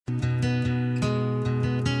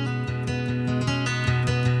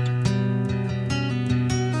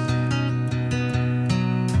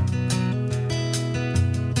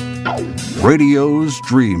Radio's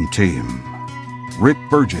Dream Team. Rick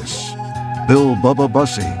Burgess, Bill Bubba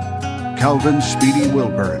Bussey, Calvin Speedy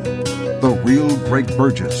Wilburn, The Real Greg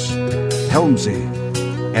Burgess, Helmsy,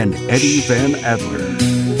 and Eddie Van Adler.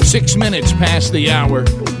 6 minutes past the hour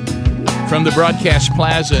from the Broadcast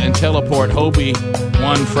Plaza and Teleport. Hobie,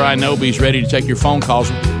 one Fry Noby's ready to take your phone calls.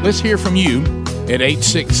 Let's hear from you at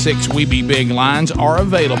 866-WE-BE-BIG. Lines are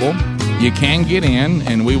available. You can get in,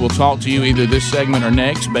 and we will talk to you either this segment or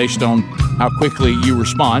next based on how quickly you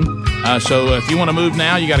respond. So if you want to move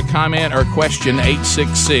now, you got a comment or a question,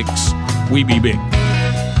 866-WE-BE-BIG.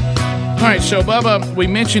 All right, so, Bubba, we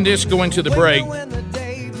mentioned this going to the break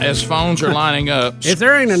as phones are lining up. If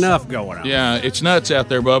there ain't enough going on. Yeah, it's nuts out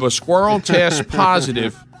there, Bubba. Squirrel tests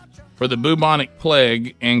positive for the bubonic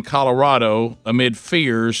plague in Colorado amid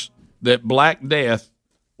fears that Black Death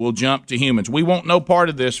will jump to humans. We won't know part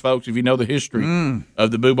of this, folks, if you know the history of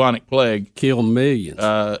the bubonic plague. Kill millions.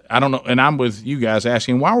 I don't know, and I'm with you guys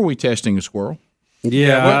asking, why were we testing a squirrel?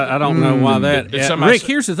 Yeah, I don't know why that. Rick, I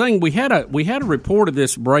here's the thing: we had a report of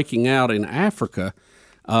this breaking out in Africa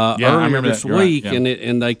earlier this week,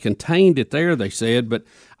 and they contained it there. They said, but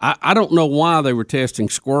I don't know why they were testing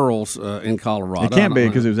squirrels in Colorado. It can't be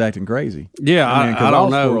because it was acting crazy. Yeah, I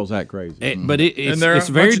don't know. Squirrels act crazy, but it's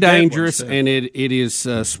very dangerous, and it is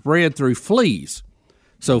spread through fleas.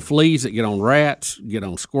 So fleas that get on rats, get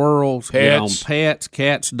on squirrels, get on pets,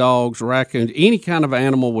 cats, dogs, raccoons, any kind of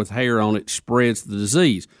animal with hair on it spreads the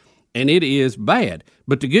disease, and it is bad.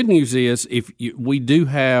 But the good news is, we do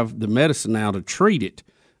have the medicine now to treat it,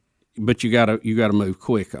 but you got to move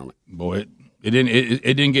quick on it. Boy, it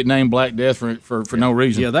didn't get named Black Death for no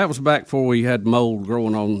reason. Yeah, that was back before we had mold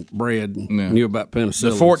growing on bread and knew about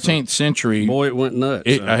penicillin. The 14th century, boy, it went nuts.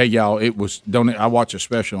 Hey, y'all, it was. I watch a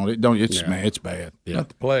special on it. It's bad. Yeah. Not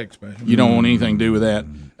the plague special. You don't want anything to do with that.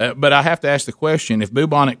 But I have to ask the question: if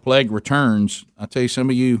bubonic plague returns, I tell you,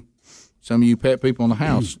 some of you pet people in the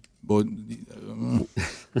house, boy.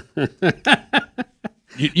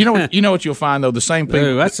 You know what you'll find though, the same people.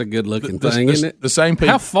 Ooh, that's a good looking thing, isn't it? The same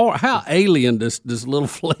people. How alien does little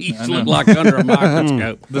fleas look like under a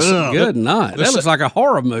microscope? Good night. That looks like a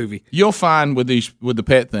horror movie. You'll find with the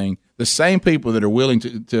pet thing, the same people that are willing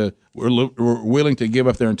to give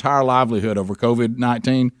up their entire livelihood over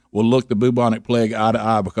COVID-19 will look the bubonic plague eye to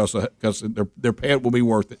eye because their pet will be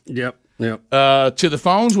worth it. Yep. To the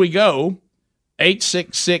phones we go.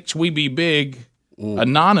 866-WE-BE-BIG.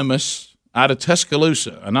 Anonymous out of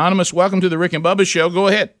Tuscaloosa. Anonymous, welcome to the Rick and Bubba Show. Go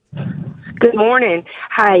ahead. Good morning.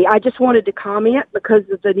 Hey, I just wanted to comment because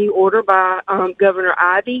of the new order by Governor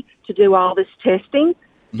Ivey to do all this testing.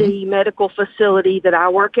 The medical facility that I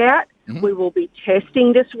work at, we will be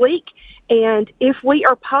testing this week. And if we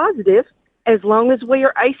are positive, as long as we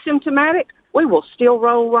are asymptomatic, we will still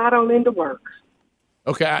roll right on into work.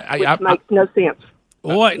 Okay. Which makes no sense.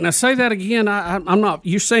 Wait, now say that again. I'm not.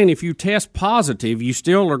 You're saying if you test positive, you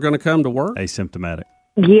still are going to come to work? Asymptomatic.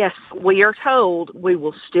 Yes, we are told we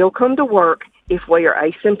will still come to work if we are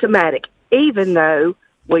asymptomatic, even though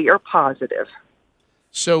we are positive.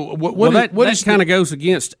 So that kind of goes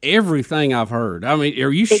against everything I've heard. I mean, are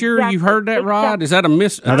you sure you heard that right? Is that a No,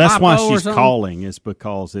 that's why she's calling. It's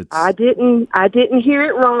because it's. I didn't hear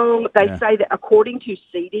it wrong. They say that according to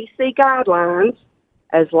CDC guidelines,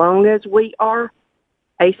 as long as we are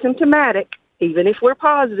asymptomatic, even if we're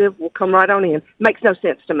positive, we'll come right on in. Makes no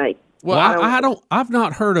sense to me. Well, I've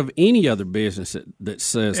not heard of any other business that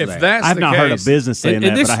says if that. That's I've not heard a business saying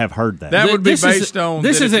that, this, but I have heard that. That would be based on.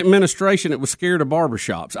 This is administration that was scared of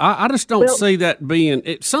barbershops. I just don't see that being.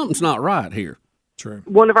 Something's not right here. True.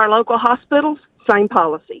 One of our local hospitals, same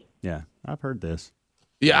policy. Yeah, I've heard this.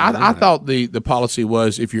 Yeah, I thought the policy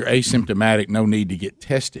was if you're asymptomatic, no need to get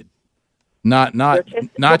tested. Not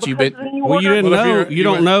you've been. Well, you didn't know. You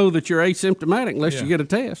don't know that you're asymptomatic unless you get a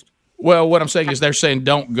test. Well, what I'm saying is they're saying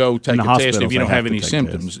don't go take a test if you don't have any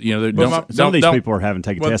symptoms. You know, some of these people are having to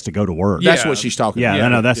take a test to go to work. That's what she's talking about. Yeah,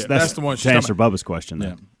 no, that's the one. To answer Bubba's question.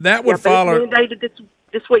 Then. That would follow. It's mandated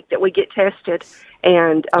this week that we get tested,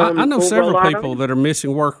 and I know several people that are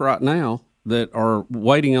missing work right now that are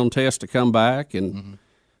waiting on tests to come back, and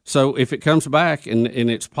so if it comes back and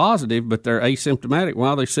it's positive, but they're asymptomatic, why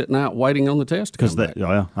are they sitting out waiting on the test to come back?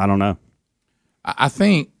 Well, I don't know. I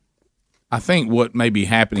think what may be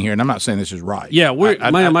happening here, and I'm not saying this is right. Yeah,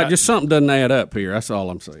 just something doesn't add up here. That's all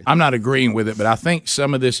I'm saying. I'm not agreeing with it, but I think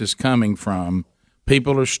some of this is coming from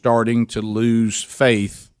people are starting to lose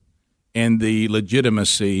faith in the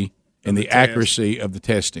legitimacy and the accuracy of the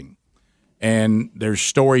testing. And there's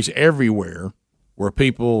stories everywhere where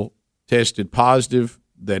people tested positive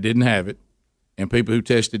that didn't have it, and people who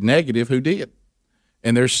tested negative who did.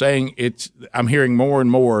 and they're saying I'm hearing more and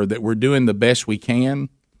more that we're doing the best we can,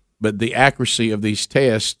 but the accuracy of these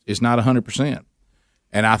tests is not 100%.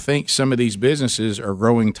 And I think some of these businesses are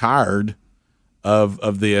growing tired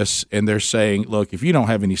of this, and they're saying, look, if you don't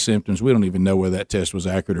have any symptoms, we don't even know whether that test was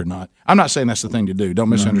accurate or not. I'm not saying that's the thing to do. Don't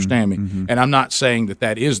misunderstand me. And I'm not saying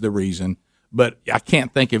that is the reason, but I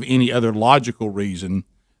can't think of any other logical reason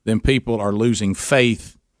than people are losing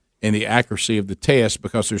faith in the accuracy of the test,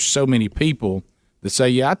 because there's so many people that say,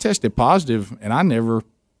 yeah, I tested positive, and I never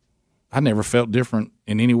felt different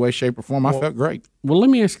in any way, shape, or form. I felt great. Well, let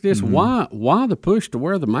me ask this. Why the push to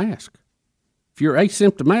wear the mask? If you're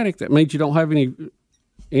asymptomatic, that means you don't have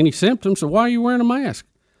any symptoms, so why are you wearing a mask?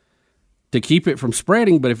 To keep it from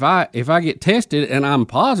spreading. But if I get tested and I'm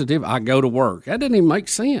positive, I go to work. That doesn't even make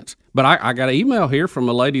sense. But I got an email here from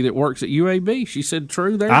a lady that works at UAB. She said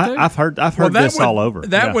true there, too. I've heard this all over.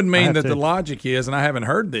 That would mean that the logic is, and I haven't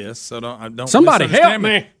heard this, so don't somebody help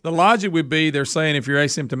me. The logic would be they're saying if you're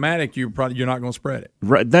asymptomatic, you're not going to spread it.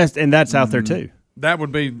 Right, that's out there too. That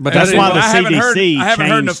would be, but that's why the CDC. I haven't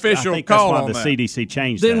heard an official call on that. The CDC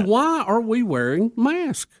changed. Then why are we wearing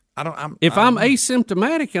masks? If I'm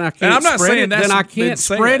asymptomatic and I can't I'm not spread saying it, then I can't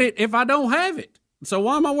spread it if I don't have it. So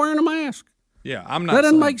why am I wearing a mask? Yeah, I'm not. That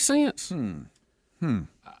doesn't make sense.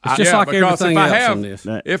 It's just like everything else in this.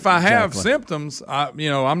 If I have symptoms, I'm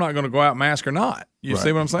not going to go out mask or not. You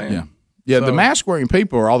see what I'm saying? Yeah. So, the mask wearing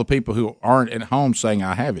people are all the people who aren't at home saying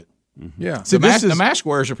I have it. Yeah, the mask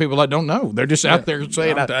wearers are people that don't know. They're just out there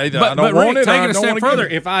saying, I don't want it. Take it a step further.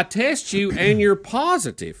 If I test you and you're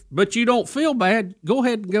positive, but you don't feel bad, go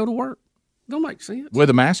ahead and go to work. Don't make sense. With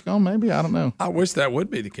a mask on, maybe? I don't know. I wish that would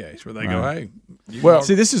be the case where they go, hey.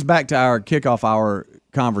 See, this is back to our kickoff hour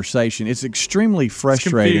conversation. It's extremely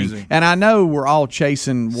frustrating. And I know we're all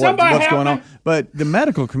chasing what's going on, but the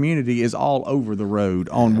medical community is all over the road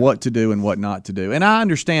on what to do and what not to do. And I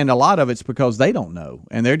understand a lot of it's because they don't know,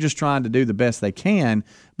 and they're just trying to do the best they can,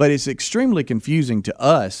 but it's extremely confusing to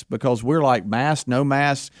us because we're like, mask, no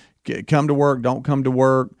mask, come to work, don't come to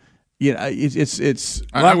work. It's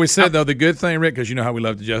like we said, though, the good thing, Rick, because you know how we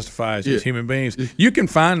love to justify as human beings, you can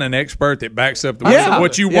find an expert that backs up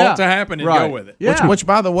what you want to happen and go with it. Yeah. Which,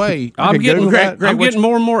 by the way, I'm getting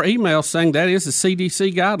more and more emails saying that is the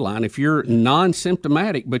CDC guideline. If you're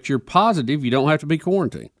non-symptomatic but you're positive, you don't have to be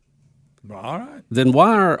quarantined. All right. Then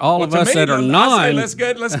why are all of us that are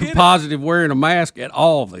non-positive wearing a mask at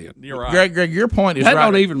all then? You're right. Greg, your point is that right.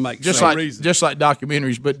 That don't even make sense. Just like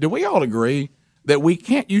documentaries, but do we all agree that we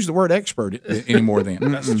can't use the word expert anymore then?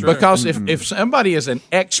 That's true. Because if somebody is an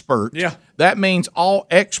expert, that means all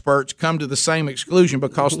experts come to the same conclusion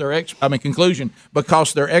because they're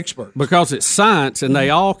expert. Because it's science and they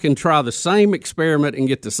all can try the same experiment and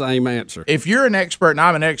get the same answer. If you're an expert and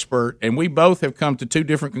I'm an expert and we both have come to two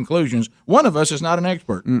different conclusions, one of us is not an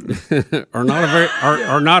expert. or not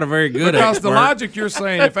a very good because expert. The logic you're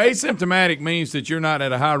saying, if asymptomatic means that you're not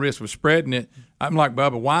at a high risk of spreading it, I'm like,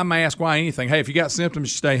 Bubba, why mask, why anything? Hey, if you got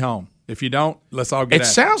symptoms, you stay home. If you don't, let's all get it. It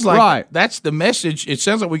sounds like that's the message. It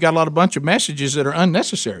sounds like we got a bunch of messages that are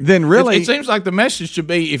unnecessary. Then really, it seems like the message should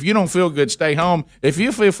be, if you don't feel good, stay home. If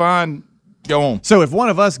you feel fine, go on. So if one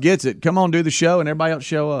of us gets it, come on, do the show, and everybody else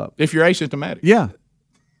show up. If you're asymptomatic. Yeah.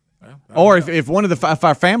 Well, or if one of if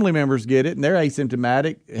our family members get it and they're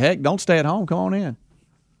asymptomatic, heck, don't stay at home. Come on in.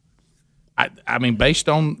 I mean, based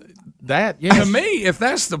on that, yes. To me, if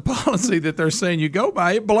that's the policy that they're saying you go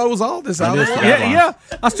by, it blows all this out of the water. Yeah.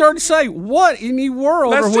 I started to say, what in the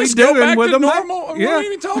world are we doing with them? Normal. What are you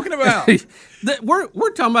even talking about?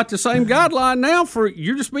 We're talking about the same guideline now for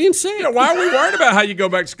you're just being sick. Why are we worried about how you go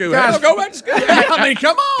back to school? Guys, go back to school. I mean,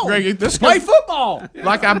 come on. Greg, play football.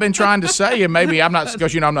 Like I've been trying to say, and maybe I'm not,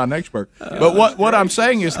 because I'm not an expert. But what I'm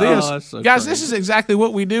saying is this. So guys, this is exactly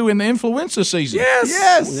what we do in the influenza season.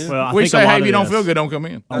 Yes. Well, we say, hey, if you don't feel good, don't come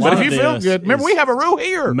in. But if you feel good, remember, we have a rule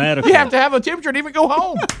here. Medical. You have to have a temperature to even go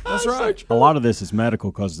home. That's right. A lot of this is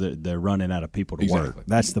medical because they're running out of people to work.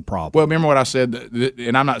 That's the problem. Well, remember what I said,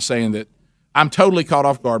 and I'm not saying that. I'm totally caught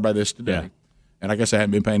off guard by this today. Yeah. And I guess I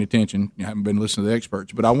haven't been paying attention. I haven't been listening to the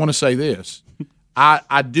experts. But I want to say this.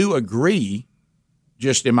 I do agree,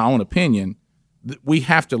 just in my own opinion, that we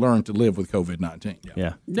have to learn to live with COVID-19.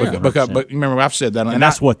 Yeah. But remember, I've said that. And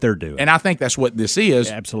that's what they're doing. And I think that's what this is.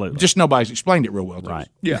 Yeah, absolutely. Just nobody's explained it real well to us.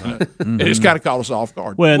 Yeah. It's kind of caught us off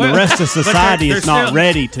guard. Well, the rest of society is not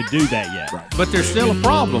ready to do that yet. Right. But there's still a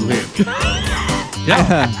problem here.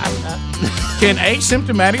 Can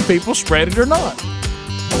asymptomatic people spread it or not?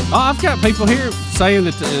 I've got people here saying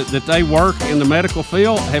that they work in the medical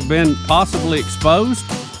field, have been possibly exposed.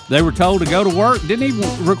 They were told to go to work, didn't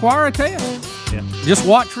even require a test. Yeah. Just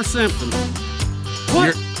watch for symptoms.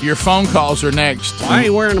 What? Your phone calls are next. Well, I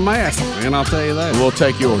ain't wearing a mask, man. I'll tell you that. We'll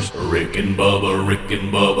take yours. Rick and Bubba, Rick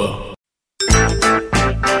and Bubba.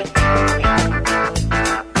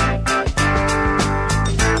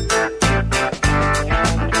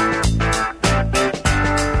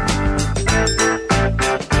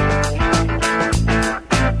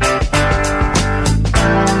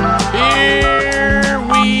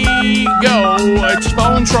 It's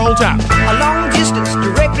phone troll time. A long distance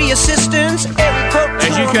directory assistance.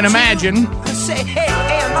 As you can imagine,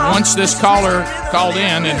 once this caller called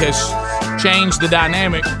in, it has changed the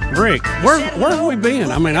dynamic. Rick, where have we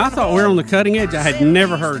been? I mean, I thought we were on the cutting edge. I had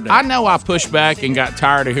never heard that. I know I pushed back and got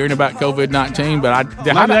tired of hearing about COVID-19, but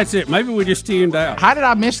maybe that's it. Maybe we just tuned out. How did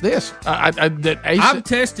I miss this? I've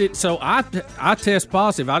tested, so I test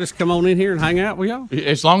positive. I just come on in here and hang out with y'all.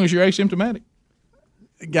 As long as you're asymptomatic.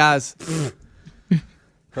 Guys.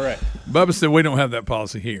 Correct. Bubba said we don't have that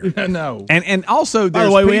policy here. No. And also, there's by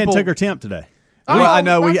the way, people, we hadn't took our temp today. Well, I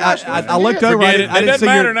know. I looked over. I didn't see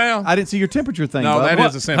matter now. I didn't see your temperature thing. No, Bubba. that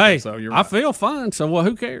is a symptom. Hey, so you're right. I feel fine. So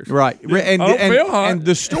who cares? Right. And, I don't feel hot. and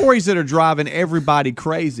the stories that are driving everybody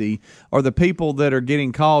crazy are the people that are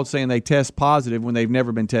getting called saying they test positive when they've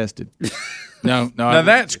never been tested. No. Now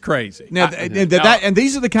that's crazy. Now, and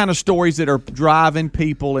these are the kind of stories that are driving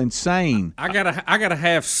people insane. I gotta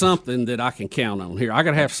have something that I can count on here. I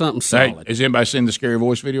gotta have something Hey, solid. has anybody seen the Scary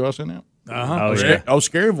Voice video I sent out? Uh-huh.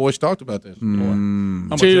 Scary Voice talked about this. To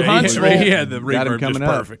Huntsville. He had the Got him reverb just coming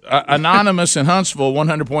up. perfect. Anonymous in Huntsville,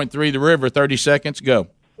 100.3 The River, 30 seconds, go.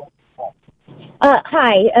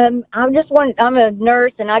 Hi, I'm a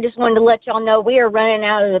nurse, and I just wanted to let y'all know we are running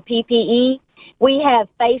out of the PPE. We have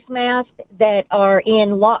face masks that are in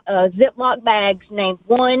Ziploc bags named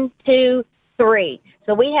 1, 2, 3.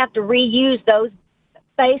 So we have to reuse those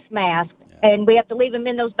face masks, and we have to leave them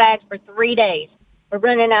in those bags for 3 days. We're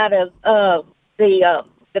running out of the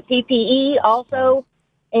PPE also,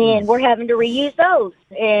 and we're having to reuse those,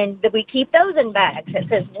 and we keep those in bags. It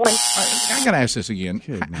says 1. I got to ask this again.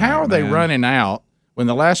 How are they running out when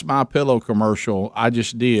the last MyPillow commercial I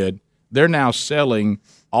just did, they're now selling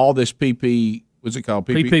all this PP, what's it called?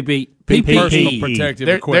 PPE. Personal protective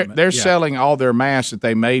equipment. They're selling all their masks that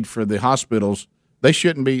they made for the hospitals. They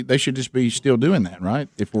shouldn't be. They should just be still doing that, right?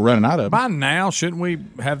 If we're running out of them. By now, shouldn't we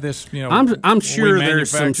have this? I'm sure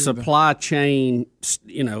there's some manufacture supply chain.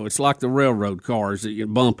 It's like the railroad cars that you're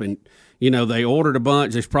bumping. They ordered a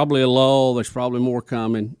bunch. There's probably a lull. There's probably more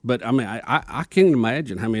coming. But I mean, I can't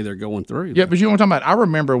imagine how many they're going through. Yeah, but you know what I'm talking about. I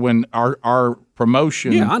remember when our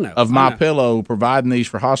promotion of MyPillow providing these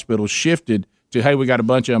for hospitals shifted to, hey, we got a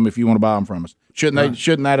bunch of them if you want to buy them from us. Shouldn't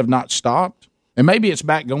that have not stopped? And maybe it's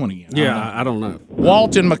back going again. Yeah, I don't know.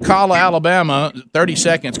 Walt in McCalla, Alabama, 30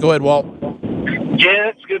 seconds. Go ahead, Walt.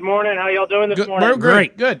 Gents, good morning. How y'all doing this morning? We're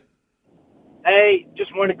great. Good. Hey,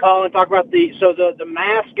 just wanted to call and talk about the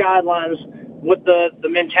mask guidelines. What the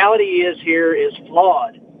mentality is here is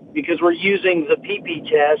flawed because we're using the PP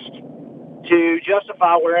test to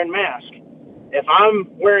justify wearing mask. If I'm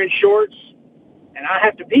wearing shorts and I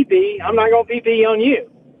have to PP, I'm not going to PP on you.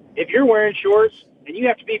 If you're wearing shorts and you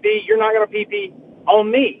have to PP, you're not going to PP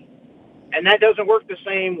on me. And that doesn't work the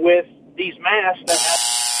same with these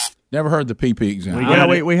masks. Never heard the PP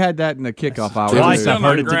example. We had that in the kickoff hour. Twice I've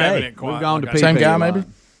heard it today. We've gone to PP. Same guy, maybe?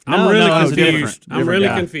 I'm really confused. I'm really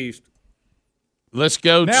confused. Let's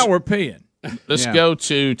go. Now we're peeing. Let's go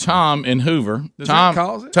to Tom in Hoover.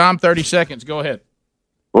 Tom, 30 seconds. Go ahead.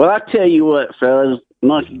 Well, I tell you what, fellas,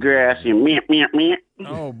 monkey grass and meow, meow, meow.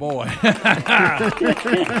 Oh, boy.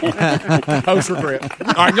 Post regret.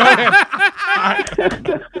 All right, go ahead.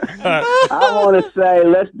 I want to say,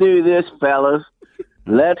 let's do this, fellas.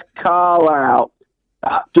 Let's call out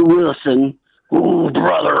Dr. Wilson, ooh,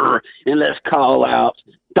 brother, and let's call out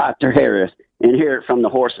Dr. Harris and hear it from the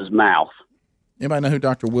horse's mouth. Anybody know who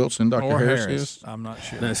Dr. Wilson, Dr. Harris is? I'm not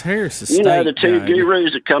sure. That's Harris. You know, the two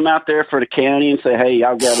gurus that come out there for the county and say, hey,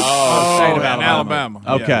 y'all got to... in Alabama.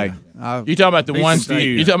 Okay. You talking about the ones?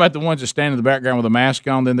 You talking about the ones that stand in the background with a mask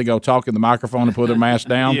on, then they go talk in the microphone and put their mask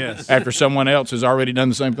down after someone else has already done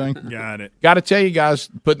the same thing? Got it. Got to tell you guys,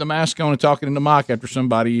 putting the mask on and talking in the mic after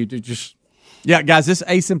somebody, you just... Yeah, guys, this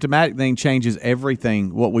asymptomatic thing changes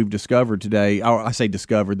everything, what we've discovered today. Or I say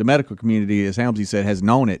discovered. The medical community, as Helmsy said, has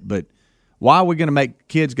known it, but... Why are we going to make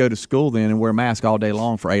kids go to school then and wear masks all day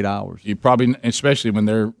long for 8 hours? You probably, especially when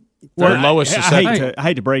they're lowest. I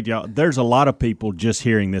hate to break y'all. There's a lot of people just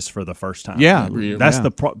hearing this for the first time. Yeah, that's the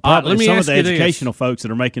probably some of the educational folks that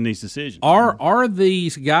are making these decisions. Are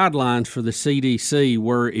these guidelines for the CDC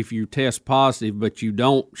where if you test positive but you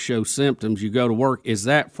don't show symptoms, you go to work? Is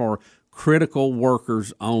that for critical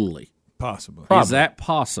workers only? Possibly. Is that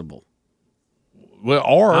possible?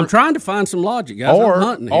 I'm trying to find some logic, guys. I'm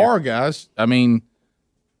hunting here. Guys, I mean,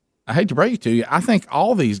 I hate to break it to you, I think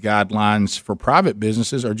all these guidelines for private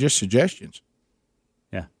businesses are just suggestions.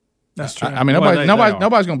 Yeah, that's true. I mean,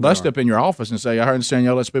 nobody's going to bust up in your office and say, "I understand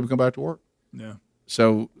y'all let people come back to work." Yeah.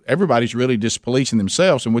 So everybody's really just policing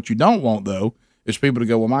themselves, and what you don't want though is people to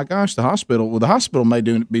go, "Well, my gosh, the hospital." Well, the hospital may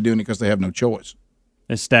be doing it because they have no choice.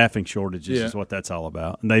 It's staffing shortages is what that's all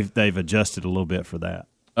about, and they've adjusted a little bit for that.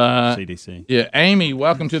 CDC. Yeah, Amy,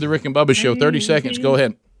 welcome to the Rick and Bubba Show. 30 seconds. Go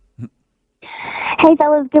ahead. Hey,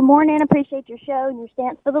 fellas. Good morning. Appreciate your show and your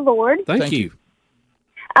stance for the Lord. Thank you.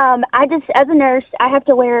 I just, as a nurse, I have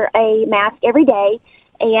to wear a mask every day,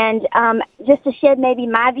 and just to shed maybe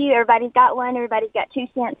my view, everybody's got one. Everybody's got 2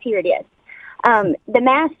 cents. Here it is. The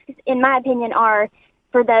masks, in my opinion, are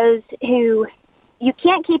for those who. You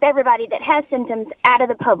can't keep everybody that has symptoms out of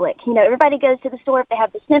the public. You know, everybody goes to the store if they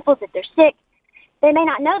have the sniffles, if they're sick. They may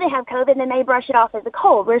not know they have COVID, and they may brush it off as a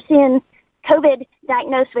cold. We're seeing COVID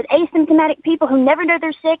diagnosed with asymptomatic people who never know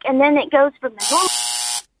they're sick, and then it goes from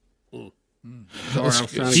the Sorry,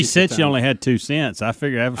 she said she only had 2 cents. I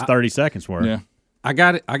figured that was 30 seconds worth. Yeah. I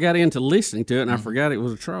got into listening to it, and I forgot it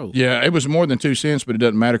was a troll. Yeah, it was more than 2 cents, but it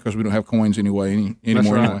doesn't matter because we don't have coins anymore.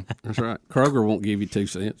 Anyway. That's right. Kroger won't give you 2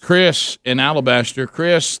 cents. Chris in Alabaster.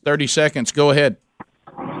 Chris, 30 seconds. Go ahead.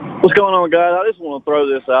 What's going on, guys? I just want to throw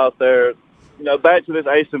this out there. You know, back to this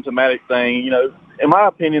asymptomatic thing. You know, in my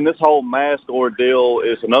opinion, this whole mask ordeal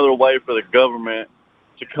is another way for the government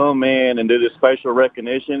to come in and do this facial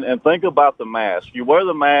recognition. And think about the mask. You wear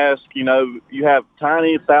the mask, you know, you have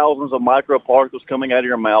tiny thousands of microparticles coming out of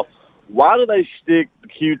your mouth. Why do they stick the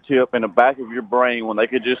Q-tip in the back of your brain when they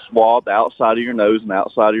could just swab the outside of your nose and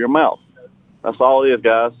outside of your mouth? That's all it is,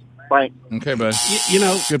 guys. Thanks. Okay, bud. You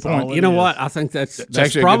know, good point. You know what? I think that's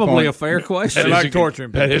probably a fair question. They like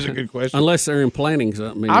torturing people. That is a good question. Unless they're implanting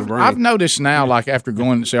something in your brain. I've noticed now, like after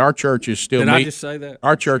going, say, our church is still. Did I just say that?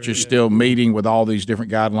 Our church is still meeting with all these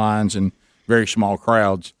different guidelines and very small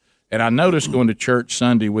crowds. And I noticed going to church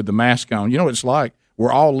Sunday with the mask on. You know what it's like?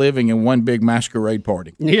 We're all living in one big masquerade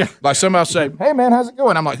party. Yeah. Like somebody will say, "Hey man, how's it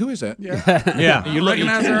going?" I'm like, "Who is that?" Yeah. You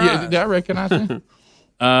recognize her eyes? Did I recognize her?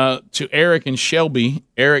 To Eric and Shelby.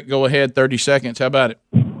 Eric, go ahead, 30 seconds. How about it?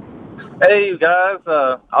 Hey, guys.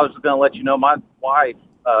 I was just going to let you know my wife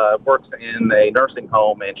works in a nursing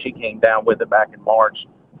home, and she came down with it back in March.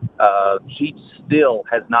 She still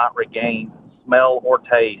has not regained smell or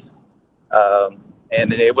taste.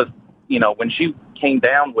 And it was, you know, when she came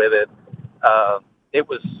down with it, it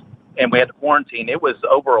was, and we had to quarantine, it was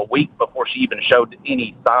over a week before she even showed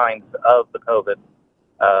any signs of the COVID.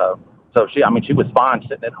 So she was fine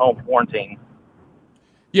sitting at home quarantined.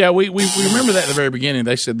 Yeah, we remember that at the very beginning.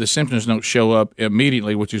 They said the symptoms don't show up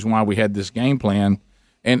immediately, which is why we had this game plan.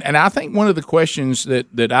 And I think one of the questions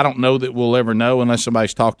that I don't know that we'll ever know unless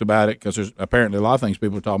somebody's talked about it, because there's apparently a lot of things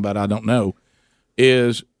people are talking about I don't know,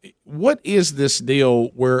 is what is this deal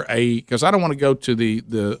where because I don't want to go to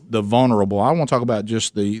the vulnerable. I want to talk about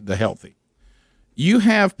just the healthy. You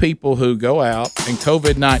have people who go out and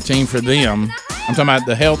COVID-19 for them, I'm talking about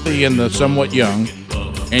the healthy and the somewhat young,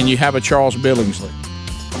 and you have a Charles Billingsley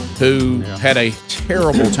who had a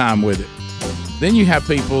terrible time with it. Then you have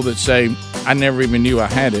people that say, I never even knew I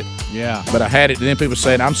had it, but I had it. And then people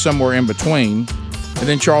say, I'm somewhere in between. And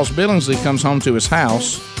then Charles Billingsley comes home to his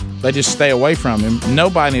house. They just stay away from him.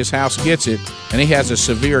 Nobody in his house gets it, and he has a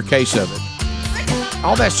severe case of it.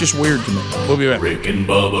 All that's just weird to me. We'll be back. Rick and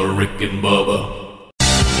Bubba, Rick and Bubba.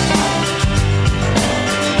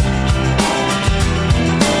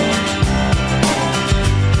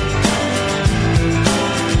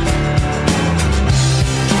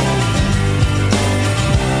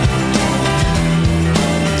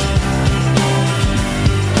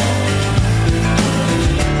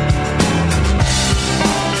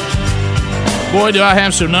 Boy, do I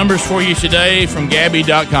have some numbers for you today from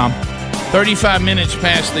Gabby.com. 35 minutes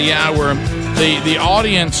past the hour. The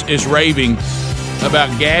audience is raving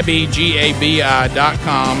about Gabby,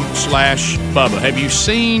 GABI.com/Bubba. Have you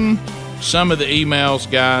seen some of the emails,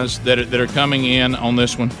 guys, that are coming in on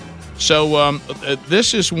this one? So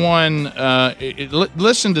this is one.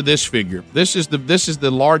 Listen to this figure. This is the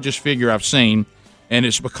largest figure I've seen, and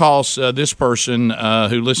it's because this person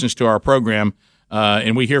who listens to our program,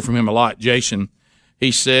 and we hear from him a lot, Jason.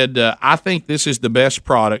 He said, I think this is the best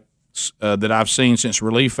product that I've seen since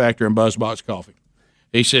Relief Factor and BuzzBox Coffee.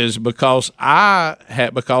 He says, because of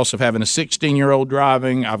having a 16-year-old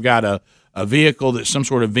driving, I've got a vehicle that's some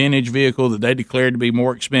sort of vintage vehicle that they declared to be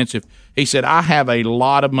more expensive. He said, I have a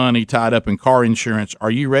lot of money tied up in car insurance. Are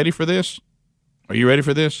you ready for this?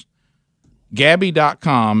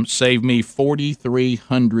 Gabby.com saved me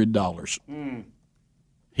 $4,300.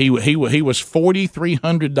 He was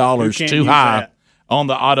 $4,300 too high on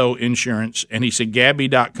the auto insurance, and he said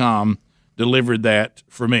Gabby.com delivered that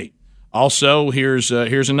for me. Also, here's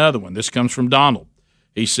another one. This comes from Donald.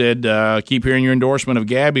 He said, keep hearing your endorsement of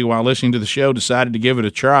Gabby while listening to the show. Decided to give it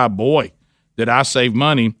a try. Boy, did I save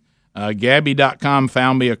money. Gabby.com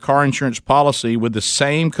found me a car insurance policy with the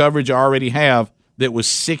same coverage I already have that was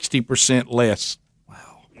 60% less.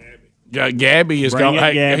 Wow. Gabby is going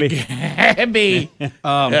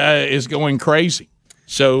is going crazy.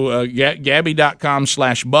 So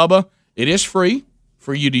Gabby.com/Bubba. It is free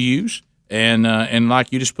for you to use. And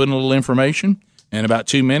like you just put in a little information. In about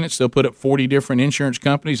 2 minutes, they'll put up 40 different insurance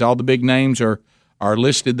companies. All the big names are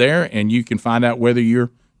listed there, and you can find out whether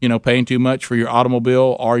you're paying too much for your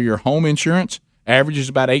automobile or your home insurance. Average is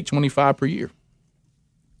about $825 per year.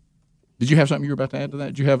 Did you have something you were about to add to that?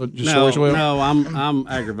 Did you have a story as well? No, I'm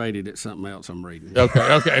aggravated at something else I'm reading.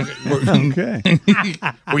 Okay.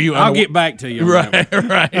 Were you? I'll get back to you. Right.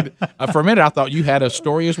 For a minute, I thought you had a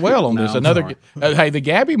story as well on this. Hey, the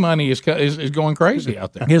Gabby money is going crazy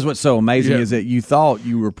out there. Here's what's so amazing is that you thought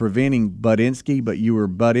you were preventing Budinsky, but you were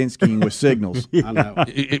Budinskying with signals. I know.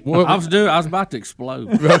 I was about to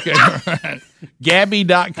explode. Okay.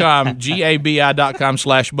 Gabby.com,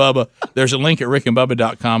 GABI.com/Bubba. There's a link at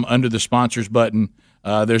rickandbubba.com under the sponsors button.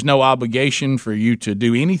 There's no obligation for you to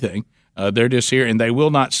do anything. They're just here, and they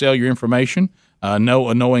will not sell your information. No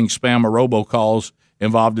annoying spam or robocalls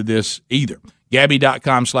involved in this either.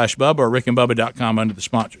 Gabby.com/Bubba or rickandbubba.com under the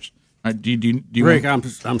sponsors. Do you Rick, I'm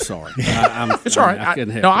sorry. It's all right. I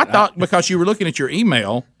couldn't help it. I thought because you were looking at your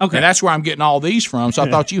email, and that's where I'm getting all these from, so I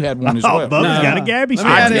thought you had one as well. Bubba's got a Gabby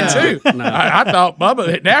story. I did too. No. I thought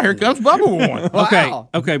Bubba, now here comes Bubba with one. Wow.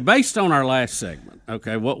 Okay, based on our last segment,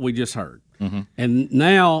 what we just heard, and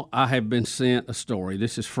now I have been sent a story.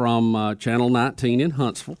 This is from Channel 19 in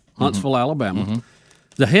Huntsville, Alabama.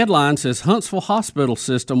 The headline says, Huntsville Hospital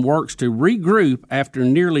System works to regroup after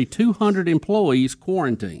nearly 200 employees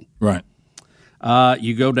quarantine. Right.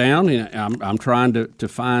 You go down, and I'm trying to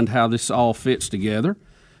find how this all fits together.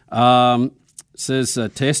 It says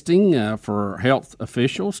testing for health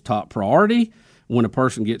officials, top priority. When a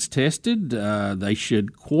person gets tested, they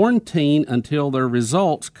should quarantine until their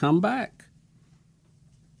results come back.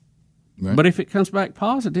 Right. But if it comes back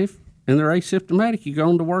positive and they're asymptomatic, you go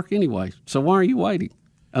on to work anyway. So why are you waiting?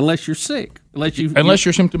 Unless you're sick, unless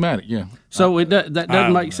you're symptomatic, yeah. So that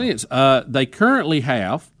doesn't make sense. They currently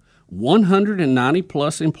have 190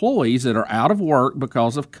 plus employees that are out of work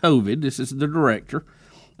because of COVID. This is the director,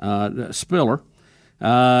 Spiller.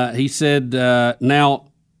 He said, now,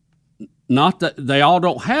 not that they all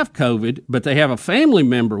don't have COVID, but they have a family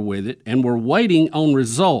member with it, and we're waiting on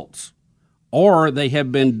results, or they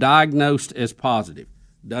have been diagnosed as positive.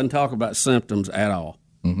 Doesn't talk about symptoms at all.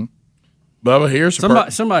 Mm-hmm. Bubba, here's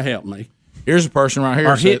somebody help me. Here's a person right here.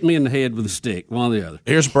 Or hit me in the head with a stick, one or the other.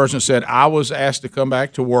 Here's a person that said, I was asked to come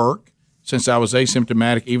back to work since I was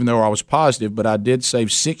asymptomatic, even though I was positive, but I did save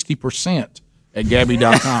 60% at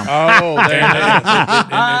Gabby.com. Oh, there it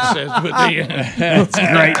is. That's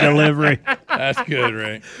great delivery. That's good,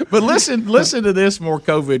 Rick. But listen to this more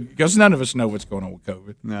COVID, because none of us know what's going on with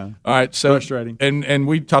COVID. No. All right, so frustrating. And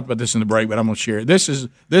we talked about this in the break, but I'm going to share it. This is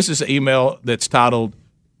an email that's titled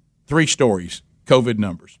 3 Stories, COVID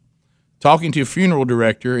Numbers. Talking to a funeral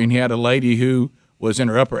director, and he had a lady who was in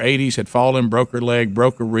her upper 80s, had fallen, broke her leg,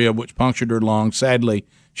 broke her rib, which punctured her lung. Sadly,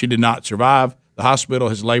 she did not survive. The hospital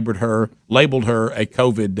has labeled her a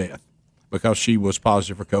COVID death because she was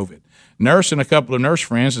positive for COVID. Nurse and a couple of nurse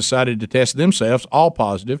friends decided to test themselves, all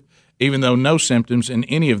positive, even though no symptoms in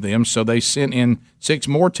any of them. So they sent in 6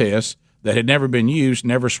 more tests that had never been used,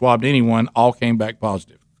 never swabbed anyone, all came back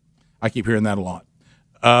positive. I keep hearing that a lot.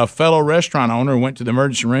 A fellow restaurant owner went to the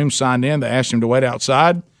emergency room, signed in. They asked him to wait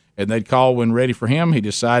outside, and they'd call when ready for him. He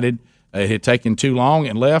decided it had taken too long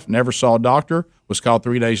and left, never saw a doctor, was called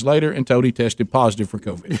 3 days later and told he tested positive for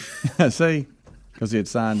COVID. See? Because he had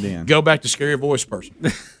signed in. Go back to scary voice person.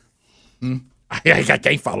 I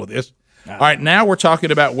can't follow this. All right, now we're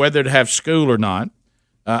talking about whether to have school or not.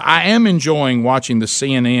 I am enjoying watching the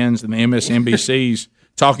CNNs and the MSNBCs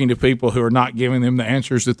talking to people who are not giving them the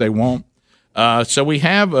answers that they want. So we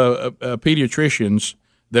have pediatricians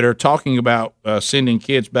that are talking about sending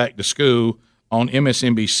kids back to school on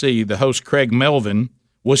MSNBC. The host, Craig Melvin,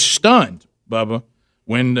 was stunned, Bubba,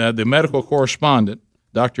 when the medical correspondent,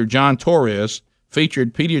 Dr. John Torres,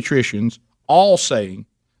 featured pediatricians all saying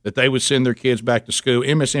that they would send their kids back to school.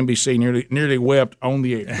 MSNBC nearly wept on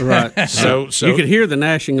the air. Right. So you could hear the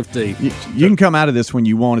gnashing of teeth. You can come out of this when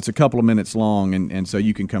you want. It's a couple of minutes long, and so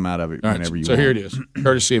you can come out of it whenever you want. So here it is,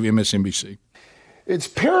 courtesy of MSNBC. it's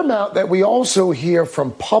paramount that we also hear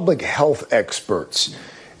from public health experts.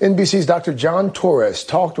 NBC's Dr. John Torres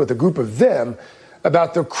talked with a group of them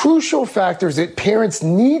about the crucial factors that parents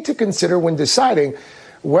need to consider when deciding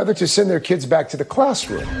whether to send their kids back to the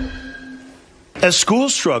classroom. As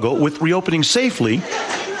schools struggle with reopening safely,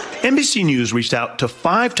 NBC News reached out to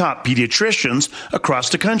 5 top pediatricians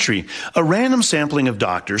across the country, a random sampling of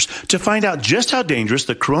doctors, to find out just how dangerous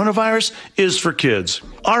the coronavirus is for kids.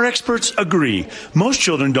 Our experts agree. Most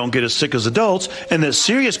children don't get as sick as adults, and that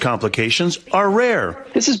serious complications are rare.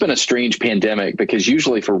 This has been a strange pandemic because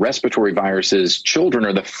usually for respiratory viruses, children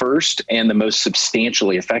are the first and the most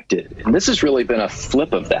substantially affected. And this has really been a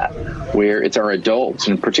flip of that, where it's our adults,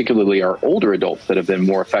 and particularly our older adults, that have been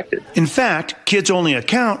more affected. In fact, kids only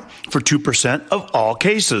account for 2% of all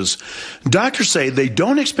cases. Doctors say they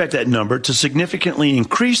don't expect that number to significantly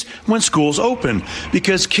increase when schools open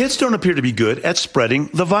because kids don't appear to be good at spreading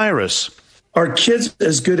the virus. Are kids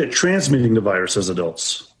as good at transmitting the virus as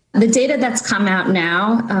adults? The data that's come out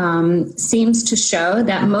now seems to show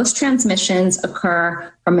that most transmissions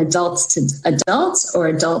occur from adults to adults or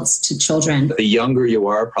adults to children. The younger you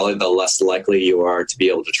are, probably the less likely you are to be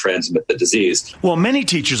able to transmit the disease. While many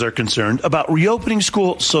teachers are concerned about reopening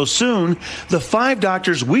school so soon, the 5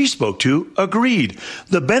 doctors we spoke to agreed.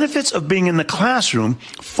 The benefits of being in the classroom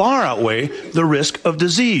far outweigh the risk of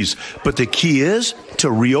disease. But the key is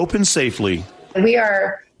to reopen safely. We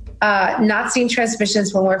are not seeing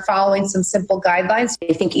transmissions when we're following some simple guidelines.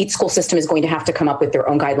 I think each school system is going to have to come up with their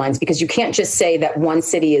own guidelines because you can't just say that one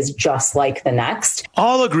city is just like the next.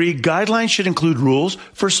 All agree guidelines should include rules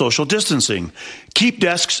for social distancing. Keep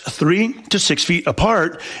desks 3 to 6 feet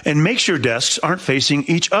apart and make sure desks aren't facing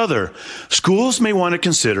each other. Schools may want to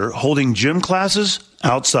consider holding gym classes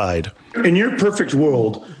outside. In your perfect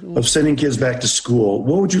world of sending kids back to school,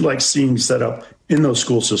 what would you like seeing set up in those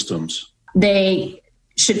school systems? They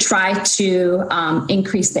should try to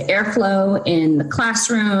increase the airflow in the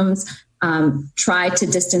classrooms, try to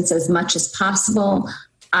distance as much as possible.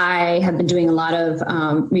 I have been doing a lot of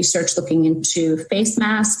research looking into face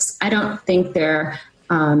masks. I don't think they're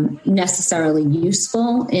necessarily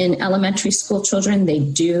useful in elementary school children. They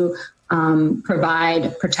do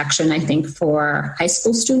provide protection, I think, for high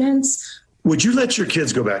school students. Would you let your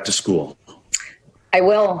kids go back to school? I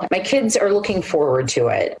will. My kids are looking forward to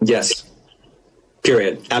it. Yes.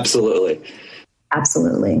 Period. Absolutely.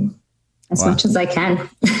 Absolutely. As much as I can.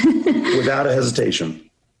 Without a hesitation.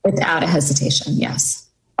 Without a hesitation, yes.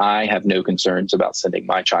 I have no concerns about sending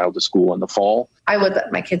my child to school in the fall. I would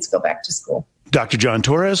let my kids go back to school. Dr. John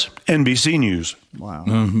Torres, NBC News. Wow.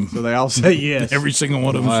 So they all say yes. Every single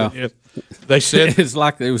one of them said yes. They said it's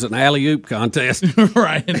like it was an alley-oop contest.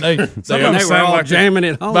 Right. And they were all jamming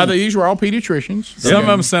at home. These were all pediatricians. Some of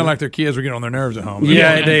them sound like their kids were getting on their nerves at home.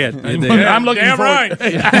 Yeah, it did. I'm looking damn right.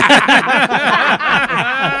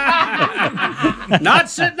 Not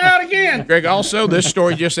sitting out again. Greg, also, this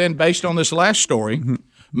story just in, based on this last story,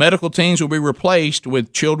 medical teams will be replaced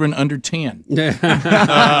with children under 10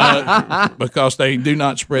 because they do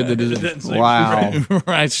not spread the disease. Wow.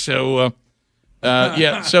 Right. So,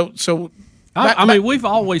 yeah. So I mean, we've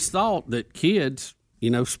always thought that kids,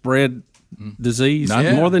 spread disease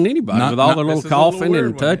more than anybody with all their little coughing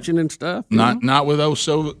and touching and stuff. Not with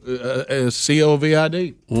COVID.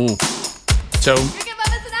 So.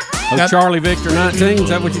 Charlie Victor 19, is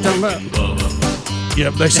that what you're talking about?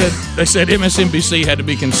 Yep, they said MSNBC had to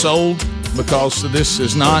be consoled because this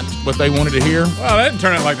is not what they wanted to hear. Well, that didn't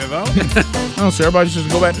turn out like they thought. So everybody just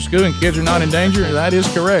go back to school and kids are not in danger. That is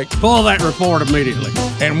correct. Pull that report immediately.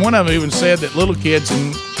 And one of them even said that little kids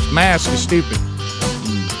in masks is stupid.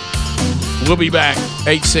 We'll be back.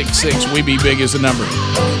 866 We Be Big is the number.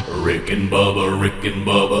 Rick and Bubba, Rick and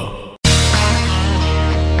Bubba.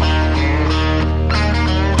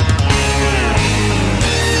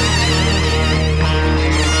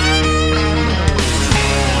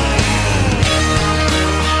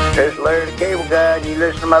 This is Larry the Cable Guy, and you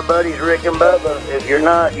listen to my buddies Rick and Bubba. If you're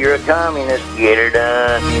not, you're a communist. Get her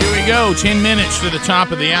done. Here we go. 10 minutes to the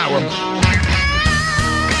top of the hour. All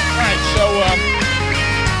right,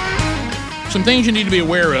 so some things you need to be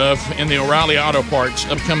aware of in the O'Reilly Auto Parts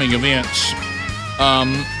upcoming events.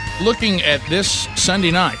 Looking at this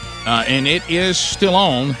Sunday night, and it is still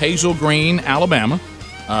on, Hazel Green, Alabama.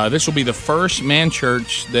 This will be the first man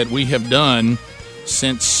church that we have done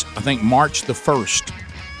since, I think, March the 1st.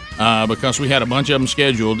 Because we had a bunch of them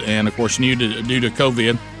scheduled, and of course, due to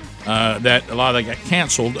COVID, that a lot of them got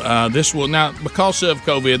canceled. This will now, because of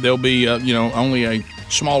COVID, there'll be only a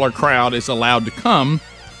smaller crowd is allowed to come.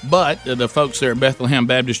 But the folks there at Bethlehem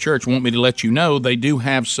Baptist Church want me to let you know they do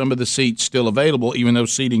have some of the seats still available, even though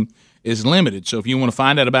seating is limited. So if you want to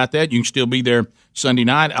find out about that, you can still be there Sunday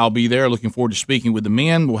night. I'll be there. Looking forward to speaking with the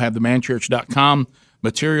men. We'll have the manchurch.com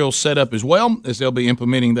materials set up as well, as they'll be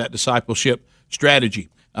implementing that discipleship strategy.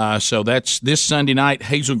 So that's this Sunday night,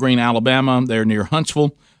 Hazel Green, Alabama. They're near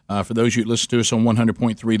Huntsville. For those of you who listen to us on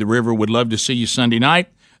 100.3 The River, would love to see you Sunday night.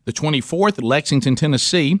 The 24th, Lexington,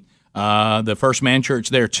 Tennessee. The First Man Church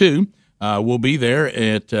there, too. We'll be there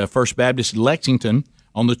at First Baptist Lexington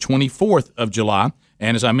on the 24th of July.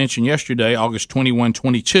 And as I mentioned yesterday, August 21,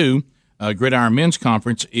 22, Gridiron Men's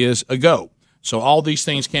Conference is a go. So all these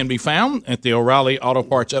things can be found at the O'Reilly Auto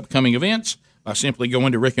Parts upcoming events by simply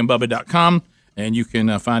going to rickandbubba.com, and you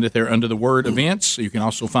can find it there under the word events. You can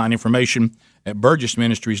also find information at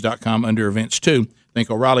burgessministries.com under events, too. Think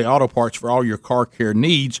O'Reilly Auto Parts for all your car care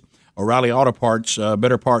needs. O'Reilly Auto Parts,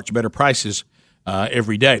 better prices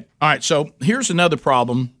every day. All right, so here's another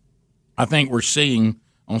problem I think we're seeing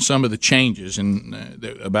on some of the changes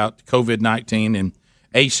about COVID-19 and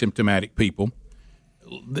asymptomatic people.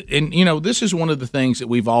 And, this is one of the things that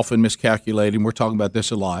we've often miscalculated, and we're talking about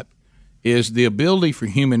this a lot, is the ability for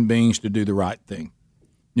human beings to do the right thing.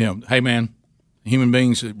 Hey, man, human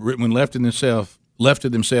beings, when left to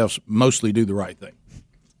themselves, mostly do the right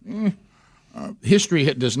thing. History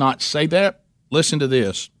does not say that. Listen to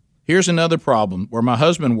this. Here's another problem. Where my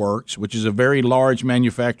husband works, which is a very large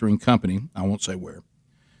manufacturing company, I won't say where,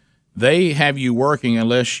 they have you working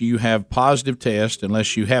unless you have positive test,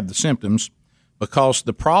 unless you have the symptoms, because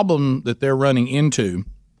the problem that they're running into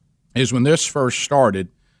is when this first started,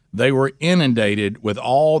 they were inundated with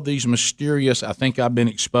all these mysterious, I think I've been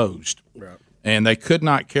exposed. Right. And they could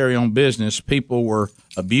not carry on business. People were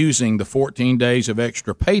abusing the 14 days of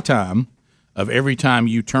extra pay time of every time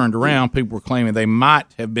you turned around. People were claiming they might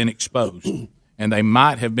have been exposed and they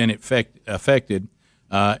might have been affected.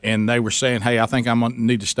 And they were saying, hey, I think I'm going to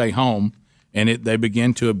need to stay home. And they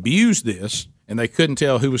began to abuse this, and they couldn't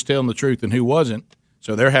tell who was telling the truth and who wasn't.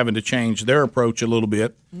 So they're having to change their approach a little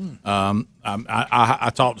bit.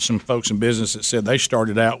 I talked to some folks in business that said they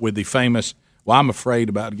started out with the famous, well, I'm afraid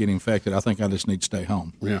about getting infected. I think I just need to stay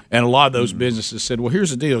home. Yeah. And a lot of those businesses said, well, here's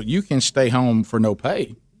the deal. You can stay home for no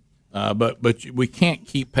pay, but we can't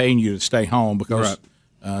keep paying you to stay home because,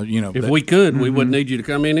 if we could, we wouldn't need you to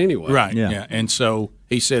come in anyway. Right, yeah. And so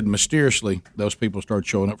he said mysteriously those people started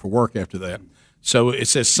showing up for work after that. So it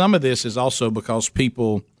says some of this is also because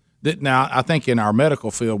people – now, I think in our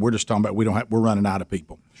medical field, we're just talking about we're running out of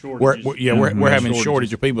people. We're having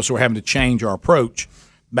shortage of people, so we're having to change our approach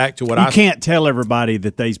back to what you can't tell everybody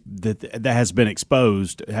that has been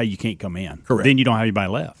exposed how you can't come in. Correct. Then you don't have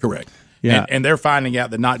anybody left. Correct. Yeah. And they're finding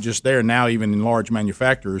out that not just there, now even in large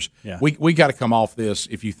manufacturers, we got to come off this.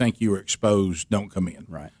 If you think you were exposed, don't come in.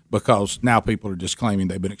 Right. Because now people are just claiming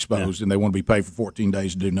they've been exposed and they want to be paid for 14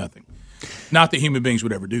 days to do nothing. Not that human beings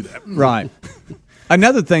would ever do that. Right.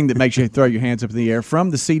 Another thing that makes you throw your hands up in the air,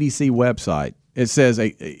 from the CDC website, it says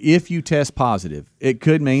if you test positive, it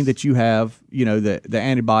could mean that you have the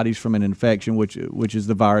antibodies from an infection, which is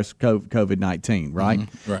the virus COVID-19, right?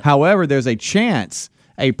 Mm-hmm. Right? However, there's a chance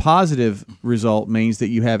a positive result means that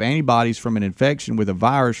you have antibodies from an infection with a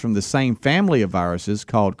virus from the same family of viruses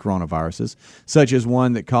called coronaviruses, such as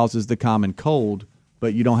one that causes the common cold,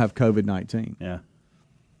 but you don't have COVID-19. Yeah.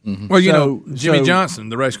 Mm-hmm. Well, Jimmy Johnson,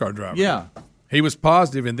 the race car driver. Yeah. He was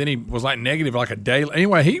positive, and then he was negative a day.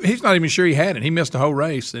 Anyway, he's not even sure he had it. He missed a whole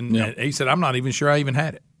race, and he said, I'm not even sure I even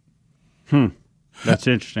had it. That's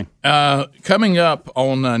interesting. Coming up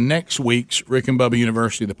on next week's Rick and Bubba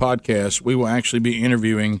University, the podcast, we will actually be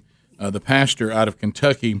interviewing the pastor out of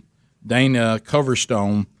Kentucky, Dana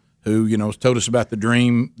Coverstone, who told us about the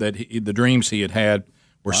dreams he had,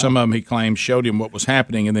 where some of them he claimed showed him what was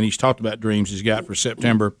happening, and then he's talked about dreams he's got for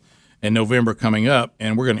September and November coming up,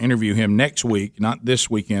 and we're going to interview him next week, not this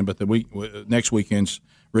weekend, but next weekend's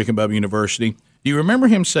Rick and Bubba University. Do you remember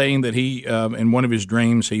him saying that he, in one of his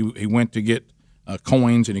dreams, he went to get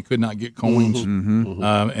coins and he could not get coins,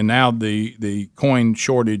 and now the coin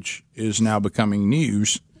shortage is now becoming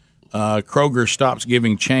news. Kroger stops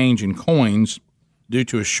giving change in coins due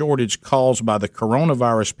to a shortage caused by the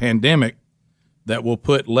coronavirus pandemic that will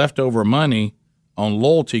put leftover money on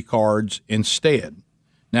loyalty cards instead.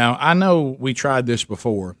 Now, I know we tried this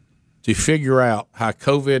before to figure out how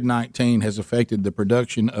COVID-19 has affected the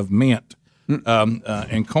production of mint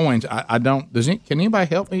and coins. I don't. Can anybody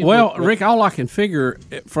help me? Well, Rick, all I can figure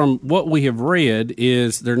from what we have read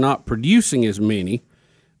is they're not producing as many,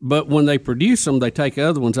 but when they produce them, they take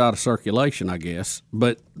other ones out of circulation, I guess.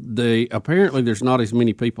 But apparently there's not as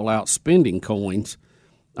many people out spending coins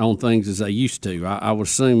on things as they used to. I would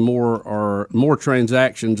assume more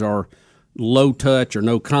transactions are low touch or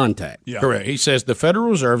no contact. Yeah. Correct. He says the Federal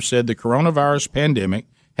Reserve said the coronavirus pandemic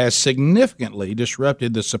has significantly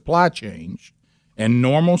disrupted the supply chain and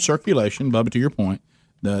normal circulation. Bubba, to your point,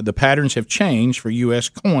 the patterns have changed for U.S.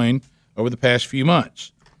 coin over the past few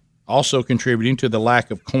months. Also contributing to the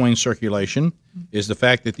lack of coin circulation is the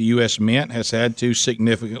fact that the U.S. Mint has had to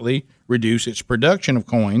significantly reduce its production of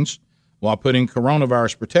coins while putting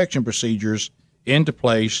coronavirus protection procedures into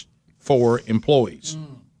place for employees.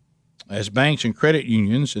 As banks and credit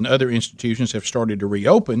unions and other institutions have started to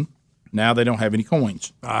reopen, now they don't have any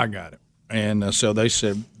coins. I got it. And so they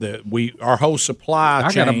said that our whole supply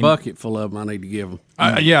chain. I got a bucket full of them I need to give them.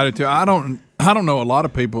 Yeah, I do too. I don't know a lot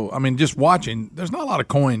of people. I mean, just watching, there's not a lot of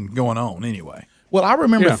coin going on anyway. Well, I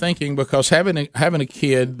remember thinking, because having a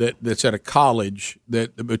kid that's at a college,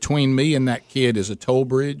 that between me and that kid is a toll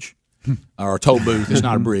bridge or a toll booth. It's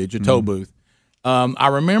not a bridge, a toll booth. I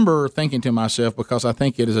remember thinking to myself, because I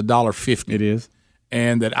think it is $1.50. It is,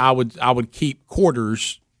 and that I would keep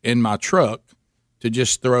quarters in my truck to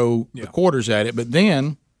just throw the quarters at it. But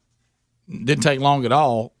then it didn't take long at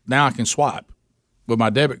all. Now I can swipe with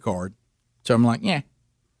my debit card. So I'm like, yeah.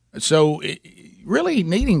 So really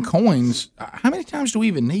needing coins, how many times do we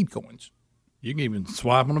even need coins? You can even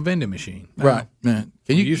swipe on a vending machine. Right. Man.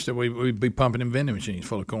 We'd be pumping in vending machines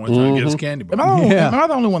full of coins trying to get us candy bars. Am I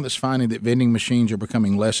the only one that's finding that vending machines are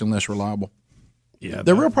becoming less and less reliable? Yeah,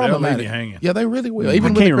 they're real problematic. Leave you hanging. Yeah, they really will.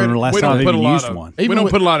 Even I can't remember the last time I even used one. We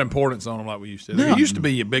don't put a lot of importance on them like we used to. It used to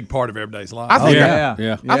be a big part of everyday's life. I think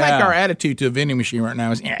our attitude to a vending machine right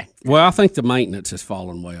now is, Well, I think the maintenance has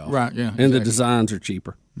fallen way off. Right, yeah. And exactly. the designs are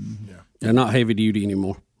cheaper. Yeah. They're not heavy duty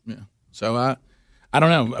anymore. Yeah. So I don't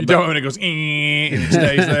know. You don't when it goes, and it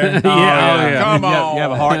stays there. Come on. You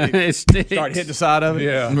have a heart. It sticks. Start hitting the side of it.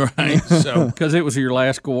 Yeah. Right. So because it was your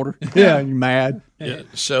last quarter. Yeah, you're mad. Yeah.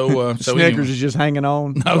 So Snickers is just hanging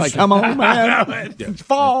on. Like, come on, man. It's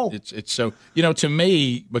fall. It's so, to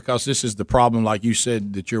me, because this is the problem, like you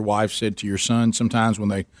said, that your wife said to your son sometimes when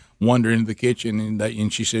they wander into the kitchen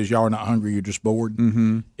and she says, y'all are not hungry, you're just bored.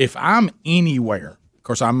 Mm-hmm. If I'm anywhere, of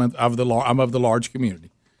course I'm of the large community.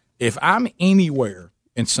 If I'm anywhere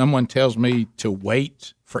and someone tells me to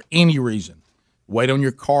wait for any reason, wait on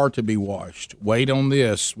your car to be washed, wait on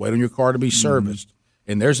this, wait on your car to be serviced,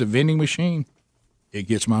 and there's a vending machine, it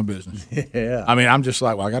gets my business. Yeah. I mean, I'm just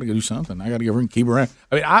like, well, I got to go do something. I got to go and keep around.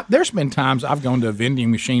 I mean, there's been times I've gone to a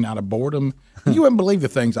vending machine out of boredom. You wouldn't believe the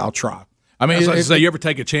things I'll try. I mean, you ever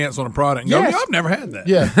take a chance on a product and go, I've never had that.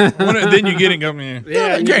 Yeah. Then you get it and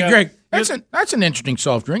go, Greg, that's an interesting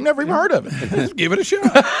soft drink. Never even heard of it. Just give it a shot.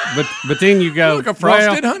 But then you go, like a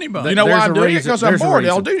frosted honey bun. You know why I'm doing it? Because I'm bored.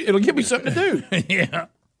 It'll give me something to do. Yeah.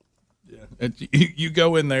 You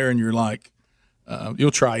go in there and you're like, you'll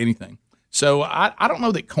try anything. So I don't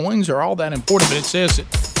know that coins are all that important, but it says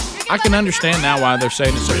that I can understand now why they're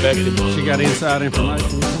saying it's effective. She got inside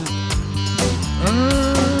information.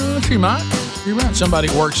 She might. You're right. Somebody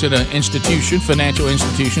works at an institution, financial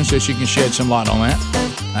institution, so she can shed some light on that.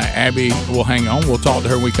 Abby will hang on. We'll talk to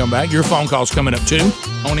her when we come back. Your phone call's coming up, too,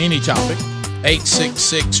 on any topic.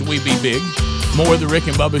 866-WE-BE-BIG. More of the Rick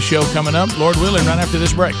and Bubba Show coming up, Lord willing, right after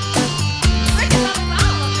this break.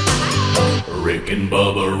 Rick and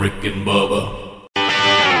Bubba, Rick and Bubba.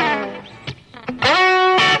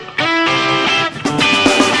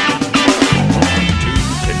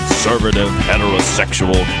 Conservative,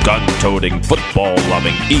 heterosexual, gun-toting,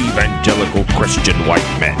 football-loving, evangelical Christian white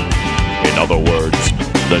men. In other words,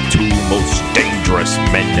 the two most dangerous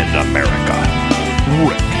men in America.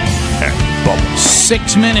 Rick and Bubba.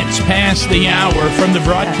 6 minutes past the hour from the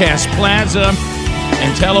broadcast plaza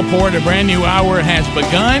and teleport. A brand new hour has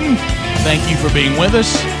begun. Thank you for being with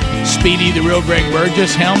us. Speedy, the real Greg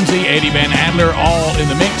Burgess, Helmsy, Eddie Van Adler, all in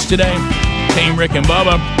the mix today. Team Rick and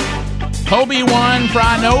Bubba. Hobie One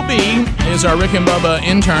Frynobi is our Rick and Bubba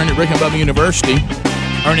intern at Rick and Bubba University,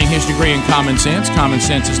 earning his degree in common sense. Common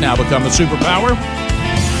sense has now become a superpower.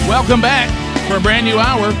 Welcome back for a brand new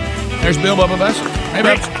hour. There's Bill Bubba Buster. Hey,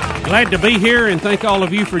 Rick. Glad to be here, and thank all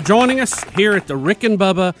of you for joining us here at the Rick and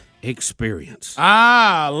Bubba Experience.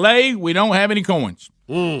 We don't have any coins.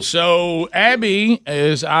 So Abby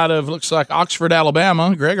is out of, looks like, Oxford,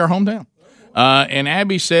 Alabama. Greg, our hometown. And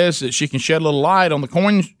Abby says that she can shed a little light on the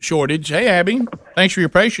coin shortage. Hey, Abby, thanks for your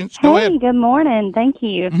patience. Go ahead. Good morning. Thank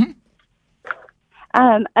you.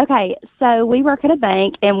 Okay, so we work at a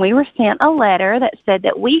bank, and we were sent a letter that said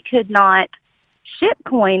that we could not ship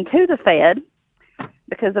coin to the Fed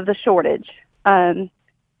because of the shortage.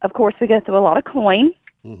 Of course, we go through a lot of coin,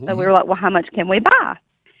 so we were like, well, how much can we buy?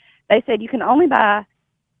 They said you can only buy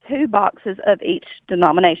 2 boxes of each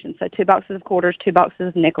denomination, so 2 boxes of quarters, 2 boxes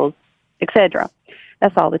of nickels, etc.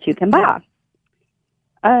 That's all that you can buy.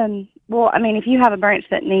 Well, I mean, if you have a branch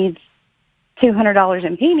that needs $200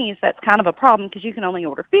 in pennies, that's kind of a problem because you can only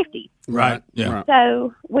order 50. Right. Yeah.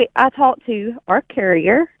 So I talked to our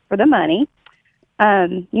carrier for the money,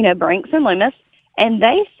 Brinks and Loomis, and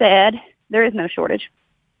they said there is no shortage.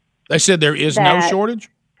 They said there is no shortage?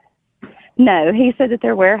 No, he said that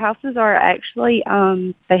their warehouses are actually,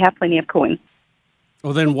 they have plenty of coins.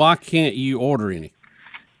 Well, then why can't you order any?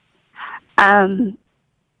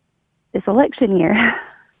 It's election year.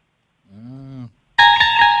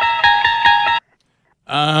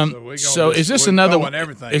 So is this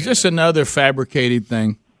another fabricated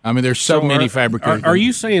thing? I mean, there's so many fabricated. Are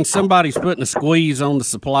you saying somebody's putting a squeeze on the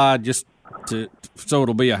supply just so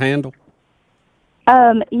it'll be a handle?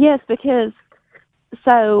 Yes, because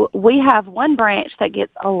we have one branch that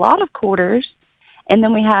gets a lot of quarters, and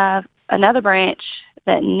then we have another branch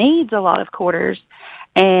that needs a lot of quarters,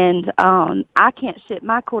 and I can't ship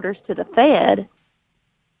my quarters to the Fed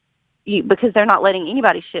because they're not letting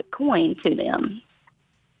anybody ship coin to them.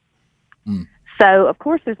 So, of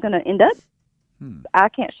course, there's going to end up, I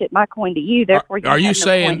can't ship my coin to you, therefore Are you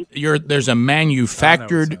saying there's a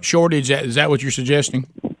manufactured shortage? Is that what you're suggesting?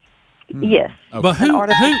 Yes. Okay. But who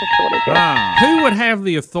would have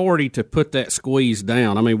the authority to put that squeeze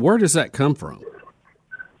down? I mean, where does that come from?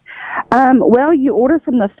 Well, you order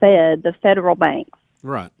from the Fed, the federal banks.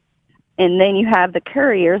 Right. And then you have the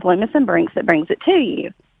couriers, Loomis and Brinks, that brings it to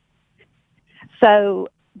you. So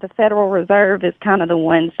the Federal Reserve is kind of the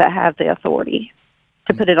ones that have the authority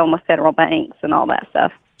to put it on the federal banks and all that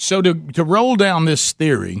stuff. So to roll down this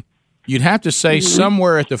theory, you'd have to say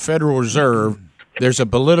somewhere at the Federal Reserve there's a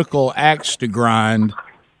political axe to grind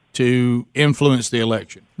to influence the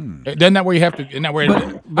election. Isn't that where you have to? Isn't that where?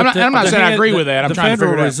 I'm not saying I agree with that. I'm trying to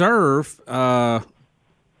figure it out. The Federal Reserve.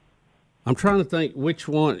 I'm trying to think which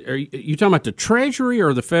one. Are you talking about the Treasury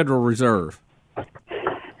or the Federal Reserve?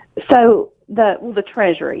 So the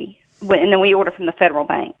Treasury, and then we order from the federal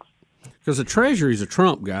banks. Because the Treasury's a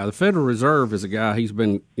Trump guy. The Federal Reserve is a guy he's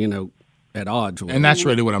been, at odds with. And that's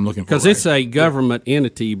really what I'm looking for. Because it's a government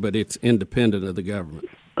entity, but it's independent of the government.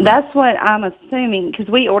 That's what I'm assuming, because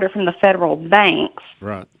we order from the federal banks.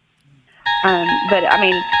 Right. But, I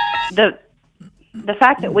mean, the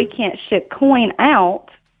fact that we can't ship coin out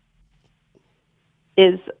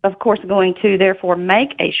is, of course, going to, therefore,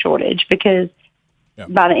 make a shortage, because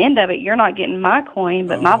by the end of it, you're not getting my coin,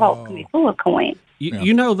 but my vault's going to be full of coin.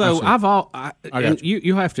 You know, though,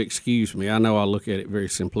 you have to excuse me. I know I look at it very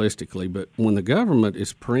simplistically, but when the government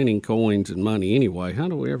is printing coins and money anyway, how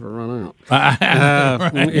do we ever run out?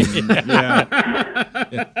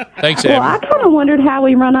 Thanks, Well, I kind of wondered how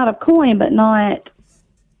we run out of coin, but not,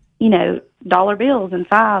 dollar bills and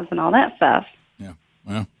fives and all that stuff. Yeah.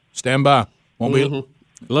 Well, stand by. Won't be.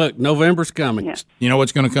 Look, November's coming. Yeah. You know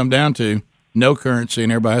what's going to come down to? No currency,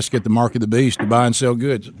 and everybody has to get the mark of the beast to buy and sell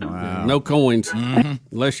goods. Wow. No coins,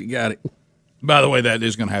 unless you got it. By the way, that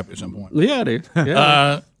is going to happen at some point. Yeah, it is.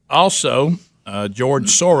 Yeah. Also, George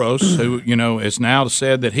Soros, who has now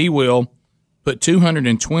said that he will put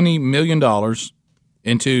 $220 million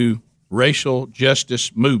into racial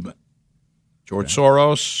justice movement. George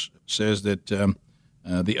Soros says that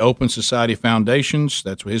the Open Society Foundations,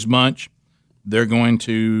 that's his bunch, they're going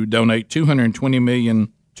to donate $220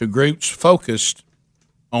 million to groups focused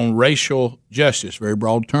on racial justice. Very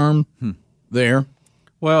broad term there.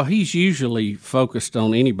 Well, he's usually focused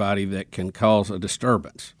on anybody that can cause a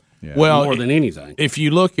disturbance. Yeah. Well, more than anything. If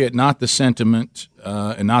you look at not the sentiment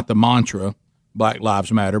and not the mantra, Black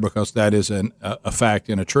Lives Matter, because that is a fact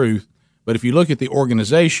and a truth, but if you look at the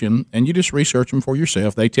organization and you just research them for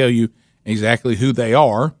yourself, they tell you exactly who they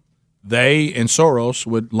are. They and Soros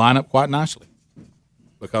would line up quite nicely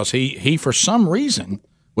because he for some reason,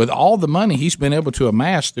 with all the money he's been able to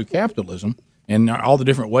amass through capitalism and all the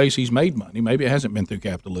different ways he's made money, maybe it hasn't been through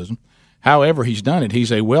capitalism. However he's done it,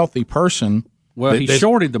 he's a wealthy person. Well, he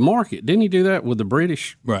shorted the market. Didn't he do that with the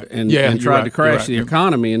British? Right. And tried to crash the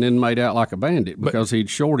economy and then made out like a bandit because he'd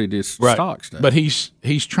shorted his stock stuff. But he's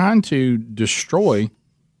trying to destroy.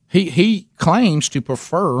 He claims to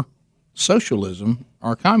prefer socialism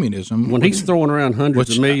or communism. When he's throwing around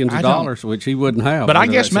hundreds of millions of dollars, which he wouldn't have. But I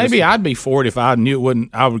guess maybe I'd be for it if I knew it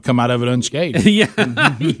wouldn't. I would come out of it unscathed. Yeah.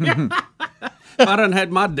 I done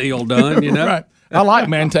had my deal done, Right. I like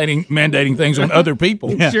mandating things on other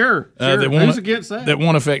people. Yeah. Sure. Who's against that? That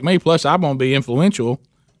won't affect me. Plus, I won't be influential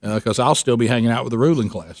because I'll still be hanging out with the ruling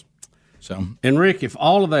class. So, and Rick, if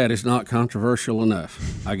all of that is not controversial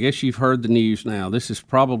enough, I guess you've heard the news now. This is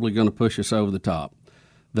probably going to push us over the top.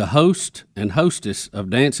 The host and hostess of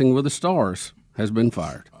Dancing with the Stars has been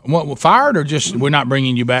fired. What, fired or just we're not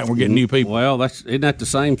bringing you back and we're getting new people? Well, isn't that the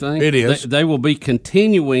same thing? It is. They will be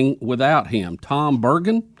continuing without him. Tom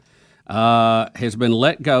Bergen has been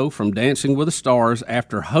let go from Dancing with the Stars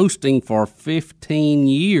after hosting for 15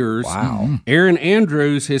 years. Wow. Aaron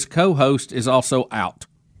Andrews, his co-host, is also out.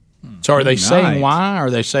 So are they saying why?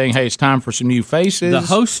 Are they saying, hey, it's time for some new faces? The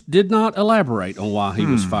host did not elaborate on why he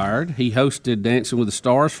was fired. He hosted Dancing with the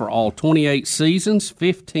Stars for all 28 seasons,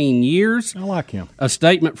 15 years. I like him. A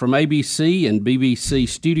statement from ABC and BBC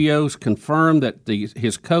Studios confirmed that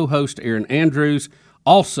his co-host, Aaron Andrews,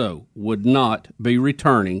 also would not be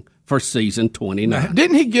returning for season 29.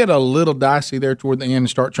 Didn't he get a little dicey there toward the end and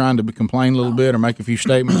start trying to complain a little bit or make a few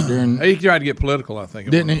statements during? He tried to get political, I think.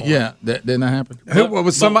 Didn't he? Yeah, didn't that happen? Who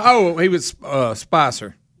was somebody? Oh, he was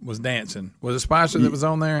Spicer was dancing. Was it Spicer that was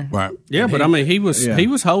on there? Right. Yeah, but I mean, he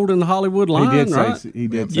was holding the Hollywood line, right? He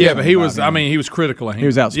did. Say Yeah, but he was. about him. I mean, he was critical of him. He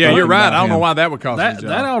was outspoken Yeah, you're right. about I don't know him. why that would cause his job.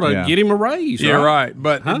 That ought to get him a raise. Yeah, right.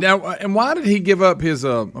 But now, and why did he give up his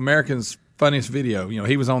American's Funniest Video? You know,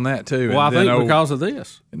 he was on that too. Well, and I think then, because of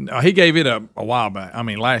this. He gave it a while back. I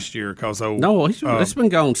mean, last year because it's been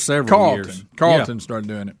gone several years. Carlton started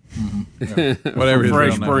doing it. Mm-hmm. Yeah. Whatever his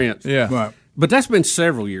Fresh real name. Prince. Yeah, right. But that's been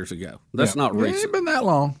several years ago. That's not It recent. ain't been that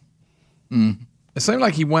long. It seemed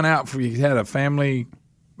like he went out he had a family,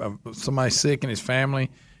 somebody sick in his family,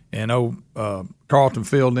 and Carlton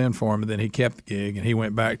filled in for him, and then he kept the gig, and he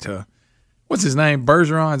went back to, what's his name?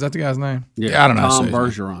 Bergeron? Is that the guy's name? Yeah, I don't know. Tom how to say his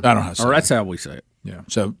name. Bergeron. I don't know how to say Or it. that's how we say it. Yeah.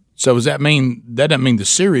 So does that mean that doesn't mean the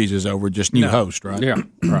series is over? Just new host, right? Yeah,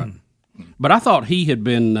 right. But I thought he had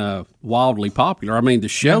been wildly popular. I mean, the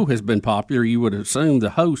show has been popular. You would assume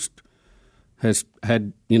the host has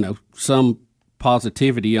had some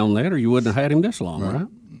positivity on that, or you wouldn't have had him this long, right?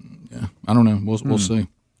 Yeah, I don't know. We'll see.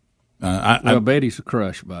 Betty's a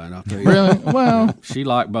crush by it. I'll tell you. Really? Well, she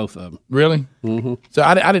liked both of them. Really? Mm-hmm. So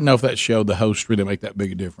I didn't know if that show the hosts really make that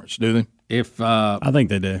big a difference. Do they? If I think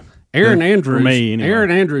they do. Aaron Andrews, For me, anyway.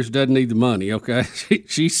 Aaron Andrews doesn't need the money. Okay,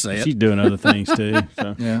 she's set. She's doing other things too.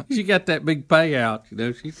 So. Yeah, she got that big payout.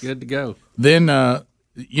 She's good to go. Then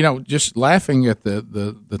just laughing at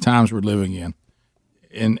the times we're living in,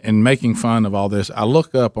 and making fun of all this. I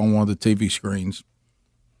look up on one of the TV screens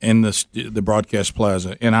in the broadcast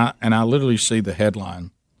plaza, and I literally see the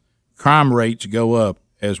headline: crime rates go up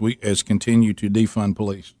as continue to defund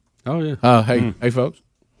police. Oh yeah. Hey folks.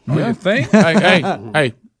 Yeah. You think?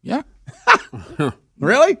 Hey. Yeah.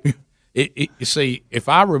 Really? You see, if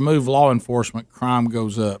I remove law enforcement, crime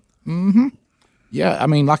goes up. Mm-hmm. Yeah, I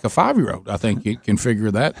mean, like a 5-year-old, I think it can figure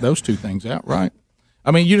those two things out, right? I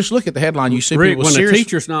mean, you just look at the headline, you see Rick, people when serious. the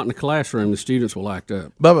teacher's not in the classroom, the students will act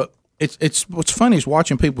up. Bubba, it's what's funny is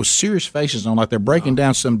watching people with serious faces on, like they're breaking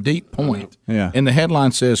down some deep point. Yeah. And the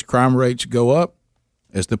headline says crime rates go up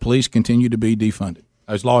as the police continue to be defunded,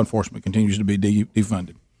 as law enforcement continues to be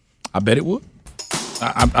defunded. I bet it would.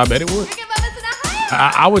 I bet it would.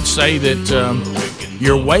 I would say that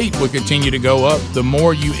your weight would continue to go up the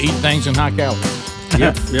more you eat things in high calories.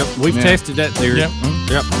 Yep. We've tested that theory.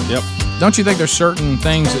 Yep. Don't you think there's certain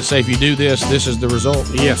things that say if you do this, this is the result?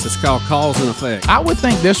 Yes, it's called cause and effect. I would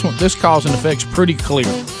think this cause and effect's pretty clear.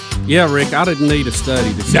 Yeah, Rick, I didn't need a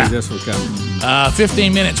study to see this one coming.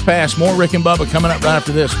 15 minutes past. More Rick and Bubba coming up right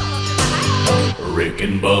after this. Rick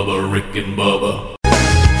and Bubba, Rick and Bubba.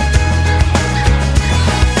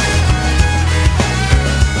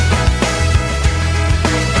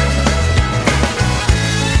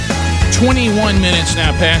 21 minutes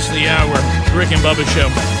now past the hour. Rick and Bubba Show.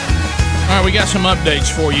 All right, we got some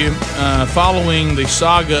updates for you. Following the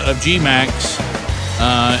saga of G-Max,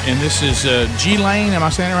 and this is G-Lane. Am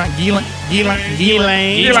I saying it right?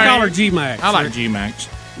 G-Lane. Let's call her G-Max. I like G-Max.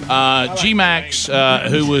 G-Max,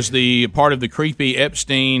 who was the part of the creepy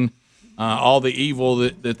Epstein, all the evil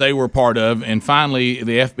that they were part of, and finally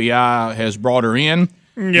the FBI has brought her in.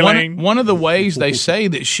 One of the ways they say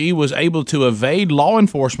that she was able to evade law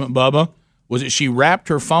enforcement, Bubba, was that she wrapped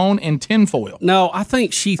her phone in tinfoil. No, I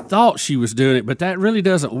think she thought she was doing it, but that really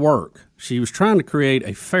doesn't work. She was trying to create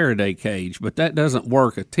a Faraday cage, but that doesn't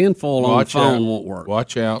work. A tinfoil on the phone won't work.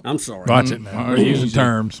 Watch out. I'm sorry. Watch it now. We're using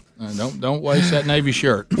terms. Don't waste that Navy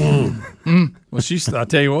shirt. Well, I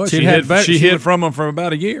tell you what, she hid from them for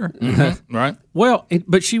about a year. Mm-hmm. Right. Well,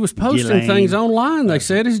 but she was posting things online. They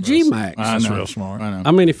said it's G-Max. That's real smart. I know.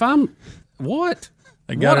 I mean, if I'm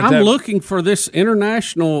I'm looking for this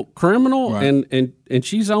international criminal, Right. and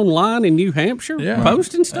she's online in New Hampshire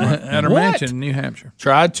posting stuff At her mansion in New Hampshire.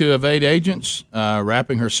 Tried to evade agents,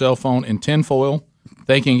 wrapping her cell phone in tinfoil,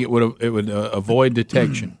 thinking it would avoid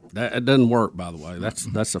detection. That doesn't work, by the way.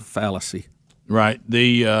 That's a fallacy. Right.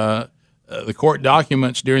 The the court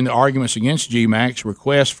documents during the arguments against GMAX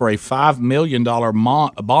request for a $5 million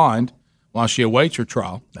bond while she awaits her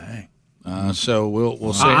trial. Dang. So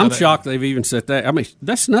we'll see. I'm shocked they've even set that. I mean,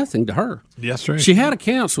 that's nothing to her. That's true. She had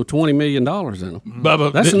accounts with $20 million in them.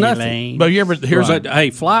 Bubba, that's nothing. But you ever here's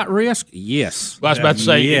hey, flight risk? Yes. Well, I was about to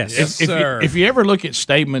say yes. If you ever look at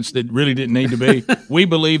statements that really didn't need to be, we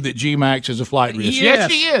believe that GMAX is a flight risk.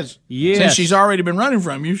 Yes, she is. Yes. Since she's already been running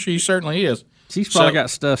from you, she certainly is. She's probably got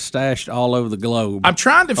stuff stashed all over the globe. I'm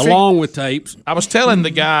trying to along with tapes. I was telling the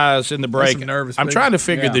guys in the break. I'm trying to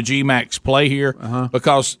figure the GMAX play here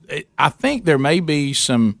because I think there may be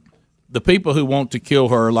the people who want to kill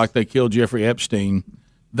her like they killed Jeffrey Epstein.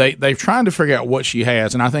 They're trying to figure out what she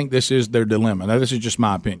has, and I think this is their dilemma. Now, this is just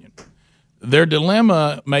my opinion. Their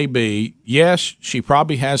dilemma may be, yes, she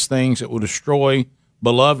probably has things that will destroy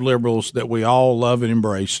beloved liberals that we all love and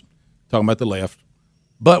embrace. Talking about the left.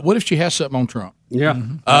 But what if she has something on Trump? Yeah.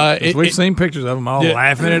 We've seen pictures of them all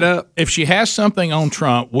laughing it up. If she has something on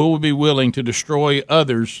Trump, will we be willing to destroy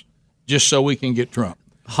others just so we can get Trump?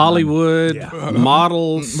 Hollywood,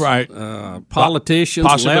 models, right? Politicians,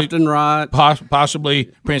 possibly, left and right.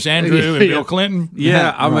 Possibly Prince Andrew and Bill Clinton.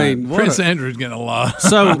 Yeah, I mean, Prince Andrew's getting a lot.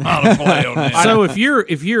 So, of play on that. So if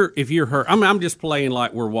you're her, I mean, I'm just playing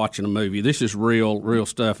like we're watching a movie. This is real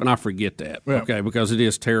stuff, and I forget that, okay, because it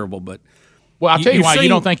is terrible, but. Well, I'll tell you why you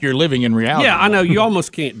don't think you're living in reality. Yeah, I know. You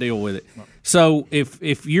almost can't deal with it. So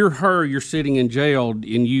if you're her, you're sitting in jail, and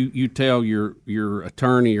you tell your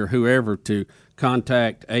attorney or whoever to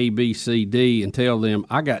contact A, B, C, D and tell them,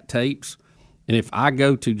 I got tapes, and if I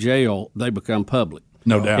go to jail, they become public.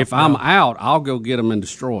 No doubt. If I'm out, I'll go get them and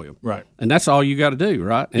destroy them. Right. And that's all you got to do,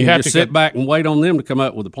 right? And you have just sit back and wait on them to come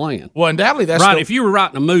up with a plan. Well, undoubtedly that's right. If you were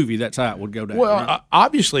writing a movie, that's how it would go down. Well, right?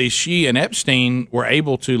 Obviously, she and Epstein were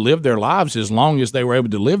able to live their lives as long as they were able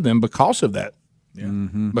to live them because of that. Yeah.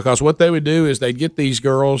 Mm-hmm. Because what they would do is they'd get these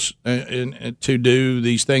girls to do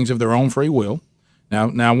these things of their own free will.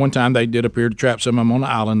 Now, one time they did appear to trap some of them on the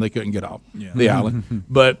island. They couldn't get off the island,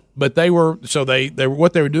 but they were they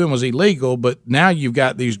what they were doing was illegal. But now you've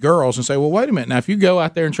got these girls and say, well, wait a minute. Now, if you go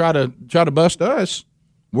out there and try to bust us,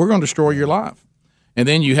 we're going to destroy your life. And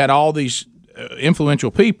then you had all these influential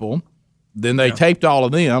people. Then they taped all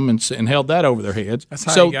of them and held that over their heads. That's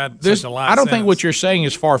how you got such a light I don't think what you're saying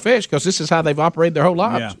is far fetched because this is how they've operated their whole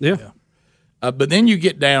lives. Yeah. But then you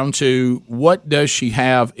get down to what does she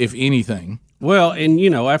have, if anything. Well, and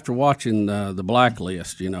after watching the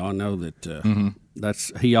Blacklist, I know that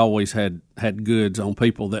that's he always had goods on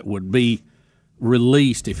people that would be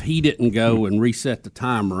released if he didn't go and reset the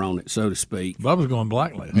timer on it, so to speak. Bubba's going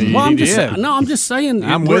Blacklist. Well, I'm just saying.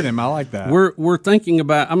 I'm with him. I like that. We're thinking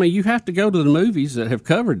about. I mean, you have to go to the movies that have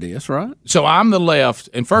covered this, right? So I'm the left,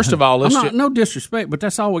 and first of all, no disrespect, but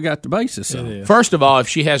that's all we got the basis on. First of all, if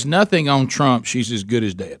she has nothing on Trump, she's as good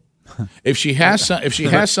as dead. If she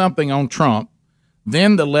has something on Trump,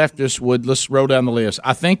 then the leftists would, let's roll down the list.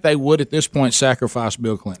 I think they would at this point sacrifice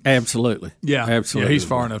Bill Clinton. Absolutely. Yeah. Absolutely. Yeah, he's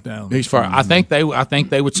far enough down. He's far. I think they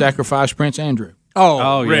would sacrifice Prince Andrew.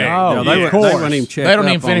 Oh yeah. They wouldn't even check. They don't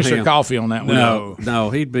even finish their coffee on that one.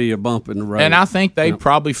 No, he'd be a bump in the road. And I think they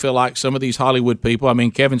probably feel like some of these Hollywood people. I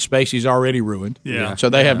mean, Kevin Spacey's already ruined. Yeah. So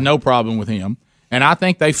they have no problem with him. And I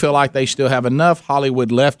think they feel like they still have enough Hollywood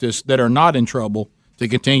leftists that are not in trouble to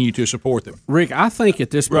continue to support them. Rick, I think at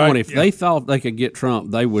this point, if they thought they could get Trump,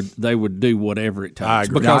 they would do whatever it takes. I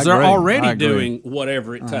agree. Because they're already doing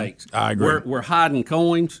whatever it takes. I agree. We're hiding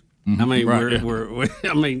coins. I mean, we're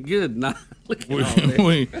I mean, good night.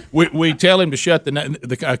 We tell him to shut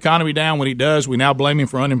the economy down. When he does, we now blame him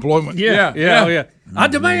for unemployment. Yeah. I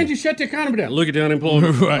demand you shut the economy down. Look at the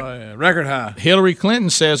unemployment. Right. Record high. Hillary Clinton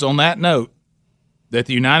says on that note that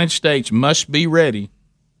the United States must be ready.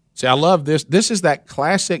 See, I love this. This is that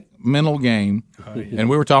classic mental game, and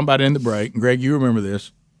we were talking about it in the break. And Greg, you remember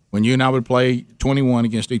this when you and I would play 21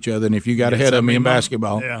 against each other, and if you got ahead of me in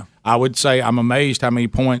basketball, I would say I'm amazed how many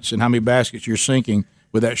points and how many baskets you're sinking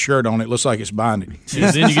with that shirt on. It looks like it's binding.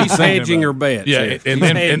 Then you get hedging her bet. Yeah, and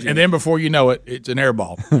then before you know it, it's an air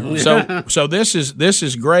ball. So this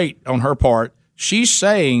is great on her part. She's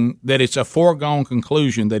saying that it's a foregone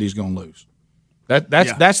conclusion that he's going to lose.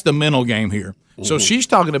 That's the mental game here. So she's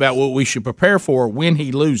talking about what we should prepare for when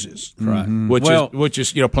he loses, right? Which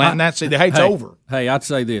is planting that seed. The hate's over. Hey, I'd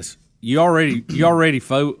say this: you already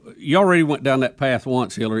went down that path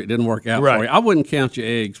once, Hillary. It didn't work out for you. I wouldn't count your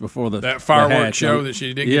eggs before that fireworks show that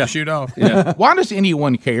she didn't get to shoot off. Yeah. Why does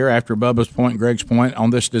anyone care, after Bubba's point, Greg's point, on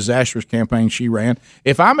this disastrous campaign she ran?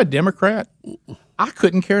 If I'm a Democrat, I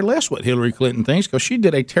couldn't care less what Hillary Clinton thinks because she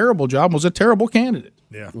did a terrible job and was a terrible candidate.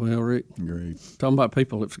 Yeah. Well, Rick, great. Talking about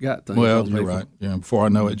people that forgot things. Well, you're right. Yeah. Before I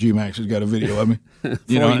know it, G-Max has got a video of me.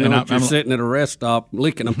 You're sitting at a rest stop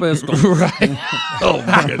licking a pistol. Right. Oh,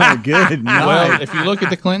 my goodness. Good night. Well, if you look at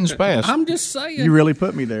the Clintons' past. I'm just saying. You really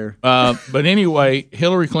put me there. But anyway,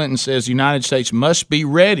 Hillary Clinton says the United States must be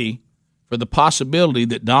ready for the possibility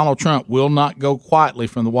that Donald Trump will not go quietly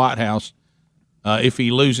from the White House if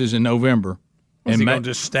he loses in November. Is he going to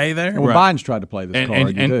just stay there? Well, Biden's tried to play this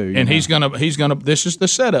card, too. And he's gonna. This is the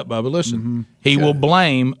setup, Bubba. Listen, he will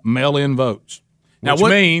blame mail-in votes. Now, Which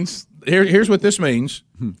means here's what this means.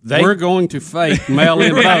 We're going to fake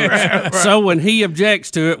mail-in votes. So when he objects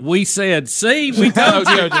to it, we said, "See, we told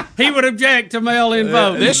you he would object to mail-in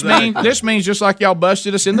votes." This means just like y'all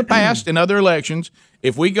busted us in the past in other elections.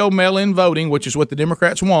 If we go mail-in voting, which is what the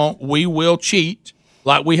Democrats want, we will cheat.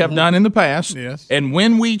 Like we have done in the past. Yes. And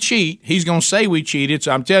when we cheat, he's going to say we cheated.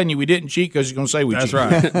 So I'm telling you, we didn't cheat because he's going to say we cheated.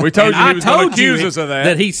 That's right. We told you he was going to accuse us of that.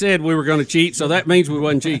 That he said we were going to cheat, so that means we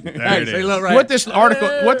wasn't cheating. There it is. What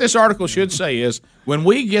this article should say is when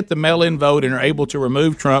we get the mail-in vote and are able to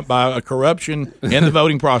remove Trump by a corruption in the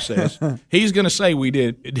voting process, he's going to say we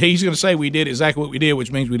did. He's going to say we did exactly what we did,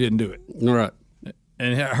 which means we didn't do it. All right.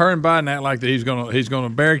 And her and Biden act like that he's going to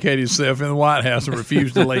barricade himself in the White House and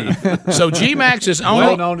refuse to leave. So G-Max is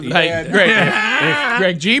only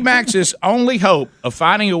Greg, G-Max's only hope of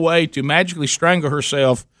finding a way to magically strangle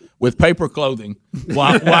herself with paper clothing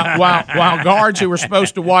while guards who were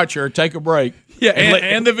supposed to watch her take a break. Yeah,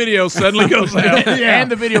 and the video suddenly goes out. And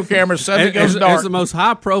the video camera suddenly goes dark. As the most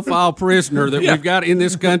high-profile prisoner that we've got in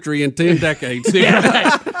this country in 10 decades. Oops,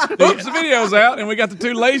 the video's out, and we got the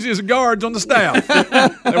two laziest guards on the staff.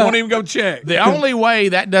 They won't even go check. The only way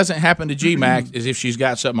that doesn't happen to G-Max is if she's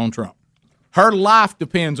got something on Trump. Her life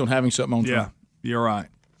depends on having something on Trump. Yeah, you're right.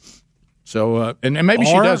 So, and maybe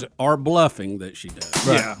she doesn't. Or bluffing that she does.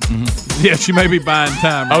 Right. Yeah. Mm-hmm. Yeah, she may be buying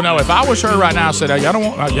time. Oh, no, if I was her right now, I said, y'all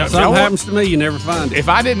don't want... Something happens to me, you never find it. If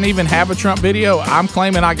I didn't even have a Trump video, I'm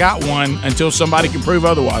claiming I got one until somebody can prove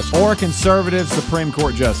otherwise. Or a conservative Supreme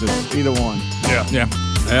Court justice. Either one. Yeah.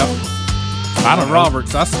 I don't know.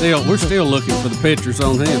 Roberts, we're still looking for the pictures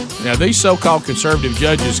on him. Yeah, these so-called conservative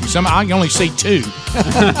judges, I can only see two.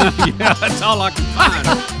 Yeah, that's all I can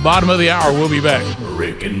find. Bottom of the hour, we'll be back.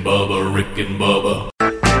 Rick and Bubba, Rick and Bubba.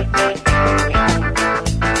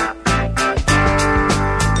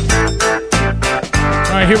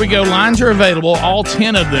 All right, here we go. Lines are available, all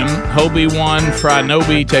 10 of them. Hobie 1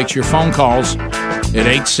 Frinobi takes your phone calls at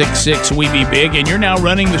 866-WE-BE-BIG, and you're now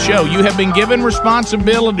running the show. You have been given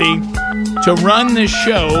responsibility to run this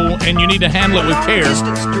show, and you need to handle it with care.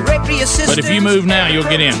 But if you move now, you'll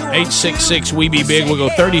get in. 866-WE-BE-BIG. We'll go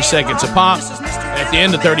 30 seconds a pop. At the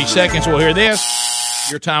end of 30 seconds, we'll hear this.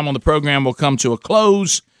 Your time on the program will come to a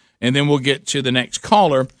close, and then we'll get to the next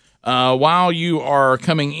caller. While you are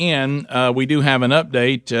coming in, we do have an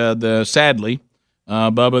update. Sadly,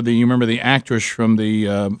 Bubba, you remember the actress from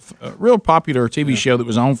the real popular TV show that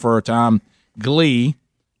was on for a time, Glee.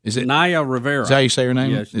 Is it Naya Rivera? Is that how you say her name?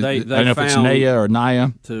 Yes, they I don't know if it's Naya or Naya.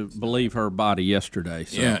 To believe her body yesterday.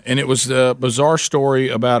 So. Yeah, and it was a bizarre story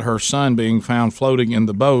about her son being found floating in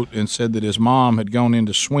the boat and said that his mom had gone in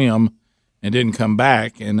to swim and didn't come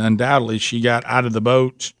back. And undoubtedly she got out of the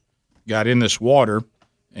boat, got in this water,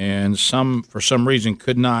 and for some reason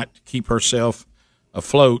could not keep herself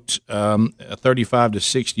afloat 35 to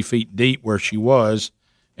 60 feet deep where she was.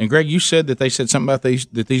 And Greg, you said that they said something about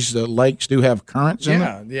these lakes do have currents in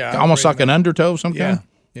them? Yeah. Almost like an undertow of some kind?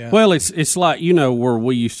 Yeah. Well, it's like, where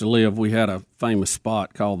we used to live, we had a famous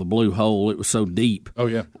spot called the Blue Hole. It was so deep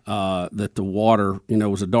that the water,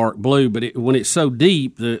 was a dark blue. But when it's so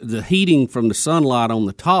deep, the heating from the sunlight on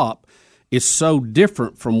the top is so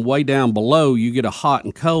different from way down below. You get a hot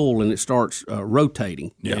and cold, and it starts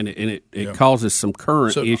rotating, and it causes some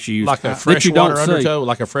current issues, like a freshwater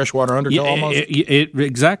undertow, almost.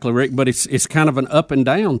 Exactly, Rick. But it's kind of an up and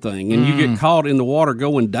down thing, and you get caught in the water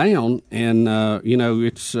going down, and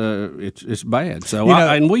it's bad. So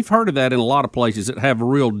and we've heard of that in a lot of places that have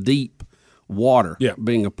real deep water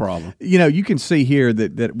being a problem. You can see here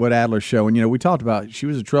that what Adler's showing, we talked about she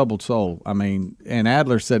was a troubled soul. I mean, and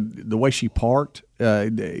Adler said the way she parked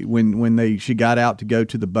when she got out to go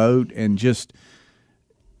to the boat, and just,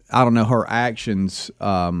 I don't know, her actions,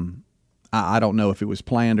 I don't know if it was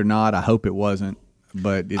planned or not. I hope it wasn't.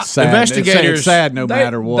 But it's sad. Investigators, it's sad no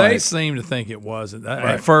matter what. They seem to think it wasn't.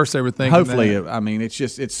 At first they were thinking hopefully,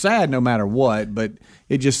 it's sad no matter what, but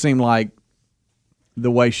it just seemed like the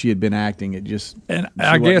way she had been acting, it just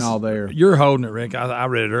I guess all there. You're holding it, Rick. I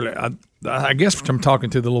read it earlier. I guess from talking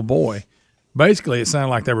to the little boy, Basically, it sounded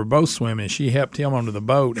like they were both swimming. She helped him onto the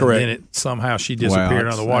boat, Correct. and then somehow she disappeared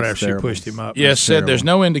under the water after she pushed him up. Yes, said there's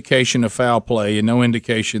no indication of foul play and no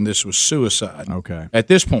indication this was suicide. Okay. At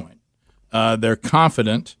this point, they're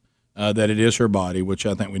confident that it is her body, which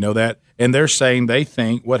I think we know that, and they're saying they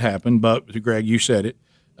think what happened. But Greg, you said it.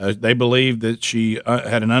 They believe that she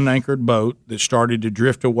had an unanchored boat that started to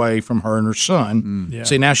drift away from her and her son. Yeah.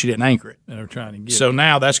 See, now she didn't anchor it. And they're trying to get So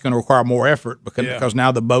now that's going to require more effort because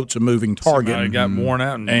now the boat's a moving target. It got worn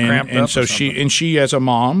out and cramped up. So she as a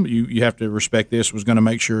mom, you have to respect this, was going to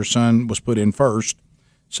make sure her son was put in first.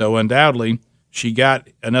 So undoubtedly, she got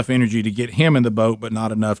enough energy to get him in the boat, but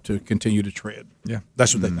not enough to continue to tread. Yeah,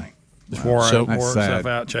 that's what they think. Just wore herself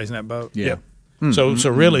out chasing that boat. Yeah. So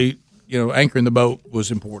really, anchoring the boat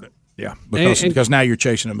was important. Yeah, because now you're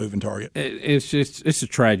chasing a moving target. It's a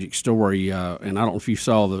tragic story, and I don't know if you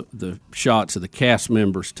saw the shots of the cast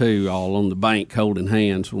members too, all on the bank holding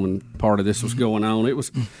hands when part of this was going on. It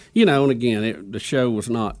was, and again, the show was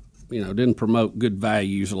not, didn't promote good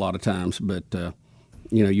values a lot of times, but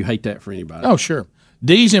you hate that for anybody. Oh, sure.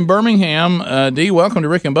 Dee's in Birmingham. Dee, welcome to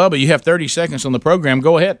Rick and Bubba. You have 30 seconds on the program.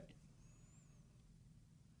 Go ahead.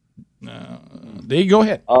 Dee, go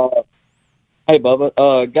ahead. Hey,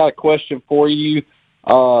 Bubba, got a question for you.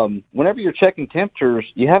 Whenever you're checking temperatures,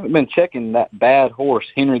 you haven't been checking that bad horse,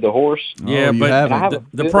 Henry the horse. Yeah, but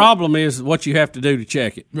the problem is what you have to do to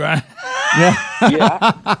check it. Right. Yeah.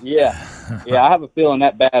 I have a feeling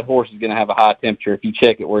that bad horse is going to have a high temperature if you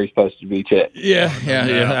check it where he's supposed to be checked. Yeah.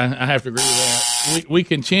 I have to agree with that. We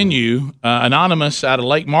continue. Anonymous out of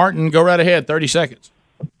Lake Martin. Go right ahead. 30 seconds.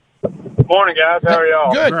 Morning, guys. How are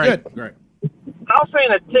y'all? Good. I was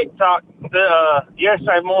seeing a TikTok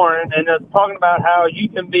yesterday morning, and it's talking about how you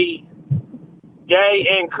can be gay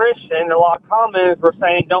and Christian. A lot of comments were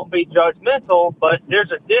saying don't be judgmental, but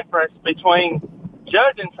there's a difference between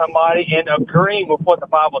judging somebody and agreeing with what the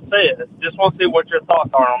Bible says. Just want to see what your thoughts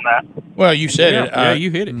are on that. Well, you said it. Yeah,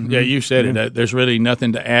 you hit it. Yeah, you said it. There's really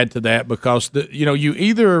nothing to add to that because you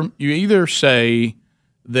either say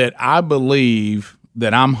that I believe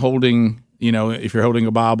that I'm holding, if you're holding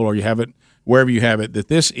a Bible or you have it wherever you have it, that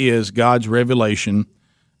this is God's revelation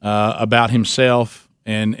about Himself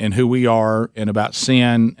and who we are, and about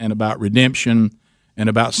sin, and about redemption, and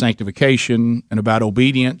about sanctification, and about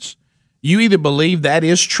obedience. You either believe that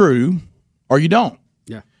is true or you don't.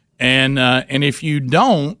 Yeah. And if you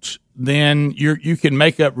don't, then you can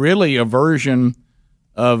make up really a version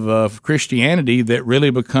of Christianity that really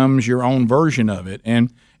becomes your own version of it. And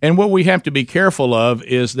what we have to be careful of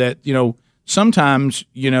is that, sometimes,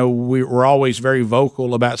 we're always very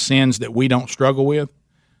vocal about sins that we don't struggle with.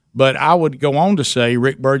 But I would go on to say,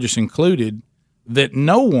 Rick Burgess included, that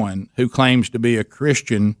no one who claims to be a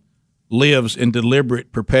Christian lives in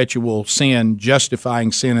deliberate, perpetual sin,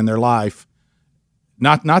 justifying sin in their life.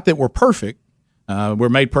 Not that we're perfect. We're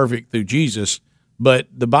made perfect through Jesus. But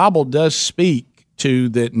the Bible does speak to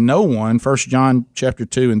that no one, 1 John chapter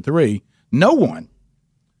 2 and 3, no one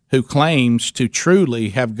who claims to truly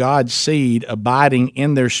have God's seed abiding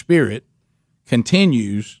in their spirit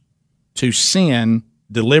continues to sin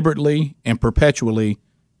deliberately and perpetually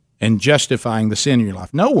and justifying the sin in your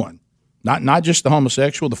life. No one. Not just the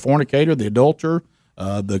homosexual, the fornicator, the adulterer,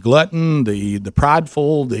 the glutton, the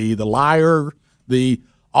prideful, the liar,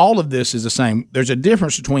 all of this is the same. There's a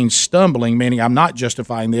difference between stumbling, meaning I'm not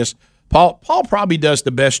justifying this. Paul probably does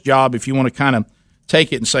the best job if you want to kind of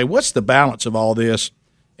take it and say, what's the balance of all this?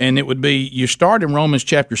 And it would be, you start in Romans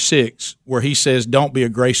chapter 6, where he says, don't be a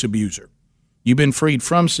grace abuser. You've been freed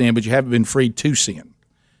from sin, but you haven't been freed to sin.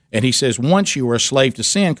 And he says, once you were a slave to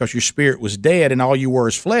sin because your spirit was dead and all you were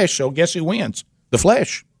is flesh, so guess who wins? The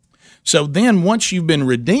flesh. So then once you've been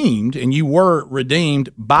redeemed, and you were redeemed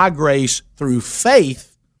by grace through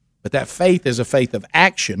faith, but that faith is a faith of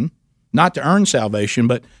action, not to earn salvation,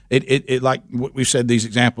 but it like we've said, these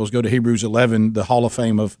examples, go to Hebrews 11, the hall of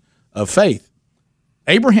fame of faith.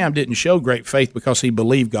 Abraham didn't show great faith because he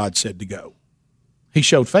believed God said to go. He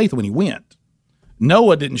showed faith when he went.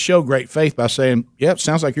 Noah didn't show great faith by saying, yep,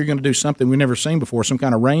 sounds like you're going to do something we've never seen before, some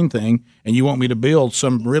kind of rain thing, and you want me to build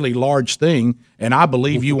some really large thing, and I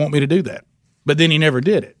believe you want me to do that. But then he never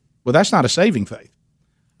did it. Well, that's not a saving faith.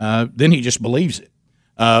 Then he just believes it.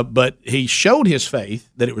 But he showed his faith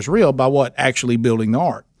that it was real by what? Actually building the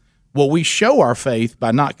ark. Well, we show our faith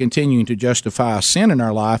by not continuing to justify sin in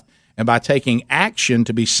our life and by taking action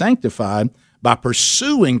to be sanctified, by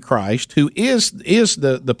pursuing Christ, who is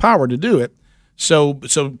the power to do it. So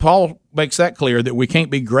Paul makes that clear that we can't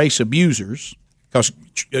be grace abusers, because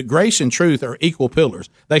grace and truth are equal pillars.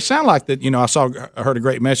 They sound like that. I heard a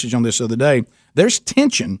great message on this the other day. There's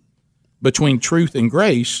tension between truth and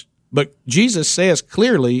grace, But Jesus says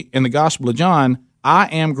clearly in the Gospel of John, I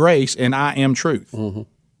am grace and I am truth. Mm-hmm.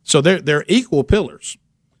 So they're equal pillars.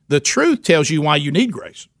 The truth tells you why you need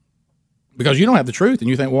grace, because you don't have the truth and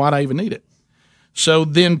you think, well, why do I even need it? So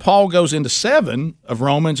then Paul goes into 7 of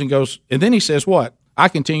Romans and then he says what? I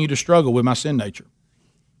continue to struggle with my sin nature.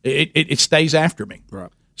 It stays after me.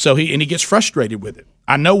 Right. So he gets frustrated with it.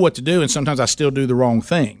 I know what to do, and sometimes I still do the wrong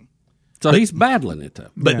thing. So he's battling it, though.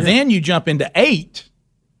 But then you jump into 8,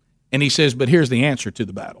 and he says, but here's the answer to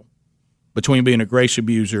the battle between being a grace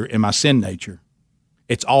abuser and my sin nature.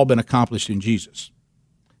 It's all been accomplished in Jesus.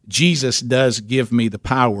 Jesus does give me the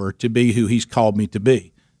power to be who he's called me to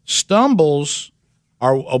be. Stumbles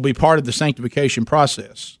will be part of the sanctification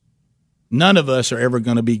process. None of us are ever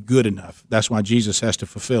going to be good enough. That's why Jesus has to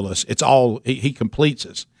fulfill us. It's all, he completes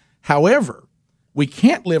us. However, we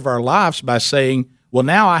can't live our lives by saying, well,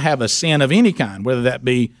 now I have a sin of any kind, whether that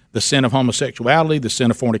be the sin of homosexuality, the sin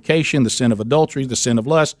of fornication, the sin of adultery, the sin of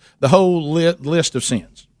lust, the whole list of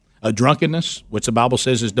sins. Drunkenness, which the Bible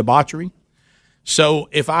says is debauchery. So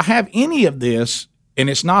if I have any of this and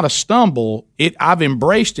it's not a stumble, I've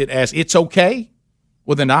embraced it as it's okay,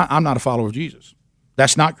 well, then I'm not a follower of Jesus.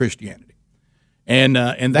 That's not Christianity. And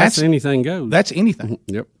that's anything goes. That's anything.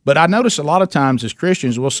 Yep. But I notice a lot of times as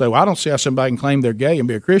Christians, we'll say, well, I don't see how somebody can claim they're gay and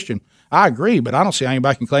be a Christian. I agree, but I don't see how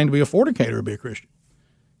anybody can claim to be a fornicator and be a Christian.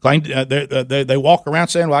 They walk around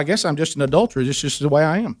saying, well, I guess I'm just an adulterer. It's just the way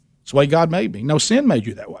I am. It's the way God made me. No, sin made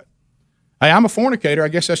you that way. Hey, I'm a fornicator. I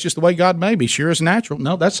guess that's just the way God made me. Sure, it's natural.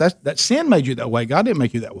 No, that sin made you that way. God didn't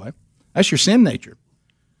make you that way. That's your sin nature.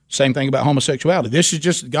 Same thing about homosexuality. This is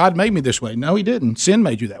just God made me this way. No, he didn't. Sin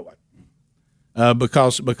made you that way.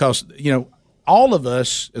 Because all of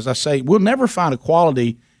us, as I say, we'll never find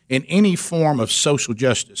equality in any form of social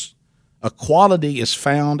justice. Equality is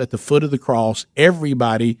found at the foot of the cross.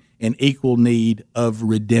 Everybody in equal need of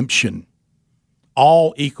redemption,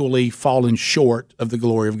 all equally fallen short of the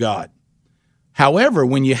glory of God. However,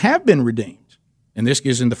 when you have been redeemed, and this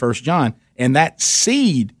gives into 1 John, and that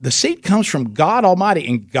seed, the seed comes from God Almighty,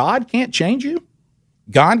 and God can't change you.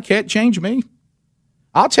 God can't change me.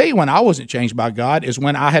 I'll tell you when I wasn't changed by God is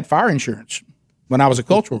when I had fire insurance, when I was a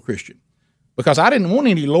cultural Christian, because I didn't want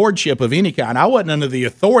any lordship of any kind. I wasn't under the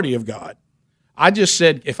authority of God. I just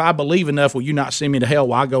said, if I believe enough, will you not send me to hell?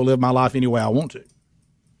 Well, I go live my life any way I want to.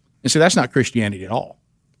 And so that's not Christianity at all.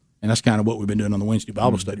 And that's kind of what we've been doing on the Wednesday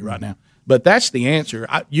Bible study right now. But that's the answer.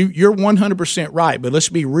 You're 100% right, but let's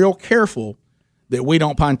be real careful that we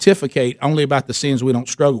don't pontificate only about the sins we don't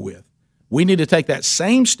struggle with. We need to take that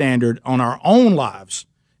same standard on our own lives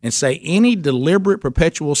and say any deliberate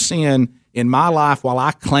perpetual sin in my life while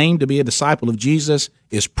I claim to be a disciple of Jesus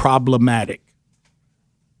is problematic.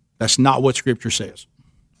 That's not what Scripture says.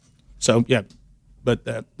 So, yeah, but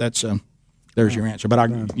that's there's your answer.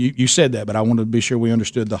 But you said that, but I wanted to be sure we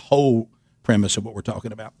understood the whole premise of what we're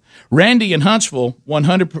talking about. Randy in Huntsville,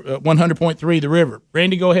 100.3 The River.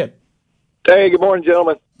 Randy, go ahead. Hey, good morning,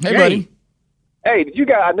 gentlemen. Hey, buddy. Hey, did you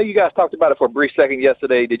guys? I know you guys talked about it for a brief second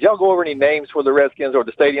yesterday. Did y'all go over any names for the Redskins or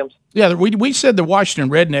the stadiums? Yeah, we said the Washington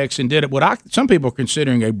Rednecks and did it. Some people are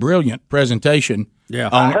considering a brilliant presentation. Yeah,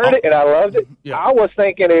 I heard it and I loved it. Yeah. I was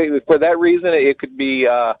thinking for that reason it could be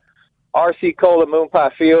R.C. Cole at Moon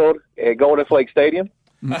Pie Field at Golden Flake Stadium.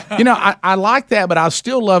 I like that, but I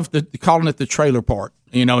still love calling it the trailer park.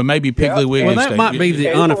 And maybe Piggly Wiggly. Well, that might be the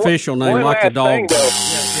unofficial name, like the dog.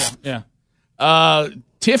 Yeah.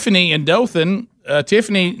 Tiffany in Dothan.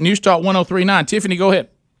 Tiffany, News Talk 103.9. Tiffany, go ahead.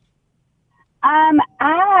 I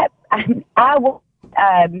was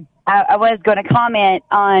going to comment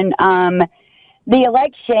on the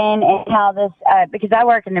election and how this, because I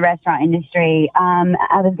work in the restaurant industry. I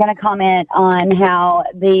was going to comment on how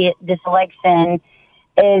this election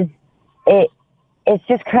it's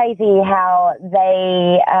just crazy how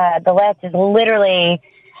the left is literally,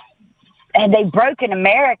 and they've broken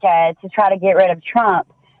America to try to get rid of Trump.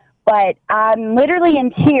 But I'm literally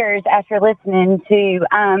in tears after listening to.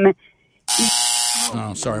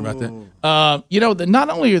 Oh, sorry about that. Not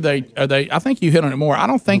only are they. I think you hit on it more. I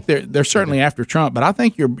don't think they're certainly after Trump, but I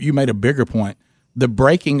think you made a bigger point. The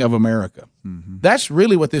breaking of America. Mm-hmm. That's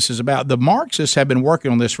really what this is about. The Marxists have been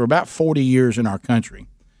working on this for about 40 years in our country,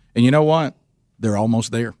 and you know what? They're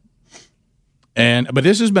almost there. But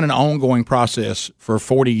this has been an ongoing process for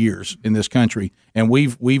 40 years in this country, and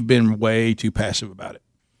we've been way too passive about it.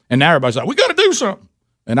 And now everybody's like, we got to do something.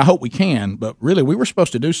 And I hope we can, but really we were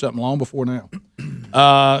supposed to do something long before now.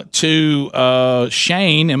 To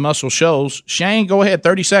Shane in Muscle Shoals. Shane, go ahead,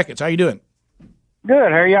 30 seconds. How you doing?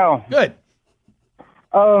 Good. How are y'all? Good.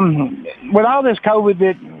 With all this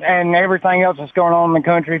COVID and everything else that's going on in the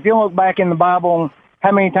country, if you look back in the Bible,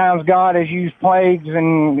 how many times God has used plagues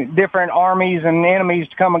and different armies and enemies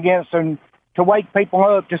to come against them to wake people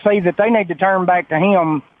up to see that they need to turn back to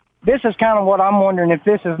Him. This is kind of what I'm wondering if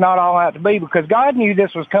this is not all out to be, because God knew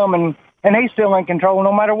this was coming, and He's still in control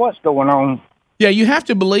no matter what's going on. Yeah, you have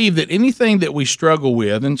to believe that anything that we struggle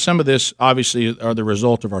with, and some of this obviously are the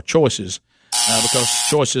result of our choices, because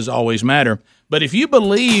choices always matter. But if you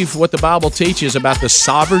believe what the Bible teaches about the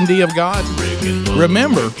sovereignty of God,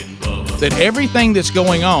 remember that everything that's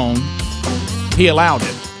going on, He allowed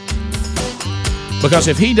it. Because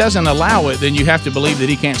if He doesn't allow it, then you have to believe that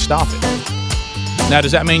He can't stop it. Now,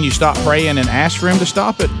 does that mean you stop praying and ask for Him to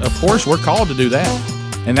stop it? Of course, we're called to do that.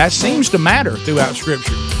 And that seems to matter throughout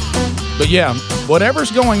Scripture. But yeah,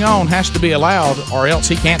 whatever's going on has to be allowed, or else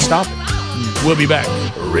He can't stop it. We'll be back.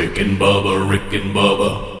 Rick and Bubba, Rick and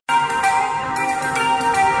Bubba.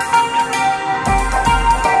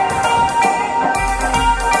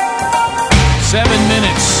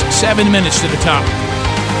 7 minutes to the top.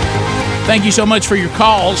 Thank you so much for your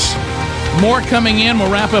calls. More coming in.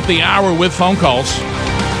 We'll wrap up the hour with phone calls.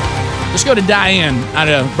 Let's go to Diane out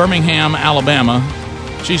of Birmingham, Alabama.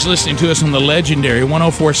 She's listening to us on the legendary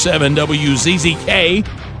 104.7 WZZK,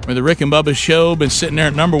 where the Rick and Bubba Show been sitting there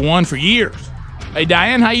at number one for years. Hey,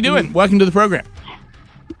 Diane, how you doing? Welcome to the program.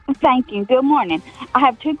 Thank you. Good morning. I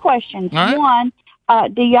have two questions. All right. One,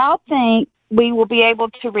 do y'all think we will be able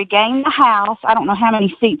to regain the House? I don't know how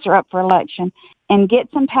many seats are up for election, and get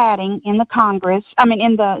some padding in the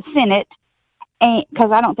in the Senate,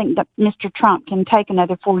 because I don't think that Mr. Trump can take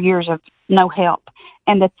another 4 years of no help.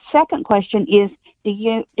 And the second question is,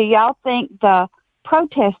 do y'all think the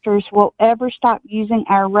protesters will ever stop using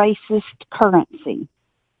our racist currency?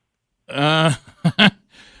 Well,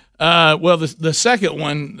 the secgoing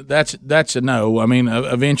one, that's a no. I mean,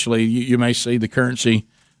 eventually you may see the currency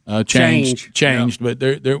changed, yeah. But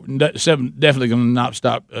they're definitely going to not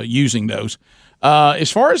stop using those.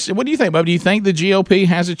 As far as, what do you think, Bob? Do you think the GOP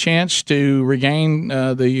has a chance to regain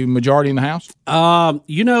the majority in the House?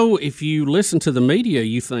 If you listen to the media,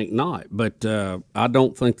 you think not, but I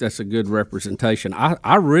don't think that's a good representation.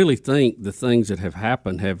 I really think the things that have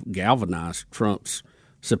happened have galvanized Trump's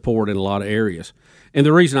support in a lot of areas. And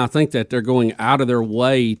the reason I think that, they're going out of their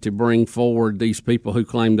way to bring forward these people who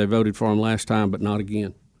claimed they voted for him last time, but not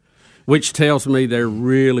again, which tells me they're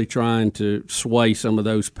really trying to sway some of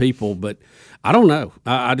those people. But I don't know.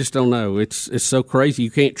 I just don't know. It's so crazy.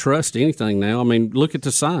 You can't trust anything now. I mean, look at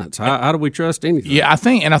the science. How do we trust anything? Yeah, I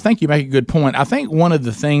think you make a good point. I think one of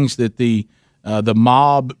the things that the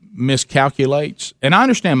mob miscalculates, and I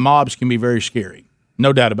understand mobs can be very scary,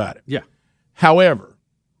 no doubt about it. Yeah. However,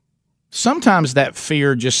 sometimes that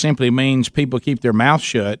fear just simply means people keep their mouth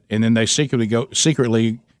shut, and then they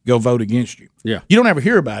secretly go vote against you. Yeah. You don't ever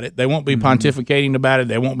hear about it. They won't be pontificating about it.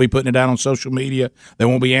 They won't be putting it out on social media. They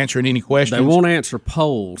won't be answering any questions. They won't answer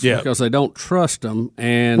polls because they don't trust them.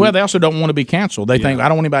 And well, they also don't want to be canceled. They think, I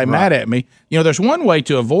don't want anybody mad at me. There's one way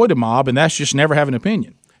to avoid a mob, and that's just never have an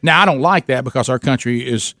opinion. Now, I don't like that because our country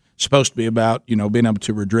is supposed to be about, being able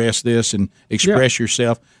to redress this and express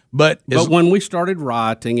yourself. But when we started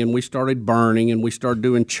rioting and we started burning and we started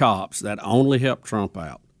doing chops, that only helped Trump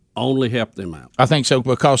out. Only help them out. I think so,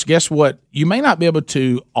 because guess what? You may not be able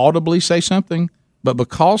to audibly say something, but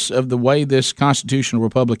because of the way this constitutional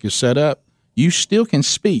republic is set up, you still can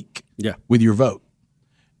speak with your vote.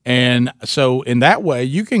 And so in that way,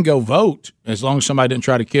 you can go vote as long as somebody didn't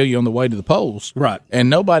try to kill you on the way to the polls. Right. And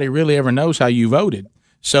nobody really ever knows how you voted.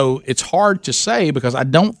 So it's hard to say, because I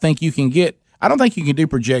don't think you can do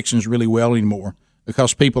projections really well anymore,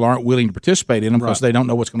 because people aren't willing to participate in them because they don't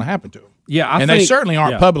know what's going to happen to them. Yeah, they certainly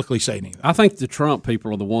aren't publicly saying anything. I think the Trump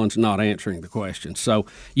people are the ones not answering the question. So,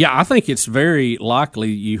 I think it's very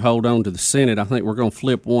likely you hold on to the Senate. I think we're going to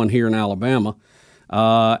flip one here in Alabama,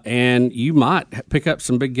 and you might pick up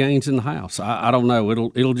some big gains in the House. I don't know.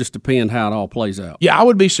 It'll just depend how it all plays out. Yeah, I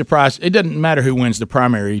would be surprised. It doesn't matter who wins the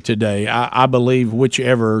primary today. I believe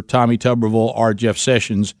whichever Tommy Tuberville or Jeff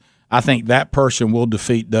Sessions, I think that person will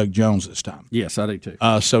defeat Doug Jones this time. Yes, I do too.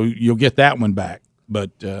 So you'll get that one back,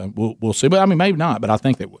 but we'll see. But I mean, maybe not, but I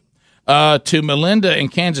think they would. To Melinda in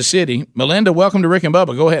Kansas City. Melinda, welcome to Rick and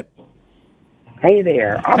Bubba. Go ahead. Hey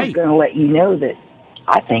there. I was going to let you know that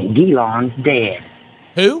I think Gilon's dead.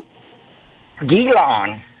 Who?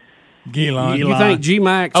 Gilon. You think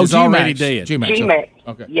G-Max is already dead? G-Max.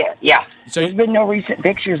 Okay. Yeah. So there's been no recent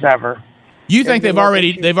pictures of her. You think they've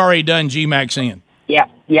already done G-Max in?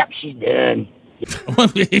 Yep, she's done.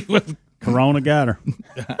 Corona got her.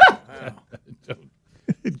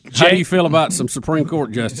 How do you feel about some Supreme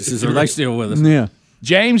Court justices? Are they still with us? Yeah.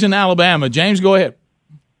 James in Alabama. James, go ahead.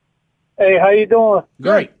 Hey, how you doing?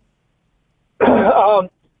 Great. I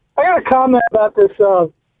got a comment about this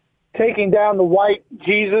taking down the white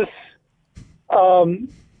Jesus.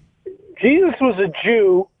 Jesus was a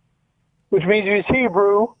Jew, which means he was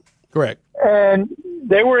Hebrew. Correct. And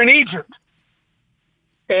they were in Egypt.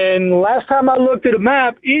 And last time I looked at a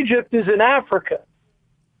map, Egypt is in Africa.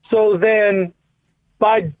 So then,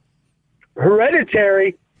 by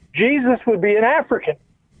hereditary, Jesus would be an African.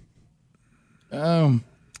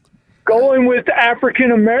 Going with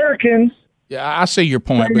African Americans. Yeah, I see your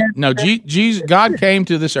point, but no, Jesus, God came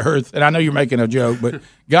to this earth, and I know you're making a joke, but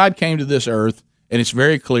God came to this earth, and it's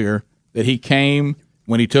very clear that he came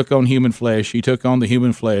when he took on human flesh. He took on the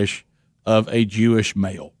human flesh of a Jewish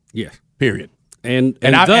male. Yes. Period. And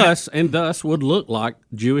thus would look like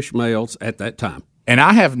Jewish males at that time. And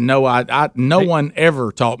I have no one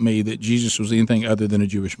ever taught me that Jesus was anything other than a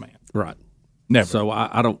Jewish man. Right. Never. So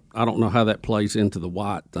I don't know how that plays into the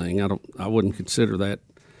white thing. I wouldn't consider that.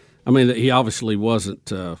 I mean, he obviously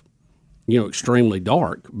wasn't extremely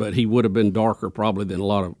dark, but he would have been darker probably than a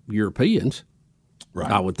lot of Europeans.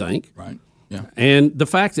 Right. I would think. Right. Yeah. And the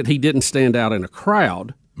fact that he didn't stand out in a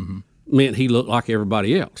crowd meant he looked like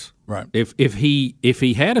everybody else. Right. If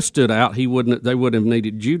he had a stood out, they wouldn't have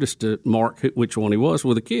needed Judas to mark which one he was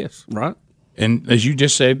with a kiss. Right. And as you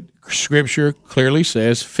just said, Scripture clearly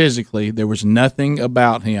says physically there was nothing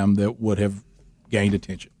about him that would have gained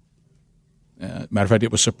attention. Matter of fact,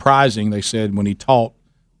 it was surprising, they said, when he taught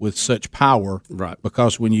with such power, right?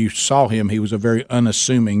 Because when you saw him, he was a very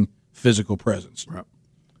unassuming physical presence, right?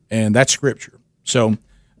 And that's Scripture. So,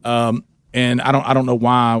 and I don't know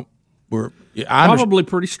why we're probably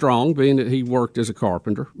pretty strong, being that he worked as a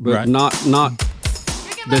carpenter, but not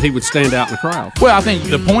that he would stand out in the crowd. Well, I think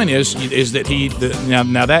the point is that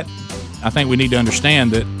now that I think we need to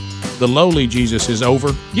understand that the lowly Jesus is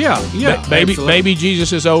over. Yeah, baby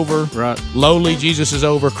Jesus is over. Right. Lowly Jesus is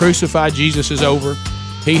over. Crucified Jesus is over.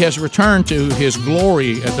 He has returned to his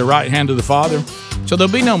glory at the right hand of the Father. So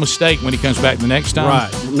there'll be no mistake when he comes back the next time.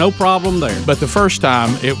 Right. No problem there. But the first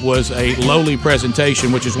time it was a lowly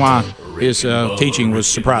presentation, which is why his teaching was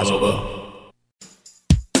surprising.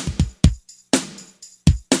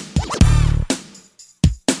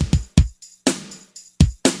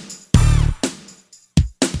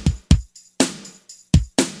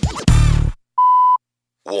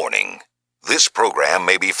 Warning. This program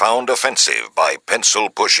may be found offensive by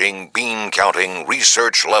pencil-pushing, bean-counting,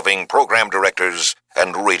 research-loving program directors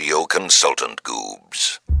and radio consultant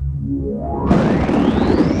goobs.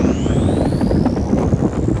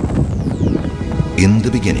 In the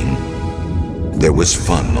beginning, there was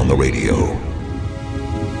fun on the radio.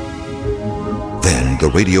 Then the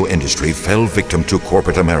radio industry fell victim to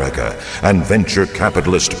corporate America and venture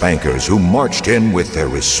capitalist bankers who marched in with their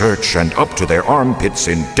research and up to their armpits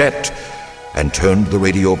in debt and turned the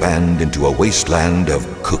radio band into a wasteland of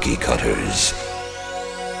cookie cutters.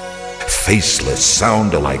 Faceless,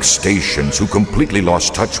 sound-alike stations who completely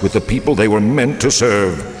lost touch with the people they were meant to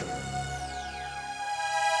serve.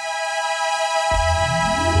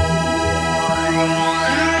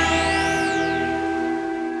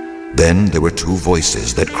 Then there were two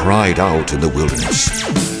voices that cried out in the wilderness.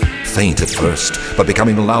 Faint at first, but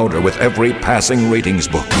becoming louder with every passing ratings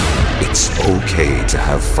book. It's okay to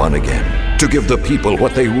have fun again, to give the people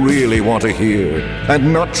what they really want to hear,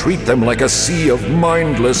 and not treat them like a sea of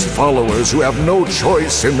mindless followers who have no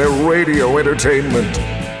choice in their radio entertainment.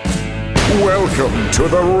 Welcome to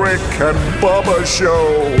the Rick and Bubba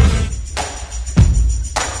Show.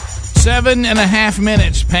 7.5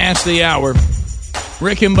 minutes past the hour.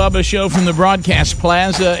 Rick and Bubba Show from the Broadcast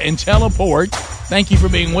Plaza and Teleport. Thank you for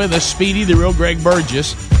being with us. Speedy, the real Greg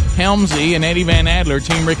Burgess, Helmsy, and Eddie Van Adler.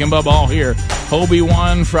 Team Rick and Bubba all here. Hobie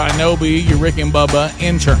One, Frinobi, your Rick and Bubba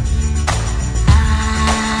intern.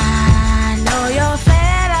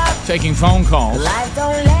 Taking phone calls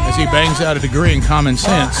as he bangs out a degree in common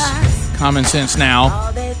sense. Common sense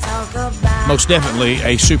now, most definitely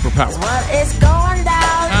a superpower.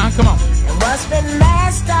 Come on. What's been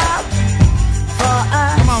messed up for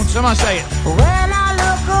us? Come on, someone say it. When I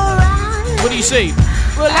look around, what do you see?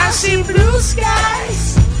 Well, I see blue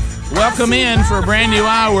skies. Welcome in for a brand new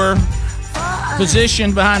hour.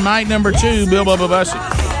 Positioned behind mic number 2, Bill Bubba Bussey.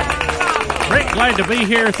 Rick, glad to be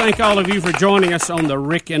here. Thank all of you for joining us on the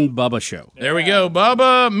Rick and Bubba Show. There we go.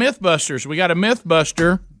 Bubba Mythbusters. We got a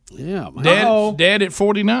Mythbuster. Yeah. Dead at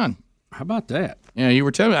 49. How about that? Yeah, you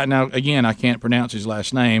were telling me. Now, again, I can't pronounce his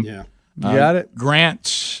last name. Yeah. You got it?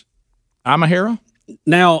 Grant Amahara?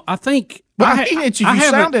 Now, I think... you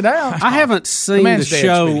sounded out. I haven't seen the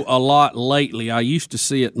show a lot lately. I used to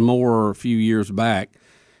see it more a few years back.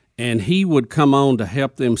 and he would come on to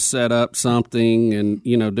help them set up something and,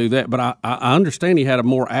 do that. But I understand he had a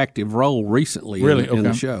more active role recently in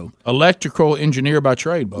the show. Electrical engineer by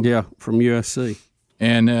trade, Bubba. Yeah, from USC.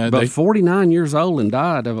 And but 49 years old and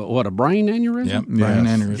died of a brain aneurysm? Yep, brain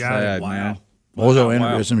aneurysm. Sad, man.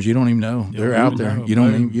 Aneurysms, you don't even know. They're out there. You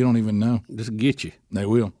don't even know. Just get you. They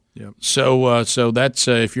will. Yep. So that's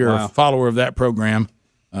if you're a follower of that program,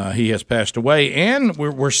 he has passed away. And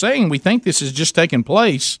we're saying we think this has just taken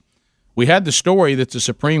place. We had the story that the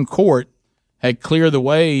Supreme Court had cleared the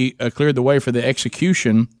way for the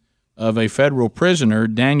execution of a federal prisoner,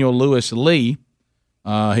 Daniel Lewis Lee.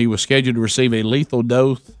 He was scheduled to receive a lethal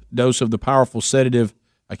dose of the powerful sedative.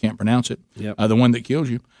 I can't pronounce it. Yep. The one that kills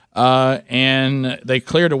you. And they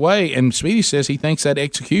cleared away. And Speedy says he thinks that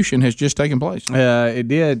execution has just taken place. It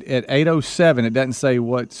did at 8:07. It doesn't say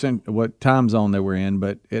what time zone they were in,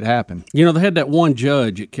 but it happened. They had that one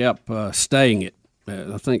judge that kept staying it.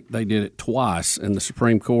 I think they did it twice, and the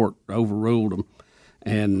Supreme Court overruled them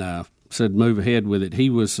and said move ahead with it. He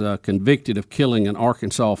was convicted of killing an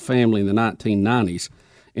Arkansas family in the 1990s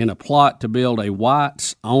in a plot to build a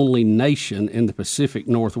whites-only nation in the Pacific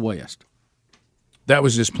Northwest. That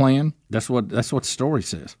was his plan? That's what the story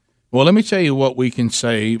says. Well, let me tell you what we can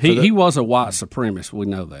say. He was a white supremacist. We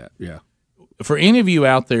know that, yeah. For any of you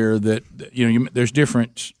out there that, there's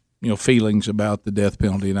different, feelings about the death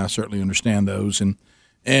penalty, and I certainly understand those. And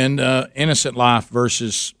innocent life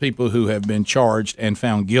versus people who have been charged and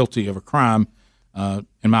found guilty of a crime,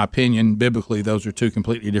 in my opinion, biblically, those are two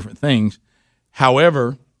completely different things.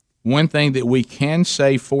 However, one thing that we can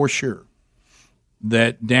say for sure,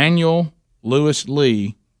 that Daniel Lewis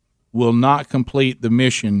Lee will not complete the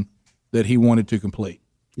mission that he wanted to complete.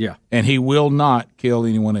 Yeah, and he will not kill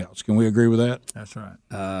anyone else. Can we agree with that? That's right.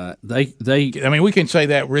 I mean, we can say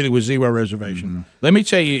that really with zero reservation. Mm-hmm. Let me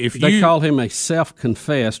tell you, they call him a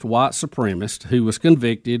self-confessed white supremacist who was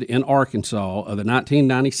convicted in Arkansas of the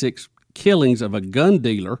 1996 killings of a gun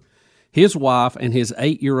dealer, his wife, and his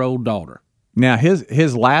 8-year-old daughter. Now,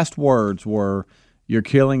 his last words were, "You're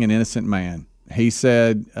killing an innocent man." He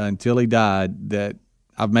said until he died that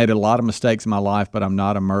I've made a lot of mistakes in my life, but I'm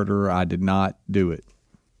not a murderer. I did not do it.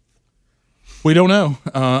 We don't know.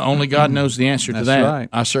 Only God knows the answer to that. Right.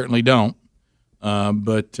 I certainly don't.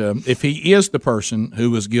 But if he is the person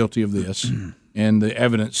who was guilty of this, and the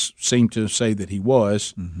evidence seemed to say that he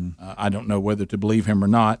was, I don't know whether to believe him or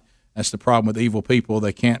not. That's the problem with evil people.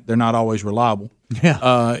 They're not always reliable.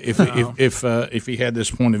 Yeah. If he had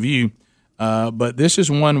this point of view. But this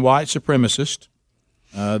is one white supremacist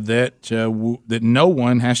that no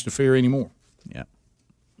one has to fear anymore. Yeah,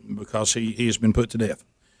 because he has been put to death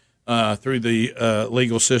through the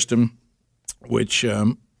legal system, which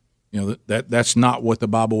that's not what the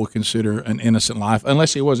Bible would consider an innocent life,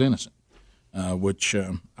 unless he was innocent, which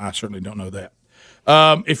I certainly don't know that.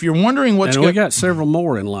 If you're wondering what's we got several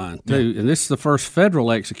more in line too, and this is the first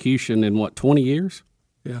federal execution in 20 years.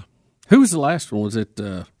 Yeah, who was the last one? Was it?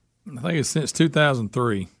 I think it's since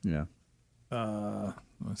 2003. Yeah.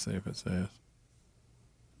 Let's see if it says.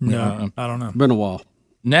 No, I don't know. Been a while.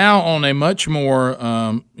 Now on a much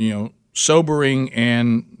more sobering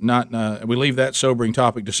and not we leave that sobering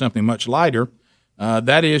topic to something much lighter.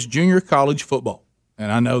 That is junior college football,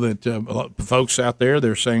 and I know that a lot of folks out there,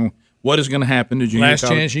 they're saying, what is going to happen to junior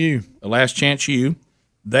college? The last chance U.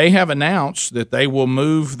 They have announced that they will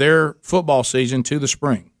move their football season to the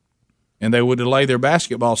spring, and they will delay their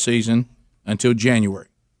basketball season until January.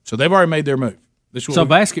 So they've already made their move. So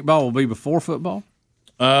basketball will be before football?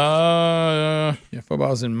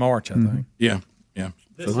 Football's in March, I think. Yeah.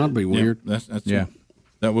 So that'd be weird. That's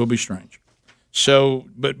that will be strange. So,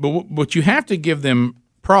 but you have to give them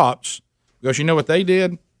props, because you know what they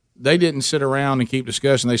did? They didn't sit around and keep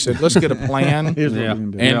discussing. They said, let's get a plan,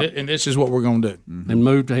 and this is what we're going to do. And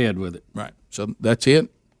moved ahead with it. Right. So that's it.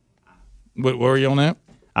 Where are you on that?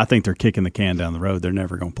 I think they're kicking the can down the road. They're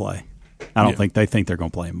never going to play. I don't think they think they're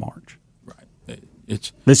going to play in March. Right.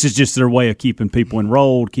 This is just their way of keeping people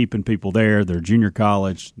enrolled, keeping people there. They're junior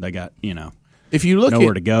college. They got if you look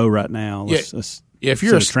nowhere to go right now. If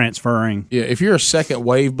you're transferring, if you're a second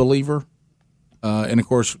wave believer, and of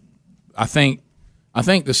course, I think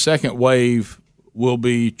the second wave will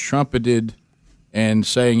be trumpeted and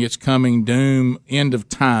saying it's coming doom, end of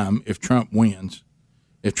time if Trump wins.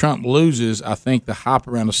 If Trump loses, I think the hype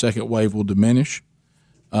around the second wave will diminish.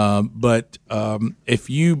 But if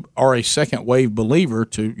you are a second wave believer,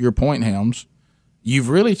 to your point, Helms, you've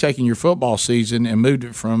really taken your football season and moved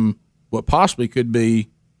it from what possibly could be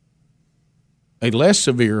a less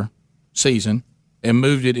severe season and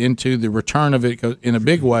moved it into the return of it in a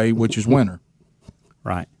big way, which is winter.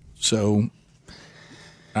 Right. So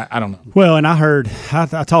I don't know. Well, and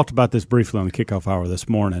I talked about this briefly on the kickoff hour this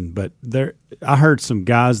morning, but I heard some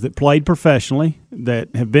guys that played professionally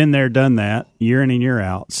that have been there, done that year in and year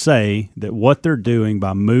out, say that what they're doing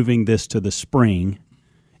by moving this to the spring,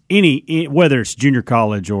 whether it's junior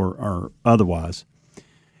college or otherwise,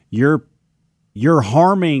 you're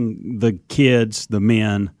harming the kids, the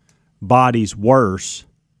men, bodies worse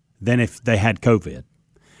than if they had COVID,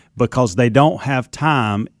 because they don't have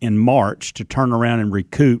time in March to turn around and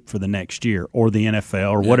recoup for the next year or the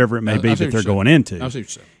NFL or whatever it may be that they're going into. I see what you're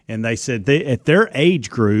saying. And they said at their age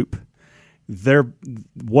group,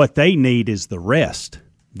 what they need is the rest.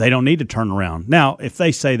 They don't need to turn around. Now, if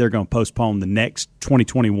they say they're going to postpone the next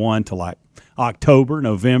 2021 to like October,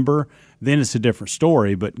 November, then it's a different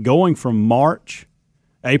story. But going from March,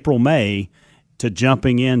 April, May to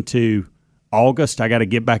jumping into August, I got to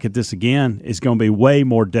get back at this again, is going to be way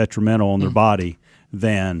more detrimental on their body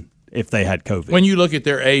than if they had COVID. When you look at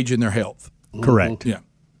their age and their health. Correct. Yeah.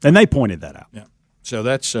 And they pointed that out. Yeah. So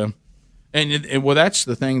that's well, that's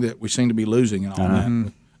the thing that we seem to be losing in all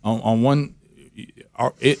that. On one,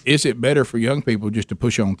 is it better for young people just to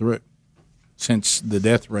push on through it, since the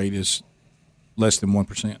death rate is less than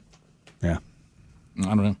 1%? Yeah.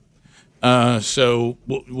 I don't know. So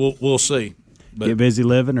we'll see. But get busy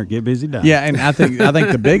living or get busy dying. Yeah, and I think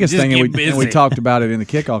the biggest thing, and we talked about it in the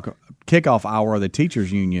kickoff hour of the teachers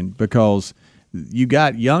union, because you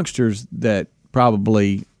got youngsters that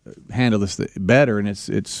probably handle this better, and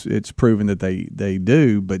it's proven that they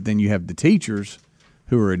do. But then you have the teachers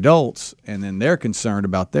who are adults, and then they're concerned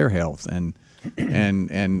about their health, and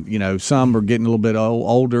some are getting a little bit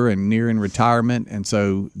older and nearing retirement, and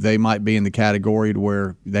so they might be in the category to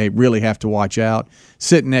where they really have to watch out.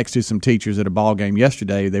 Sitting next to some teachers at a ball game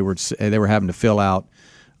yesterday, they were having to fill out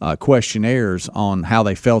questionnaires on how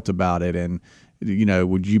they felt about it, and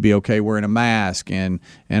would you be okay wearing a mask, and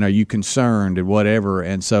are you concerned, and whatever.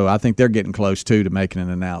 And so I think they're getting close to making an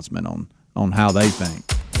announcement on how they think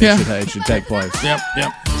it should take place. Yep.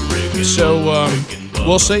 So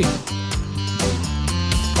we'll see.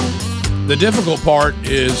 The difficult part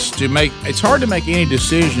is it's hard to make any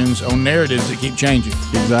decisions on narratives that keep changing.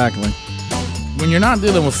 Exactly. When you're not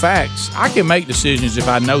dealing with facts, I can make decisions if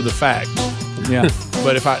I know the facts. Yeah.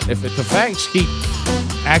 But if the facts keep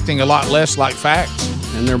acting a lot less like facts,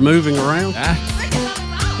 and they're moving around,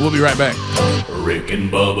 we'll be right back. Rick and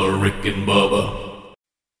Bubba.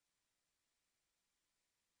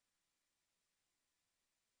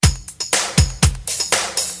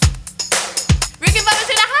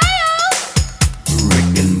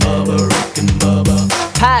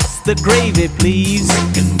 Pass the gravy, please.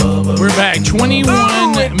 We're back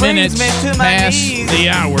 21 minutes past the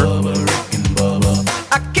hour.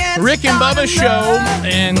 Rick and Bubba show,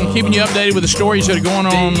 and keeping you updated with the stories that are going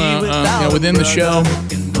on within the show,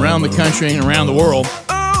 around the country and around the world.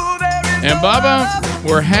 And Bubba,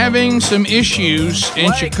 we're having some issues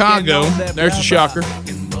in Chicago. There's a shocker.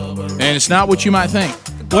 And it's not what you might think.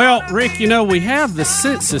 Well, Rick, we have the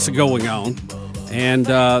census going on. And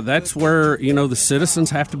that's where, the citizens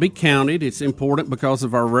have to be counted. It's important because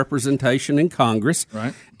of our representation in Congress.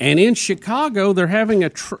 Right. And in Chicago, they're having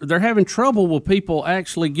trouble with people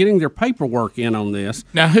actually getting their paperwork in on this.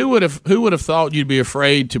 Now, who would have thought you'd be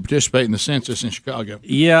afraid to participate in the census in Chicago?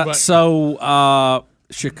 Yeah. So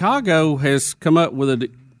Chicago has come up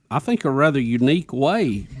with I think a rather unique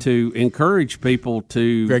way to encourage people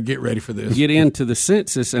to Greg, get ready for this. Get into the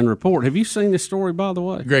census and report. Have you seen this story, by the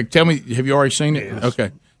way? Greg, tell me, have you already seen it? Yes.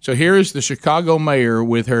 Okay. So here is the Chicago mayor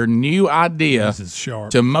with her new idea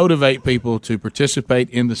to motivate people to participate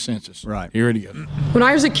in the census. Right. Here it goes. When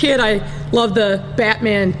I was a kid, I loved the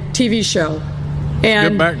Batman TV show. And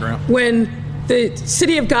good background. When the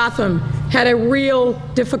city of Gotham had a real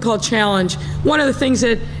difficult challenge, one of the things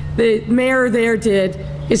that the mayor there did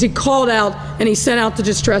is he called out and he sent out the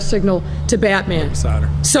distress signal to Batman.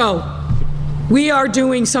 So we are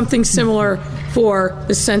doing something similar for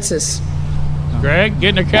the census. Greg,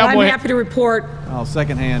 getting a cowboy. I'm happy to report. Oh,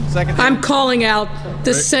 second hand. I'm calling out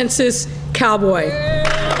the census cowboy.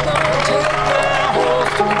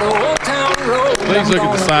 Please look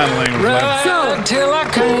at the sign language. So,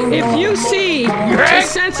 if you see a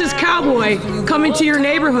census cowboy come into your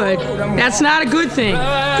neighborhood, that's not a good thing.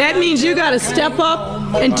 That means you got to step up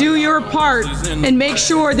and do your part and make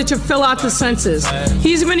sure that you fill out the census.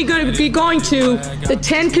 He's going to be going to the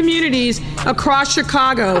 10 communities across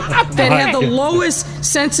Chicago that have the lowest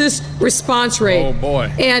census response rate. Oh,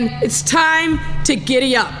 boy. And it's time to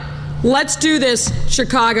giddy up. Let's do this,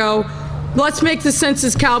 Chicago. Let's make the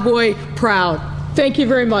census cowboy proud. Thank you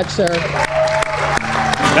very much, sir.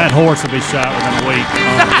 That horse will be shot within a week.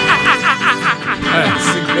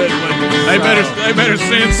 That's a good one. They better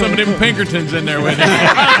send some of them Pinkertons in there with him.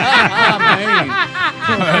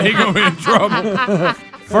 He gonna be in trouble.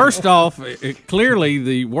 First off, clearly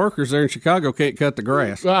the workers there in Chicago can't cut the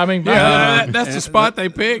grass. Well, I mean, that's the spot they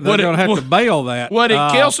picked. They're going to have to bail that. Would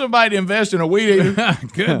it kill somebody to invest in a weed eater?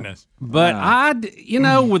 Goodness. But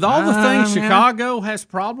with all the things Chicago has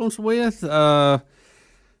problems with,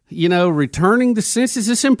 returning the census,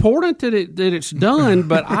 it's important that it's done.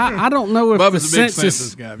 But I don't know if Bubba's the a big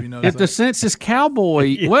census guy, you know if the census cowboy.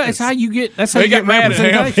 Yes. Well, it's how you get. That's how you got get mad at him.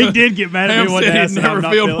 representation. He did get mad at me one day. He never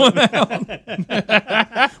filled one out.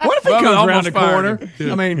 What if he comes around the corner?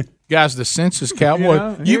 I mean, guys, the census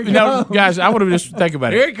cowboy. Guys, I would have just think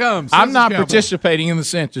about it. Here it comes. I'm not Census cowboy. participating in the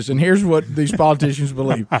census, and here's what these politicians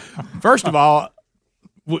believe. First of all,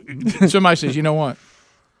 somebody says, you know what?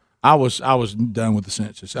 I was done with the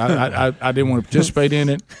census. I didn't want to participate in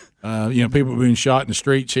it. People being shot in the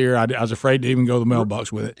streets here. I was afraid to even go to the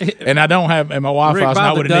mailbox with it. And I don't have, and my wife Rick, was by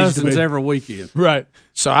not the what it needs to dozens be. every weekend. Right.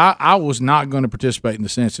 So I was not going to participate in the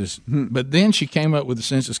census. But then she came up with the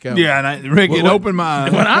census cowboy. Yeah, and Rick, it opened my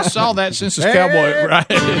eyes. When I saw that census cowboy, right,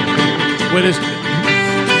 with his.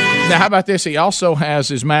 Now, how about this? He also has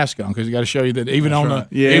his mask on because you got to show you that even on the horse,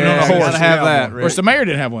 gotta have that. Of course, the mayor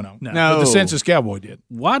didn't have one on. No. But the census cowboy did.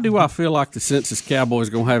 Why do I feel like the census cowboy is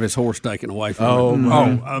going to have his horse taken away from him?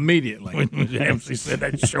 Oh, immediately. When MC said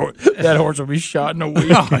that horse will be shot in a week.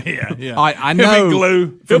 Oh, yeah. I know. He'll be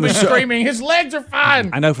glue. He'll be screaming. His legs are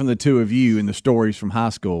fine. I know from the two of you and the stories from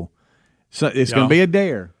high school, so it's going to be a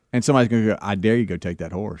dare, and somebody's going to go, I dare you go take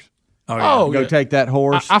that horse. Go take that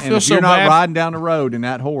horse. I feel and if so you're not bad. riding down the road in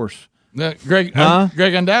that horse. Greg,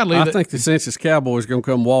 undoubtedly. I think the census cowboy is going to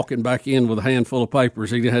come walking back in with a handful of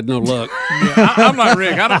papers. He had no luck. I'm like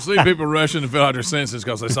Rick. I don't see people rushing to fill out their census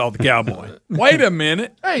because they saw the cowboy. Wait a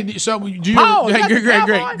minute. Hey, so do you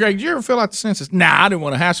Greg, did you ever fill out the census? Nah, I didn't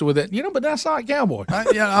want to hassle with it. But I saw a cowboy.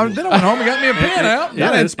 Then I went home and got me a pen out.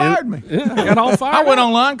 That inspired me. Yeah, I got all fired. I went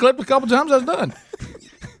online, clipped a couple times, I was done.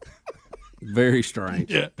 Very strange.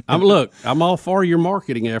 Yeah. I'm all for your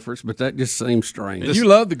marketing efforts, but that just seems strange. You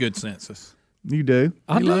love the good census. You do.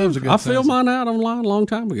 I filled mine out online a long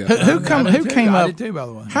time ago. Who came up? I did too, by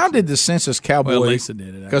the way. How did the census cowboy? Well, Lisa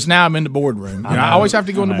did it. Because now I'm in the boardroom. I always have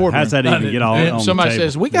to go in the boardroom. How's that even get on Somebody the table?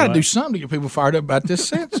 says we got to do something to get people fired up about this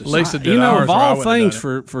census. Lisa did. Of all things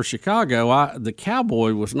for Chicago, the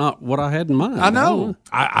cowboy was not what I had in mind. I know.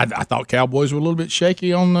 I thought cowboys were a little bit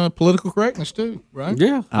shaky on political correctness too, right?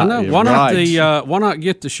 Yeah, I know. Why not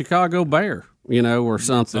get the Chicago Bear? Or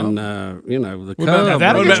something. The Cub. What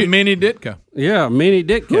about Minnie Ditka? Yeah, Minnie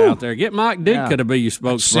Ditka out there. Get Mike Ditka to be your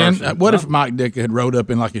spokesperson. What if Mike Ditka had rode up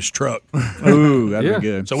in like his truck? Ooh, that'd be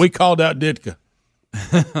good. So we called out Ditka.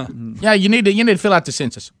 Yeah, you need to fill out the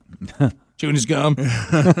census. Chewing his gum.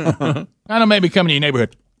 I know, maybe coming to your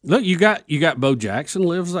neighborhood. Look, you got Bo Jackson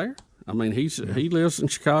lives there. I mean, he lives in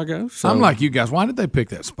Chicago. So. I'm like you guys. Why did they pick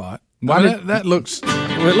that spot? That looks.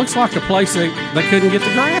 Well, it looks like a place they couldn't get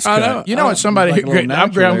the grass cut. I know. You know what? Somebody. Like Greg,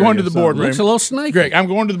 I'm going to the boardroom. Looks a little snaky. Greg, I'm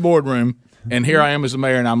going to the boardroom, and here I am as the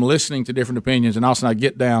mayor, and I'm listening to different opinions, and all of a sudden I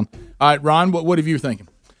get down. All right, Ron, what are you thinking?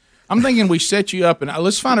 I'm thinking we set you up, and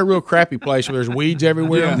let's find a real crappy place where there's weeds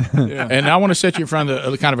everywhere. Yeah. And I want to set you in front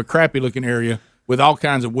of kind of a crappy looking area with all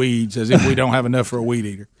kinds of weeds, as if we don't have enough for a weed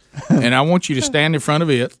eater. And I want you to stand in front of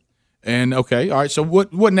it. And okay, all right. So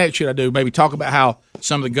what next should I do? Maybe talk about how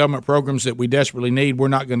some of the government programs that we desperately need, we're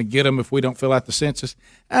not going to get them if we don't fill out the census.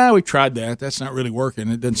 We tried that. That's not really working.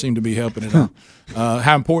 It doesn't seem to be helping at all.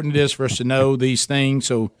 How important it is for us to know these things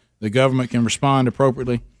so the government can respond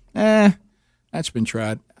appropriately. That's been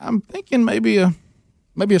tried. I'm thinking maybe a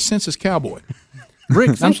census cowboy.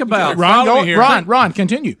 Rick, think about Ron,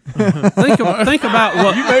 continue. think about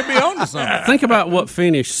what you may be on to something. Think about what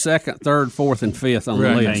finished second, third, fourth, and fifth on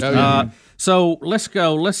the list. So let's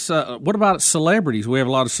go. What about celebrities? We have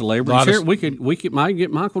a lot of celebrities here. We might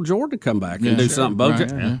get Michael Jordan to come back and do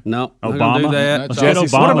something. No, Obama. Do that.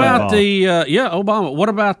 Obama. What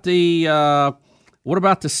about Obama? What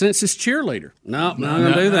about the census cheerleader? No, not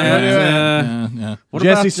going to do that. What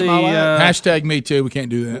Jesse about the hashtag me too? We can't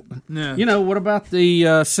do that. No. What about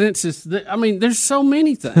the census? There's so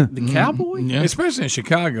many things. The cowboy, especially in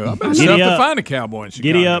Chicago. I bet it's tough to find a cowboy in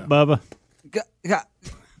Chicago. Giddy up, Bubba.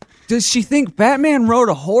 Does she think Batman rode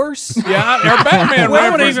a horse? Yeah, or Batman. Where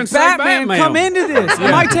would even Batman come into this?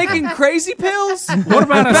 Am I taking crazy pills? What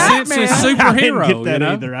about a census superhero? I didn't get that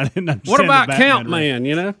either. I didn't understand. What about the Count Man?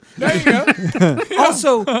 There you go.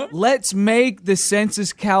 Also, let's make the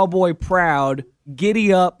census cowboy proud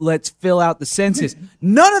giddy up, let's fill out the census.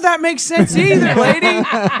 None of that makes sense either, lady.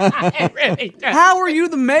 How are you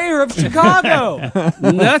the mayor of Chicago?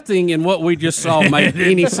 Nothing in what we just saw made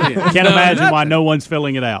any sense. Can't imagine why no one's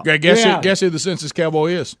filling it out. Guess who the census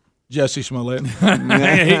cowboy is? Jesse Smollett.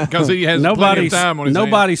 Because he has plenty of time on his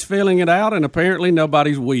Nobody's filling it out, and apparently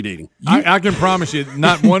nobody's weed eating. I can promise you,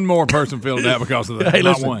 not one more person filled it out because of that. Hey,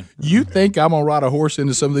 not listen, one. You think I'm going to ride a horse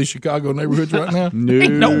into some of these Chicago neighborhoods right now? No.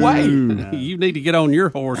 Ain't no way. You need to get on your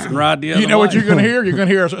horse and ride the other You know way. what you're going to hear? You're going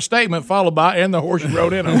to hear a statement followed by, and the horse you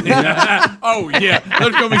rode in on. Oh, yeah.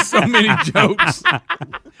 There's going to be so many jokes.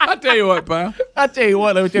 I tell you what, pal. I tell you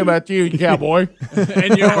what, let me tell you about you, cowboy.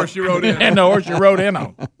 And your horse you rode in on. And the horse you rode in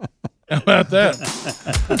on. How about that?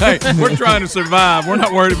 Hey, we're trying to survive. We're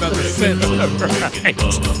not worried about the census.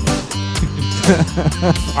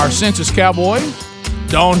 Our census cowboy,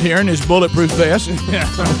 donned here in his bulletproof vest,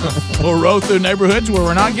 will roll through neighborhoods where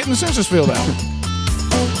we're not getting the census filled out.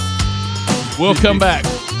 We'll come back.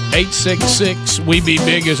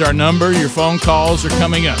 866-WE-BE-BIG is our number. Your phone calls are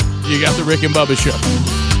coming up. You got the Rick and Bubba Show.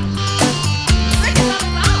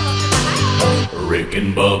 Rick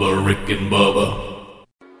and Bubba, Rick and Bubba.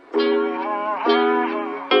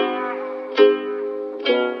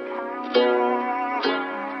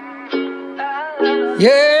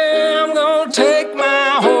 Yeah, I'm gonna take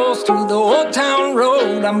my horse to the old town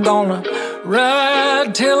road. I'm gonna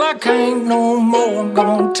ride till I can't no more. I'm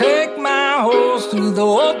gonna take my horse to the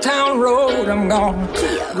old town road. I'm gonna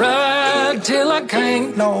ride till I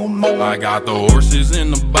can't no more. I got the horses in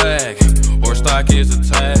the back, horse stock is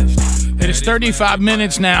attached. It is 35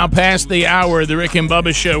 minutes now past the hour of the Rick and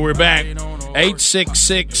Bubba Show. We're back.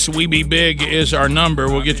 866-WE-BE-BIG is our number.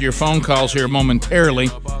 We'll get to your phone calls here momentarily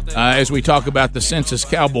as we talk about the Census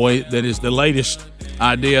Cowboy. That is the latest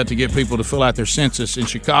idea to get people to fill out their census in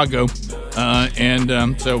Chicago.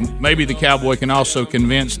 So maybe the cowboy can also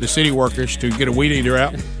convince the city workers to get a weed eater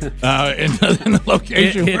out in the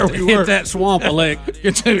location where we work. Hit that swamp elect.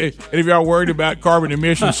 And if y'all worried about carbon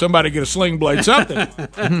emissions, somebody get a sling blade, something.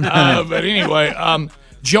 But anyway,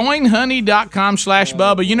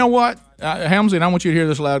 joinhoney.com/Bubba. You know what? Helmsley, I want you to hear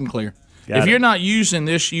this loud and clear. If you're not using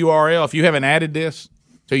this URL, if you haven't added this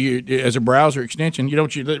to you as a browser extension,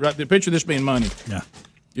 the picture of this being money. Yeah.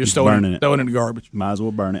 You're just throwing it in the garbage. Might as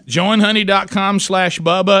well burn it.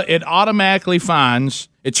 Joinhoney.com/Bubba. It automatically finds,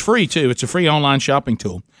 it's free too, it's a free online shopping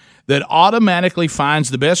tool that automatically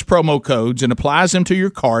finds the best promo codes and applies them to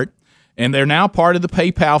your cart, and they're now part of the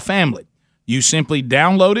PayPal family. You simply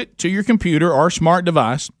download it to your computer or smart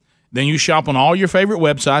device. Then you shop on all your favorite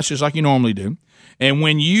websites just like you normally do. And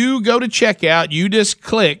when you go to checkout, you just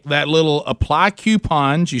click that little apply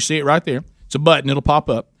coupons. You see it right there. It's a button. It'll pop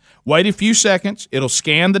up. Wait a few seconds. It'll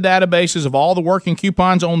scan the databases of all the working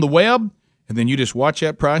coupons on the web, and then you just watch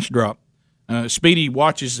that price drop. Speedy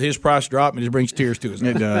watches his price drop, and it just brings tears to his eyes.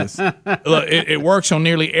 It does. Look, it works on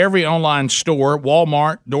nearly every online store,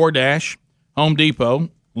 Walmart, DoorDash, Home Depot,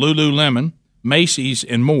 Lululemon, Macy's,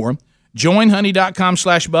 and more.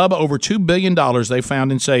 JoinHoney.com/Bubba. Over $2 billion they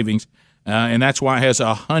found in savings, and that's why it has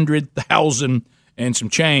 100,000 and some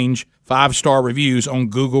change 5-star reviews on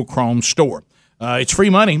Google Chrome Store. It's free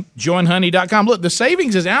money. JoinHoney.com. Look, the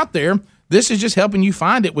savings is out there. This is just helping you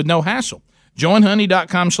find it with no hassle.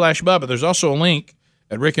 JoinHoney.com/Bubba. There's also a link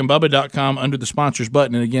at rickandbubba.com under the sponsors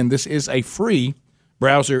button. And again, this is a free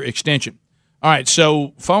browser extension. All right,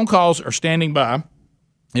 so phone calls are standing by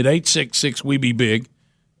at 866-WE-BE-BIG.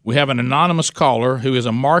 We have an anonymous caller who is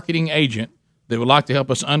a marketing agent that would like to help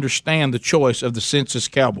us understand the choice of the Census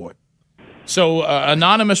Cowboy. So,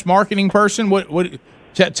 anonymous marketing person,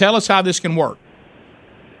 tell us how this can work.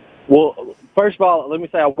 Well, first of all, let me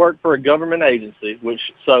say I work for a government agency,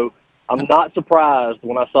 so I'm not surprised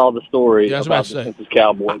when I saw the story about the Census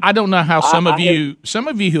Cowboy. I don't know how some of you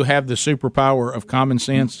who have the superpower of common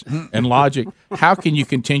sense and logic, how can you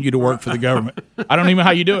continue to work for the government? I don't even know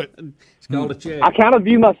how you do it. I kind of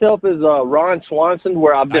view myself as Ron Swanson,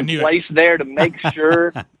 where I've been placed there to make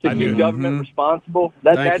sure to keep government responsible.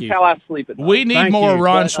 That's how I sleep at night. We need more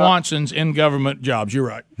Ron Swansons in government jobs. You're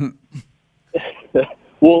right.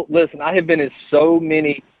 Well, listen, I have been in so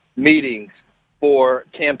many meetings for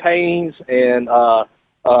campaigns and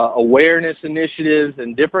awareness initiatives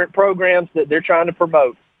and different programs that they're trying to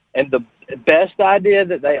promote. And the best idea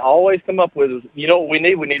that they always come up with is, you know what we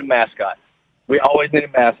need? We need a mascot. We always need a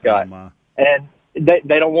mascot. And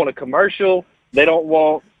they don't want a commercial. They don't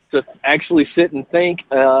want to actually sit and think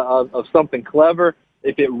of something clever.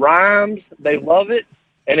 If it rhymes, they love it.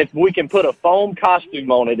 And if we can put a foam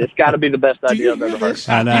costume on it, it's got to be the best idea I've ever heard.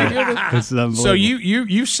 I know. So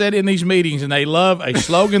you sit in these meetings, and they love a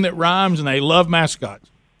slogan that rhymes, and they love mascots.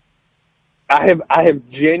 I have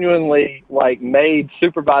genuinely like made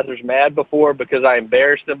supervisors mad before because I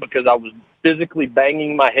embarrassed them because I was physically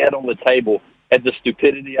banging my head on the table at the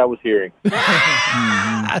stupidity I was hearing.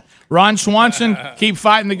 Ron Swanson, keep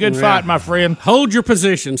fighting the good fight, my friend. Hold your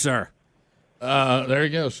position, sir. There he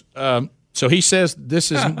goes. So he says this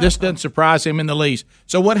doesn't surprise him in the least.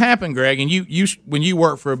 So what happened, Greg? And you when you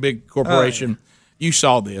work for a big corporation, you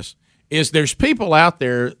saw this. Is there's people out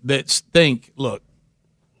there that think, look,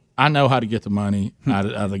 I know how to get the money out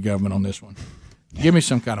of the government on this one. Give me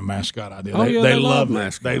some kind of mascot idea. They love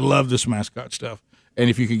mascot. They love this mascot stuff. And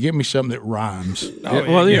if you could give me something that rhymes,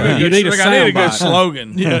 you need a good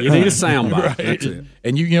slogan. Yeah, you need a sound bite. Right. That's it.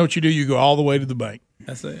 And you know what you do? You go all the way to the bank.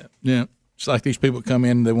 That's it. Yeah, it's like these people come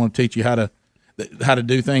in and they want to teach you how to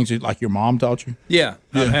do things like your mom taught you. Yeah,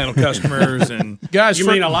 how to handle customers and guys. You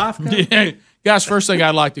mean a life coach? Yeah. Guys, first thing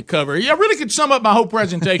I'd like to cover, I really could sum up my whole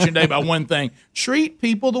presentation today by one thing. Treat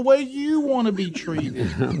people the way you want to be treated.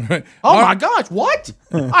 Oh, my gosh, what?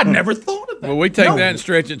 I never thought of that. Well, we take that and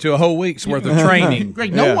stretch it to a whole week's worth of training.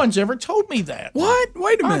 Greg, no one's ever told me that. What?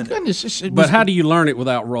 Wait a minute. My goodness. But how do you learn it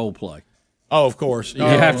without role play? Oh, of course. You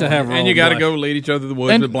have to have role and you got to play. go lead each other to the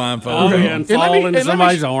woods with blindfolds. Oh, yeah, and fall into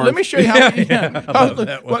somebody's arms. Let me show you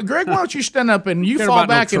how. Well, Greg, why don't you stand up and you fall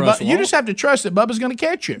back and you just have to trust that Bubba's going to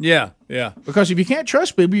catch you. Yeah, yeah. Because if you can't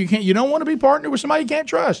trust people, you don't want to be partnered with somebody you can't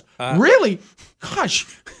trust. Really? Gosh,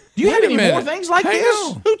 do you have any more things like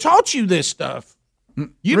this? Who taught you this stuff?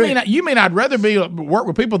 You mean I'd rather work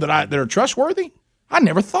with people that are trustworthy? I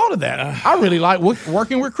never thought of that. I really like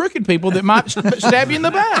working with crooked people that might stab you in the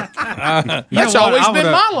back. That's always been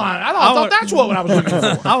my line. I thought that's what I was looking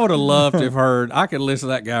for. I would have loved to have heard. I could listen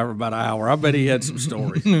to that guy for about an hour. I bet he had some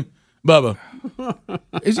stories. Bubba,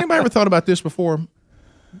 has anybody ever thought about this before?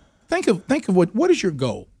 Think of what is your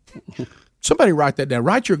goal? Somebody write that down.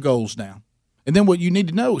 Write your goals down. And then what you need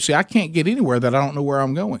to know. See, I can't get anywhere that I don't know where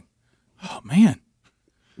I'm going. Oh, man.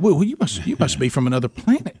 Well, you must be from another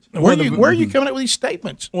planet. Where are you coming up with these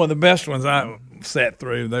statements? Well, the best ones I sat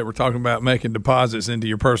through, they were talking about making deposits into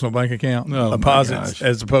your personal bank account. Deposits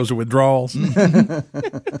as opposed to withdrawals.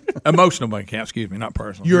 Emotional bank account, excuse me, not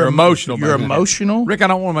personal. Your emotional bank account. Emotional? Rick, I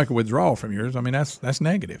don't want to make a withdrawal from yours. I mean, that's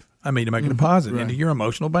negative. I mean to make a deposit into your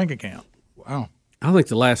emotional bank account. Wow. I think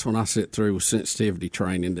the last one I sat through was sensitivity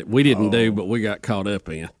training that we didn't do, but we got caught up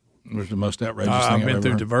in. It was the most outrageous thing I've been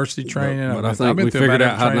through diversity training. But I think we figured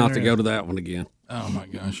out how not to go to that one again. Oh, my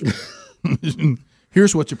gosh.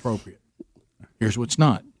 Here's what's appropriate. Here's what's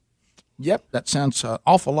not. Yep, that sounds an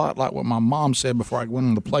awful lot like what my mom said before I went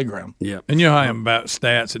on the playground. Yep. And you know how I am about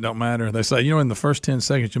stats, it don't matter. They say, in the first 10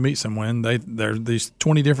 seconds you meet someone, there's these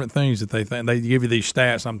 20 different things that they think. They give you these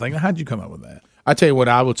stats. I'm thinking, how'd you come up with that? I tell you what,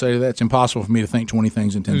 I would say that it's impossible for me to think 20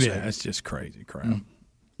 things in 10 seconds. Yeah, it's just crazy crap.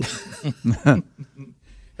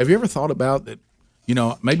 Have you ever thought about that,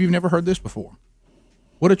 maybe you've never heard this before.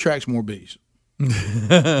 What attracts more bees?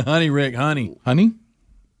 Honey, Rick, honey. Honey,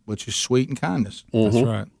 which is sweet and kindness. That's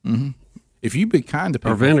right. Mm-hmm. If you be kind to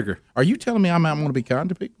people. Or vinegar. Are you telling me I'm going to be kind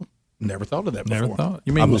to people? Never thought of that before. Never thought.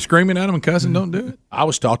 You mean screaming at them and cussing, don't do it? I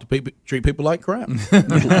was taught to treat people like crap.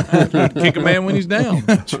 Kick a man when he's down.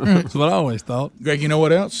 That's what I always thought. Greg, you know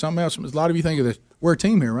what else? Something else. A lot of you think of this. We're a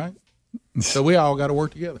team here, right? So we all got to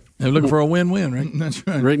work together. They're looking for a win-win, right? That's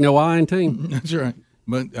right. Rick, no I in team. That's right.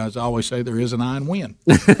 But as I always say, there is an I in win.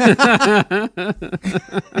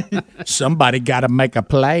 Somebody got to make a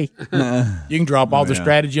play. You can drop all the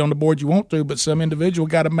strategy on the board you want to, but some individual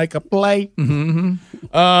got to make a play.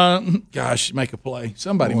 Mm-hmm. Gosh, make a play.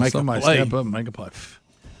 Somebody make a play. Step up and make a play.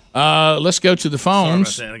 Let's go to the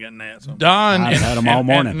phones. Sorry about that. I got gnats. Don, I've had them all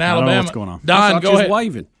morning. in I don't Alabama. know what's going on. Don, go ahead.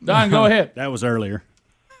 Waving. Don, go ahead. That was earlier.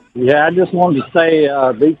 Yeah, I just wanted to say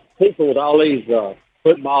these people with all these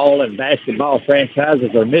football and basketball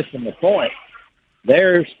franchises are missing the point.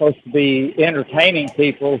 They're supposed to be entertaining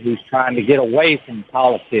people who's trying to get away from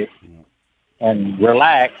politics and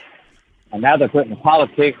relax, and now they're putting the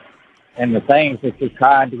politics and the things that you're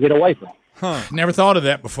trying to get away from. Never thought of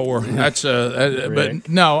that before. That's but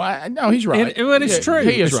no, he's right. But it's true.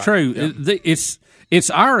 He is it's right. true. Yeah. It's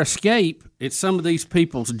our escape. It's some of these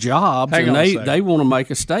people's jobs, and they want to make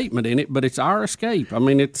a statement in it. But it's our escape. I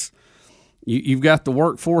mean, it's you've got the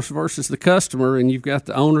workforce versus the customer, and you've got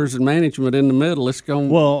the owners and management in the middle. It's going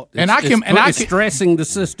it's stressing the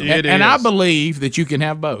system. And I believe that you can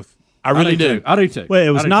have both. I really do. I do too. Well, it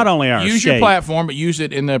was not only our use escape. your platform, but use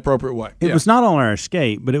it in the appropriate way. It was not only our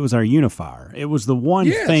escape, but it was our unifier. It was the one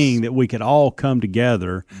thing that we could all come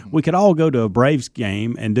together. We could all go to a Braves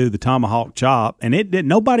game and do the tomahawk chop, and it did.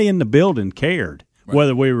 Nobody in the building cared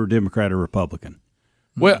whether we were Democrat or Republican.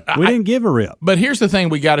 Well, we didn't give a rip. But here's the thing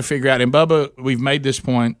we got to figure out, and Bubba, we've made this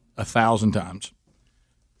point 1,000 times.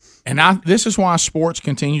 And this is why sports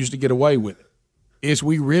continues to get away with it, is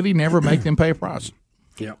we really never make them pay a price.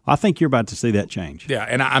 Yeah, I think you're about to see that change. Yeah,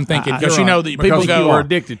 and I'm thinking because you know that people go are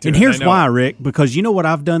addicted to and it. here's why, Rick, because you know what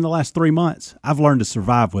I've done the last 3 months? I've learned to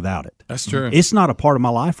survive without it. That's true. It's not a part of my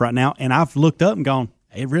life right now, and I've looked up and gone,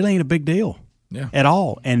 it really ain't a big deal at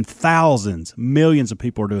all. And thousands, millions of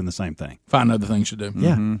people are doing the same thing. Find other things to do.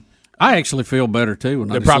 Yeah. Mm-hmm. I actually feel better too when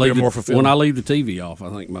when I leave the TV off. I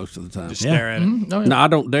think most of the time, just stare at it. Mm-hmm. No, I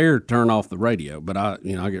don't dare turn off the radio, but I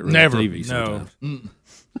get rid of the TV sometimes.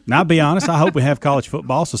 Now, I'll be honest, I hope we have college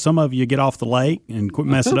football so some of you get off the lake and quit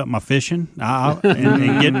messing up my fishing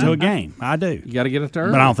and get to a game. I do. You got to get it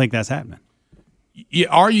early. But I don't think that's happening.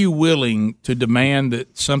 Are you willing to demand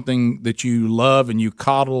that something that you love and you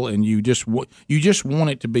coddle and you just want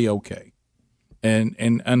it to be okay?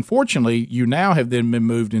 And unfortunately, you now have then been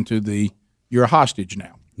moved into you're a hostage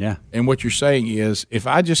now. Yeah. And what you're saying is, if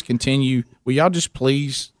I just continue, will y'all just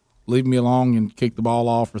please leave me alone and kick the ball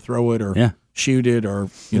off or throw it or shoot it or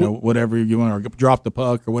whatever you want, or drop the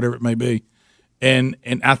puck or whatever it may be. And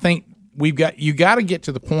I think you got to get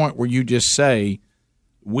to the point where you just say,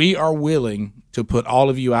 we are willing to put all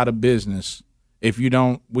of you out of business if you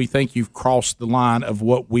don't. We think you've crossed the line of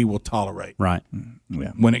what we will tolerate. Right.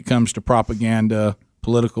 Yeah. When it comes to propaganda,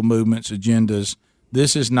 political movements, agendas,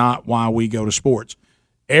 this is not why we go to sports.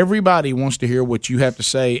 Everybody wants to hear what you have to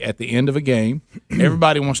say at the end of a game.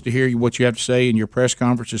 Everybody wants to hear what you have to say in your press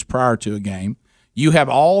conferences prior to a game. You have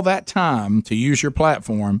all that time to use your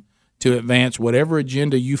platform to advance whatever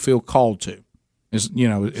agenda you feel called to.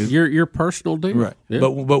 Your personal deal, right? Yeah.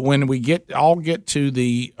 But when we get to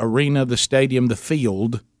the arena, the stadium, the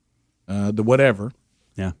field, the whatever,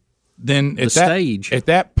 then at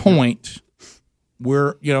that point,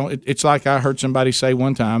 we're it's like I heard somebody say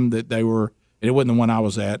one time that they were. It wasn't the one I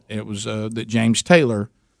was at. It was that James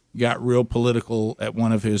Taylor got real political at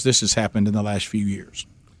one of his. This has happened in the last few years,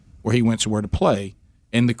 where he went somewhere to play,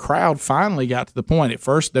 and the crowd finally got to the point. At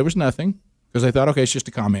first, there was nothing because they thought, okay, it's just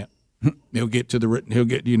a comment. He'll get like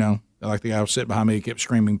the guy who was sitting behind me. He kept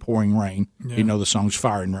screaming, "Pouring rain." Yeah. The song's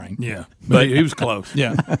 "Firing Rain." Yeah, but he was close.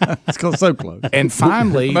 Yeah, it's so close. And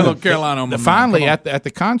finally, North Carolina. At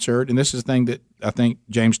the concert, and this is the thing that I think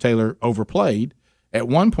James Taylor overplayed. At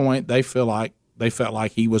one point, they felt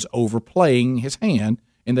like he was overplaying his hand,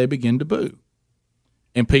 and they began to boo.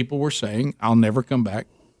 And people were saying, "I'll never come back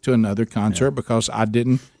to another concert because I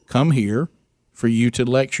didn't come here for you to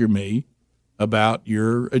lecture me about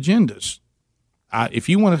your agendas. If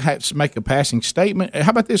you want to make a passing statement,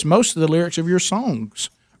 how about this? Most of the lyrics of your songs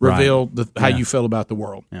reveal how you feel about the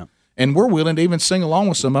world." Yeah. And we're willing to even sing along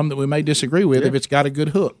with some of them that we may disagree with if it's got a good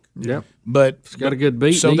hook. Yeah, but it's got a good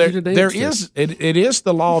beat. So there is it is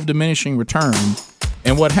the law of diminishing return.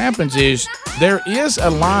 And what happens is there is a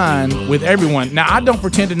line with everyone. Now I don't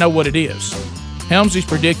pretend to know what it is. Helmsley's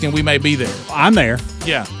predicting we may be there. I'm there.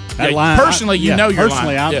 Yeah. That line, personally, you know your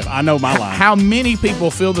personally, line. I know my line. How many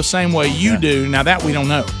people feel the same way you do? Now that we don't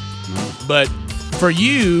know, but. For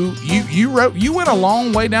you went a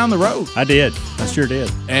long way down the road. I did. I sure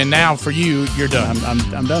did. And now for you, you're done.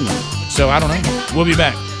 I'm done with it. So I don't know. We'll be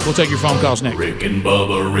back. We'll take your phone calls next. Rick and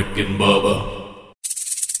Bubba, Rick and Bubba.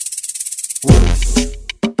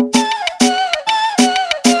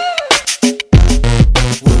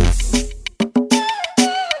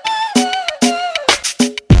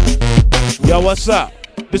 Yo, what's up?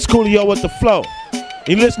 This Coolio with the flow.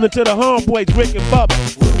 You listening to the homeboys, Rick and Bubba,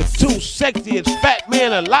 the two sexiest fat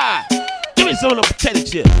men alive. Give me some of the potato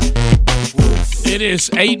chips. It is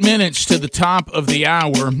 8 minutes to the top of the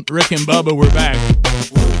hour. Rick and Bubba, we're back.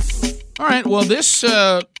 All right, well, this, These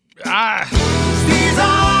are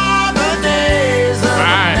the days of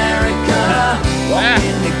America.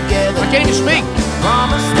 I can't even speak.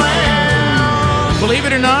 Believe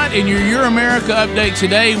it or not, in your Your America update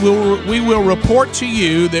today, we will report to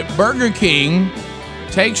you that Burger King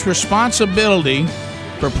takes responsibility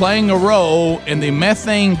for playing a role in the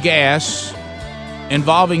methane gas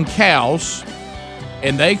involving cows,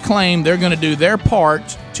 and they claim they're going to do their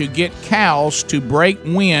part to get cows to break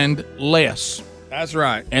wind less. That's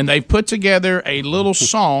right. And they've put together a little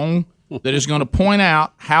song that is going to point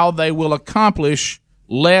out how they will accomplish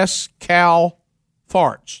less cow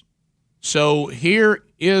farts. So here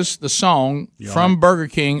is the song from Burger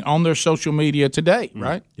King on their social media today,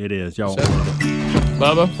 right? It is, y'all.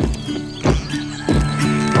 Bubba?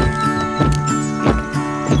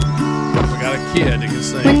 We got a kid that can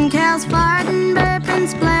sing. When cows fart and burp and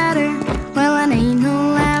splatter, well, it ain't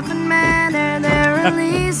no laughing matter. They're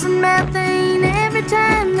releasing methane every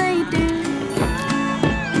time they do.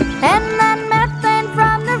 And that methane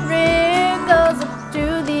from the rear goes up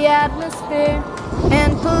to the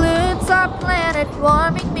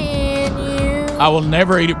warming me and you. I will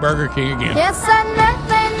never eat at Burger King again. Yes,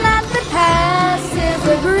 nothing that the past is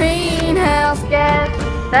a greenhouse gas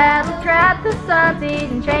that'll trap the sun's heat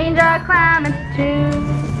and change our climate too.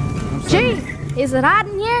 Gee, is it hot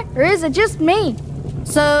in here or is it just me?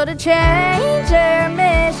 So to change their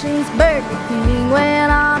emissions, Burger King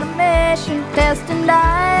went on a mission, testing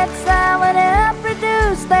diets that would help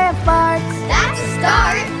reduce their farts. That's a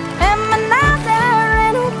start. And now there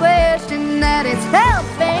ain't no question that it's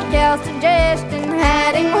helping cows' digestion,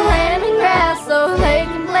 adding lemongrass so they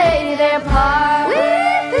can play their part.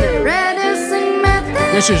 Reducing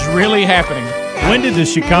methane. This is really happening. When did the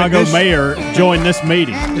Chicago mayor join this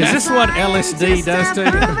meeting? Is this what LSD does to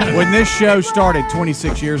you? When this show started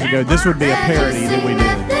 26 years ago, this would be a parody that we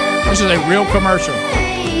did. This is a real commercial.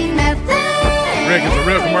 Rick, it's a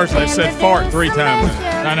real commercial. They said fart 3 times.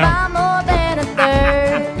 I know.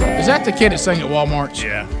 Is that the kid that sang at Walmart?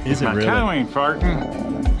 Yeah. Is it really? My cow ain't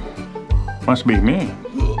farting. Must be me.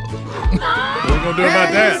 What are we going to do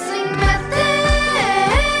about that?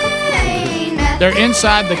 They're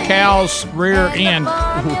inside the cow's rear end.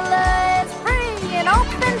 It's free and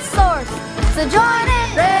open source, so join in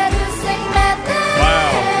reducing methane.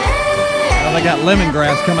 Well, they got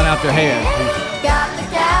lemongrass coming out their head. Got the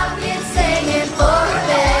cow kids singing for a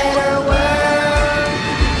better world.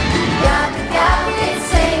 Got the cow kids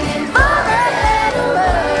singing for a better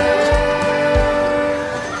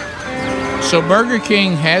world. So Burger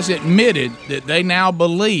King has admitted that they now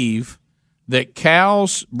believe that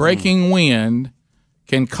cows breaking wind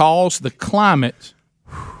can cause the climate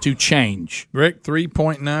to change. Rick,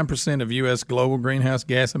 3.9% of U.S. global greenhouse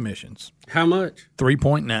gas emissions. How much?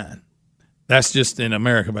 3.9. That's just in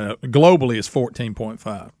America, but globally it's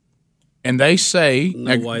 14.5. And they say...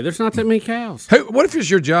 No way. There's not that many cows. Hey, what if it's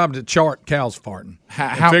your job to chart cows farting?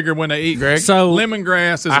 How and figure when they eat So,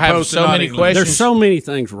 lemongrass as I have opposed so to not many eating questions. There's so many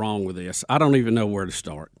things wrong with this. I don't even know where to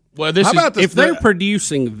start. Well, this How is about this? If they're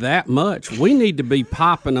producing that much, we need to be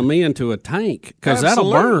popping them into a tank because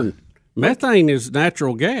that'll Absolutely. burn. Methane is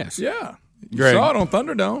natural gas. Yeah. You Greg. saw it on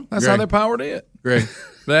Thunderdome. That's how Greg. they powered it. Greg,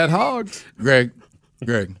 That hog. Greg.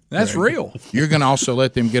 That's real. You're going to also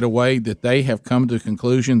let them get away that they have come to the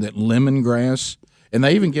conclusion that lemongrass, and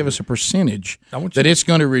they even give us a percentage, that it's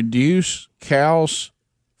going to reduce cows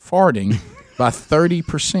farting by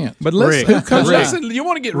 30%. But listen, you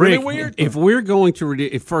want to get really weird? If we're going to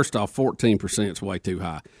reduce, first off, 14% is way too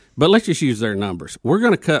high. But let's just use their numbers. We're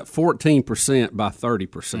going to cut 14% by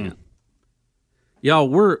 30%. Y'all,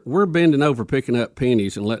 we're bending over, picking up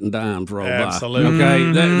pennies and letting dimes roll Absolutely. by.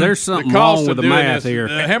 Okay, there's something cost wrong with of the doing math this, here.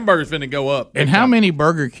 The hamburger's going to go up. And how many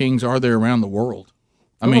Burger Kings are there around the world?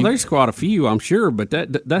 I mean, there's quite a few, I'm sure, but that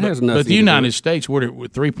has nothing. But the United States, what,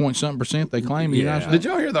 with 3-point-something%, they claim the United States. Did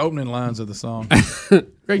y'all hear the opening lines of the song?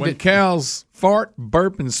 When cows fart,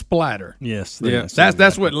 burp, and splatter. Yes.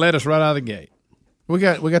 That's what led us right out of the gate. We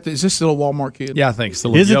got. Is this still a Walmart kid? Yeah, I think it's the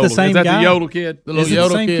Is it Yodel. the same Is that guy? the Yodel kid? The little Is it Yodel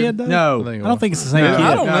the same kid? though? No. I don't think it's the same kid.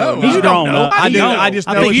 I don't know. He's grown up. I just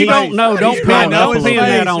know. If you don't know, don't pin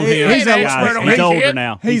that on him. He's He's older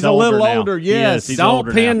now. He's a little older. Yes. he's Don't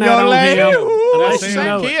older pin now. that on him. That's the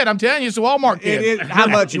same kid. I'm telling you, it's a Walmart kid. How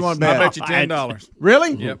much you want to bet? I bet you $10.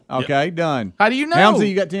 Really? Yep. Okay, done. How do you know? Helmsy,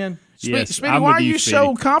 you got 10? Yes, Speedy, I'm why with are you, you so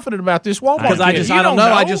Speedy. confident about this Walmart Because I kid? just, I don't know.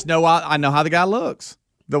 I just know. I know how the guy looks.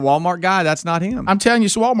 The Walmart guy, that's not him. I'm telling you,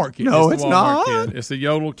 it's a Walmart kid. No, It's it's the Walmart not. kid. It's the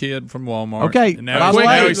Yodel kid from Walmart. Okay, And by now, the way,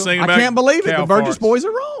 now he's singing I about can't believe it. cow The Burgess farts. boys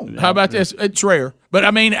are wrong. How about this? It's rare. But,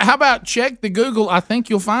 I mean, how about check the Google? I think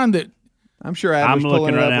you'll find that. I'm sure I'm Adam's looking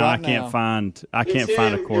pulling it right up now. I right can't now.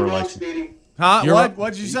 find a correlation. Huh? You're What? right.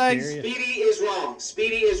 What'd you say? Speedy is wrong.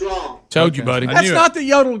 Speedy is wrong. Told you, buddy. That's not the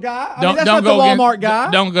Yodel guy. I mean, that's not the go Walmart against,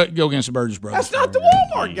 guy. Don't go against the Burgess brothers. That's not the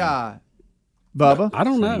Walmart guy. Bubba, I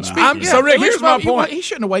don't know. So, Rick, here's my point. He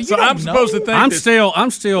shouldn't have waited. So I'm supposed to think I'm that- still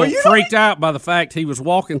freaked out by the fact he was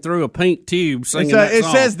walking through a pink tube singing that it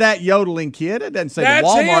song. says that yodeling kid. It doesn't say That's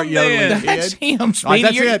the Walmart him, yodeling then. kid. That's him, All right, Speedy.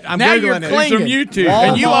 that's You're- it. I'm now Googling you're it. clinging. From YouTube.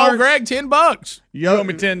 And you Walmart. owe Greg $10. You owe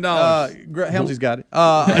me $10. Helmsy's got it.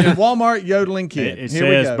 Walmart yodeling kid. It Here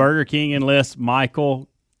we says go. Burger King enlists Michael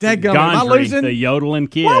Dadgummit, am I Gondry, losing? the yodeling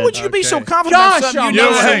kid. Why would you be so confident Gosh, about something I'm you know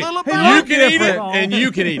not. so Hey, little you about? You can eat it, different. and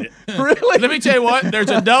you can eat it. Really? Let me tell you what. There's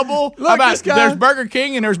a double. Look, How about this guy- there's Burger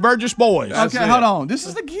King and there's Burgess Boys. Okay, hold on. This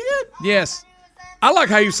is the kid? Yes. I like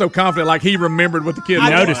how you're so confident, like he remembered what the kid was.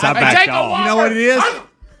 Notice I backed off. You know what it is?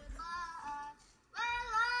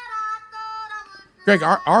 Greg,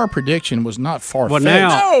 our prediction was not far fetched. Well,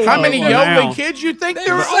 now- How many well, now- yodeling kids you think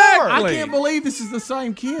there I are? can't believe this is the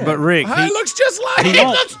same kid. But Rick, He looks just like He him.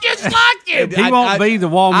 looks just like him. he won't be the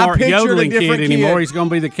I Walmart pictured a yodeling kid different anymore. kid. He's going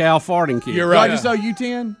to be the cow farting kid. You're Do I right. just owe you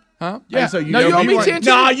 10? Huh? Yeah. So you owe me 10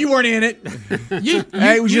 No, you weren't in it.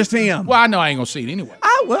 It was just him. Well, I know I ain't gonna see it anyway.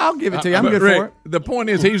 I'll give it to you. I'm good Rick, for it. The point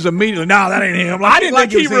is, he was immediately, no, that ain't him. I didn't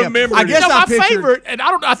think he it was him. remembered. I guess No, I my pictured- favorite, and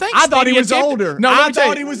I think I thought he Speedy was attempted- older. No, let I me tell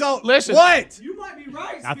thought you. he was old. Listen, What?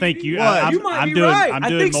 I think you. What? I'm, You might I'm be doing. right. I'm I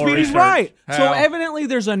doing think more Speedy's research. right. So How? evidently,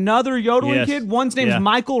 there's another yodeling Yes. kid. One's name's Yeah.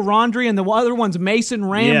 Michael Rondry, and the other one's Mason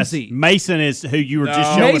Ramsey. Yes, Mason is who you were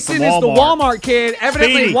just showing Mason from is Walmart. the Walmart kid.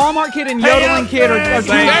 Evidently, Speedy. Walmart kid and yodeling kid are two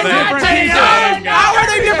Same thing. different Same people. guy. How are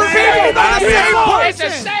they different people? They're the same It's the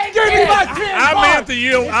person. same Give me kid. my 10 I bucks. meant the He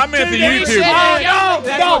YouTube. said, no,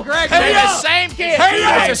 that's no. what Greg Hey, said. up. The same kid. Hey,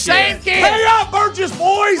 up. It's the same kid. Hey up, Burgess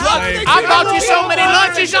boys! I bought you so many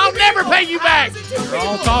lunches, I'll never pay you back. We're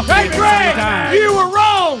all talking Hey, at the same Greg, time. you were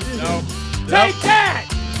wrong. No. Take that.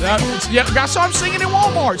 Yeah, I saw him singing in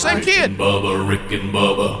Walmart. Same kid. Bubba, Rick and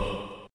Bubba.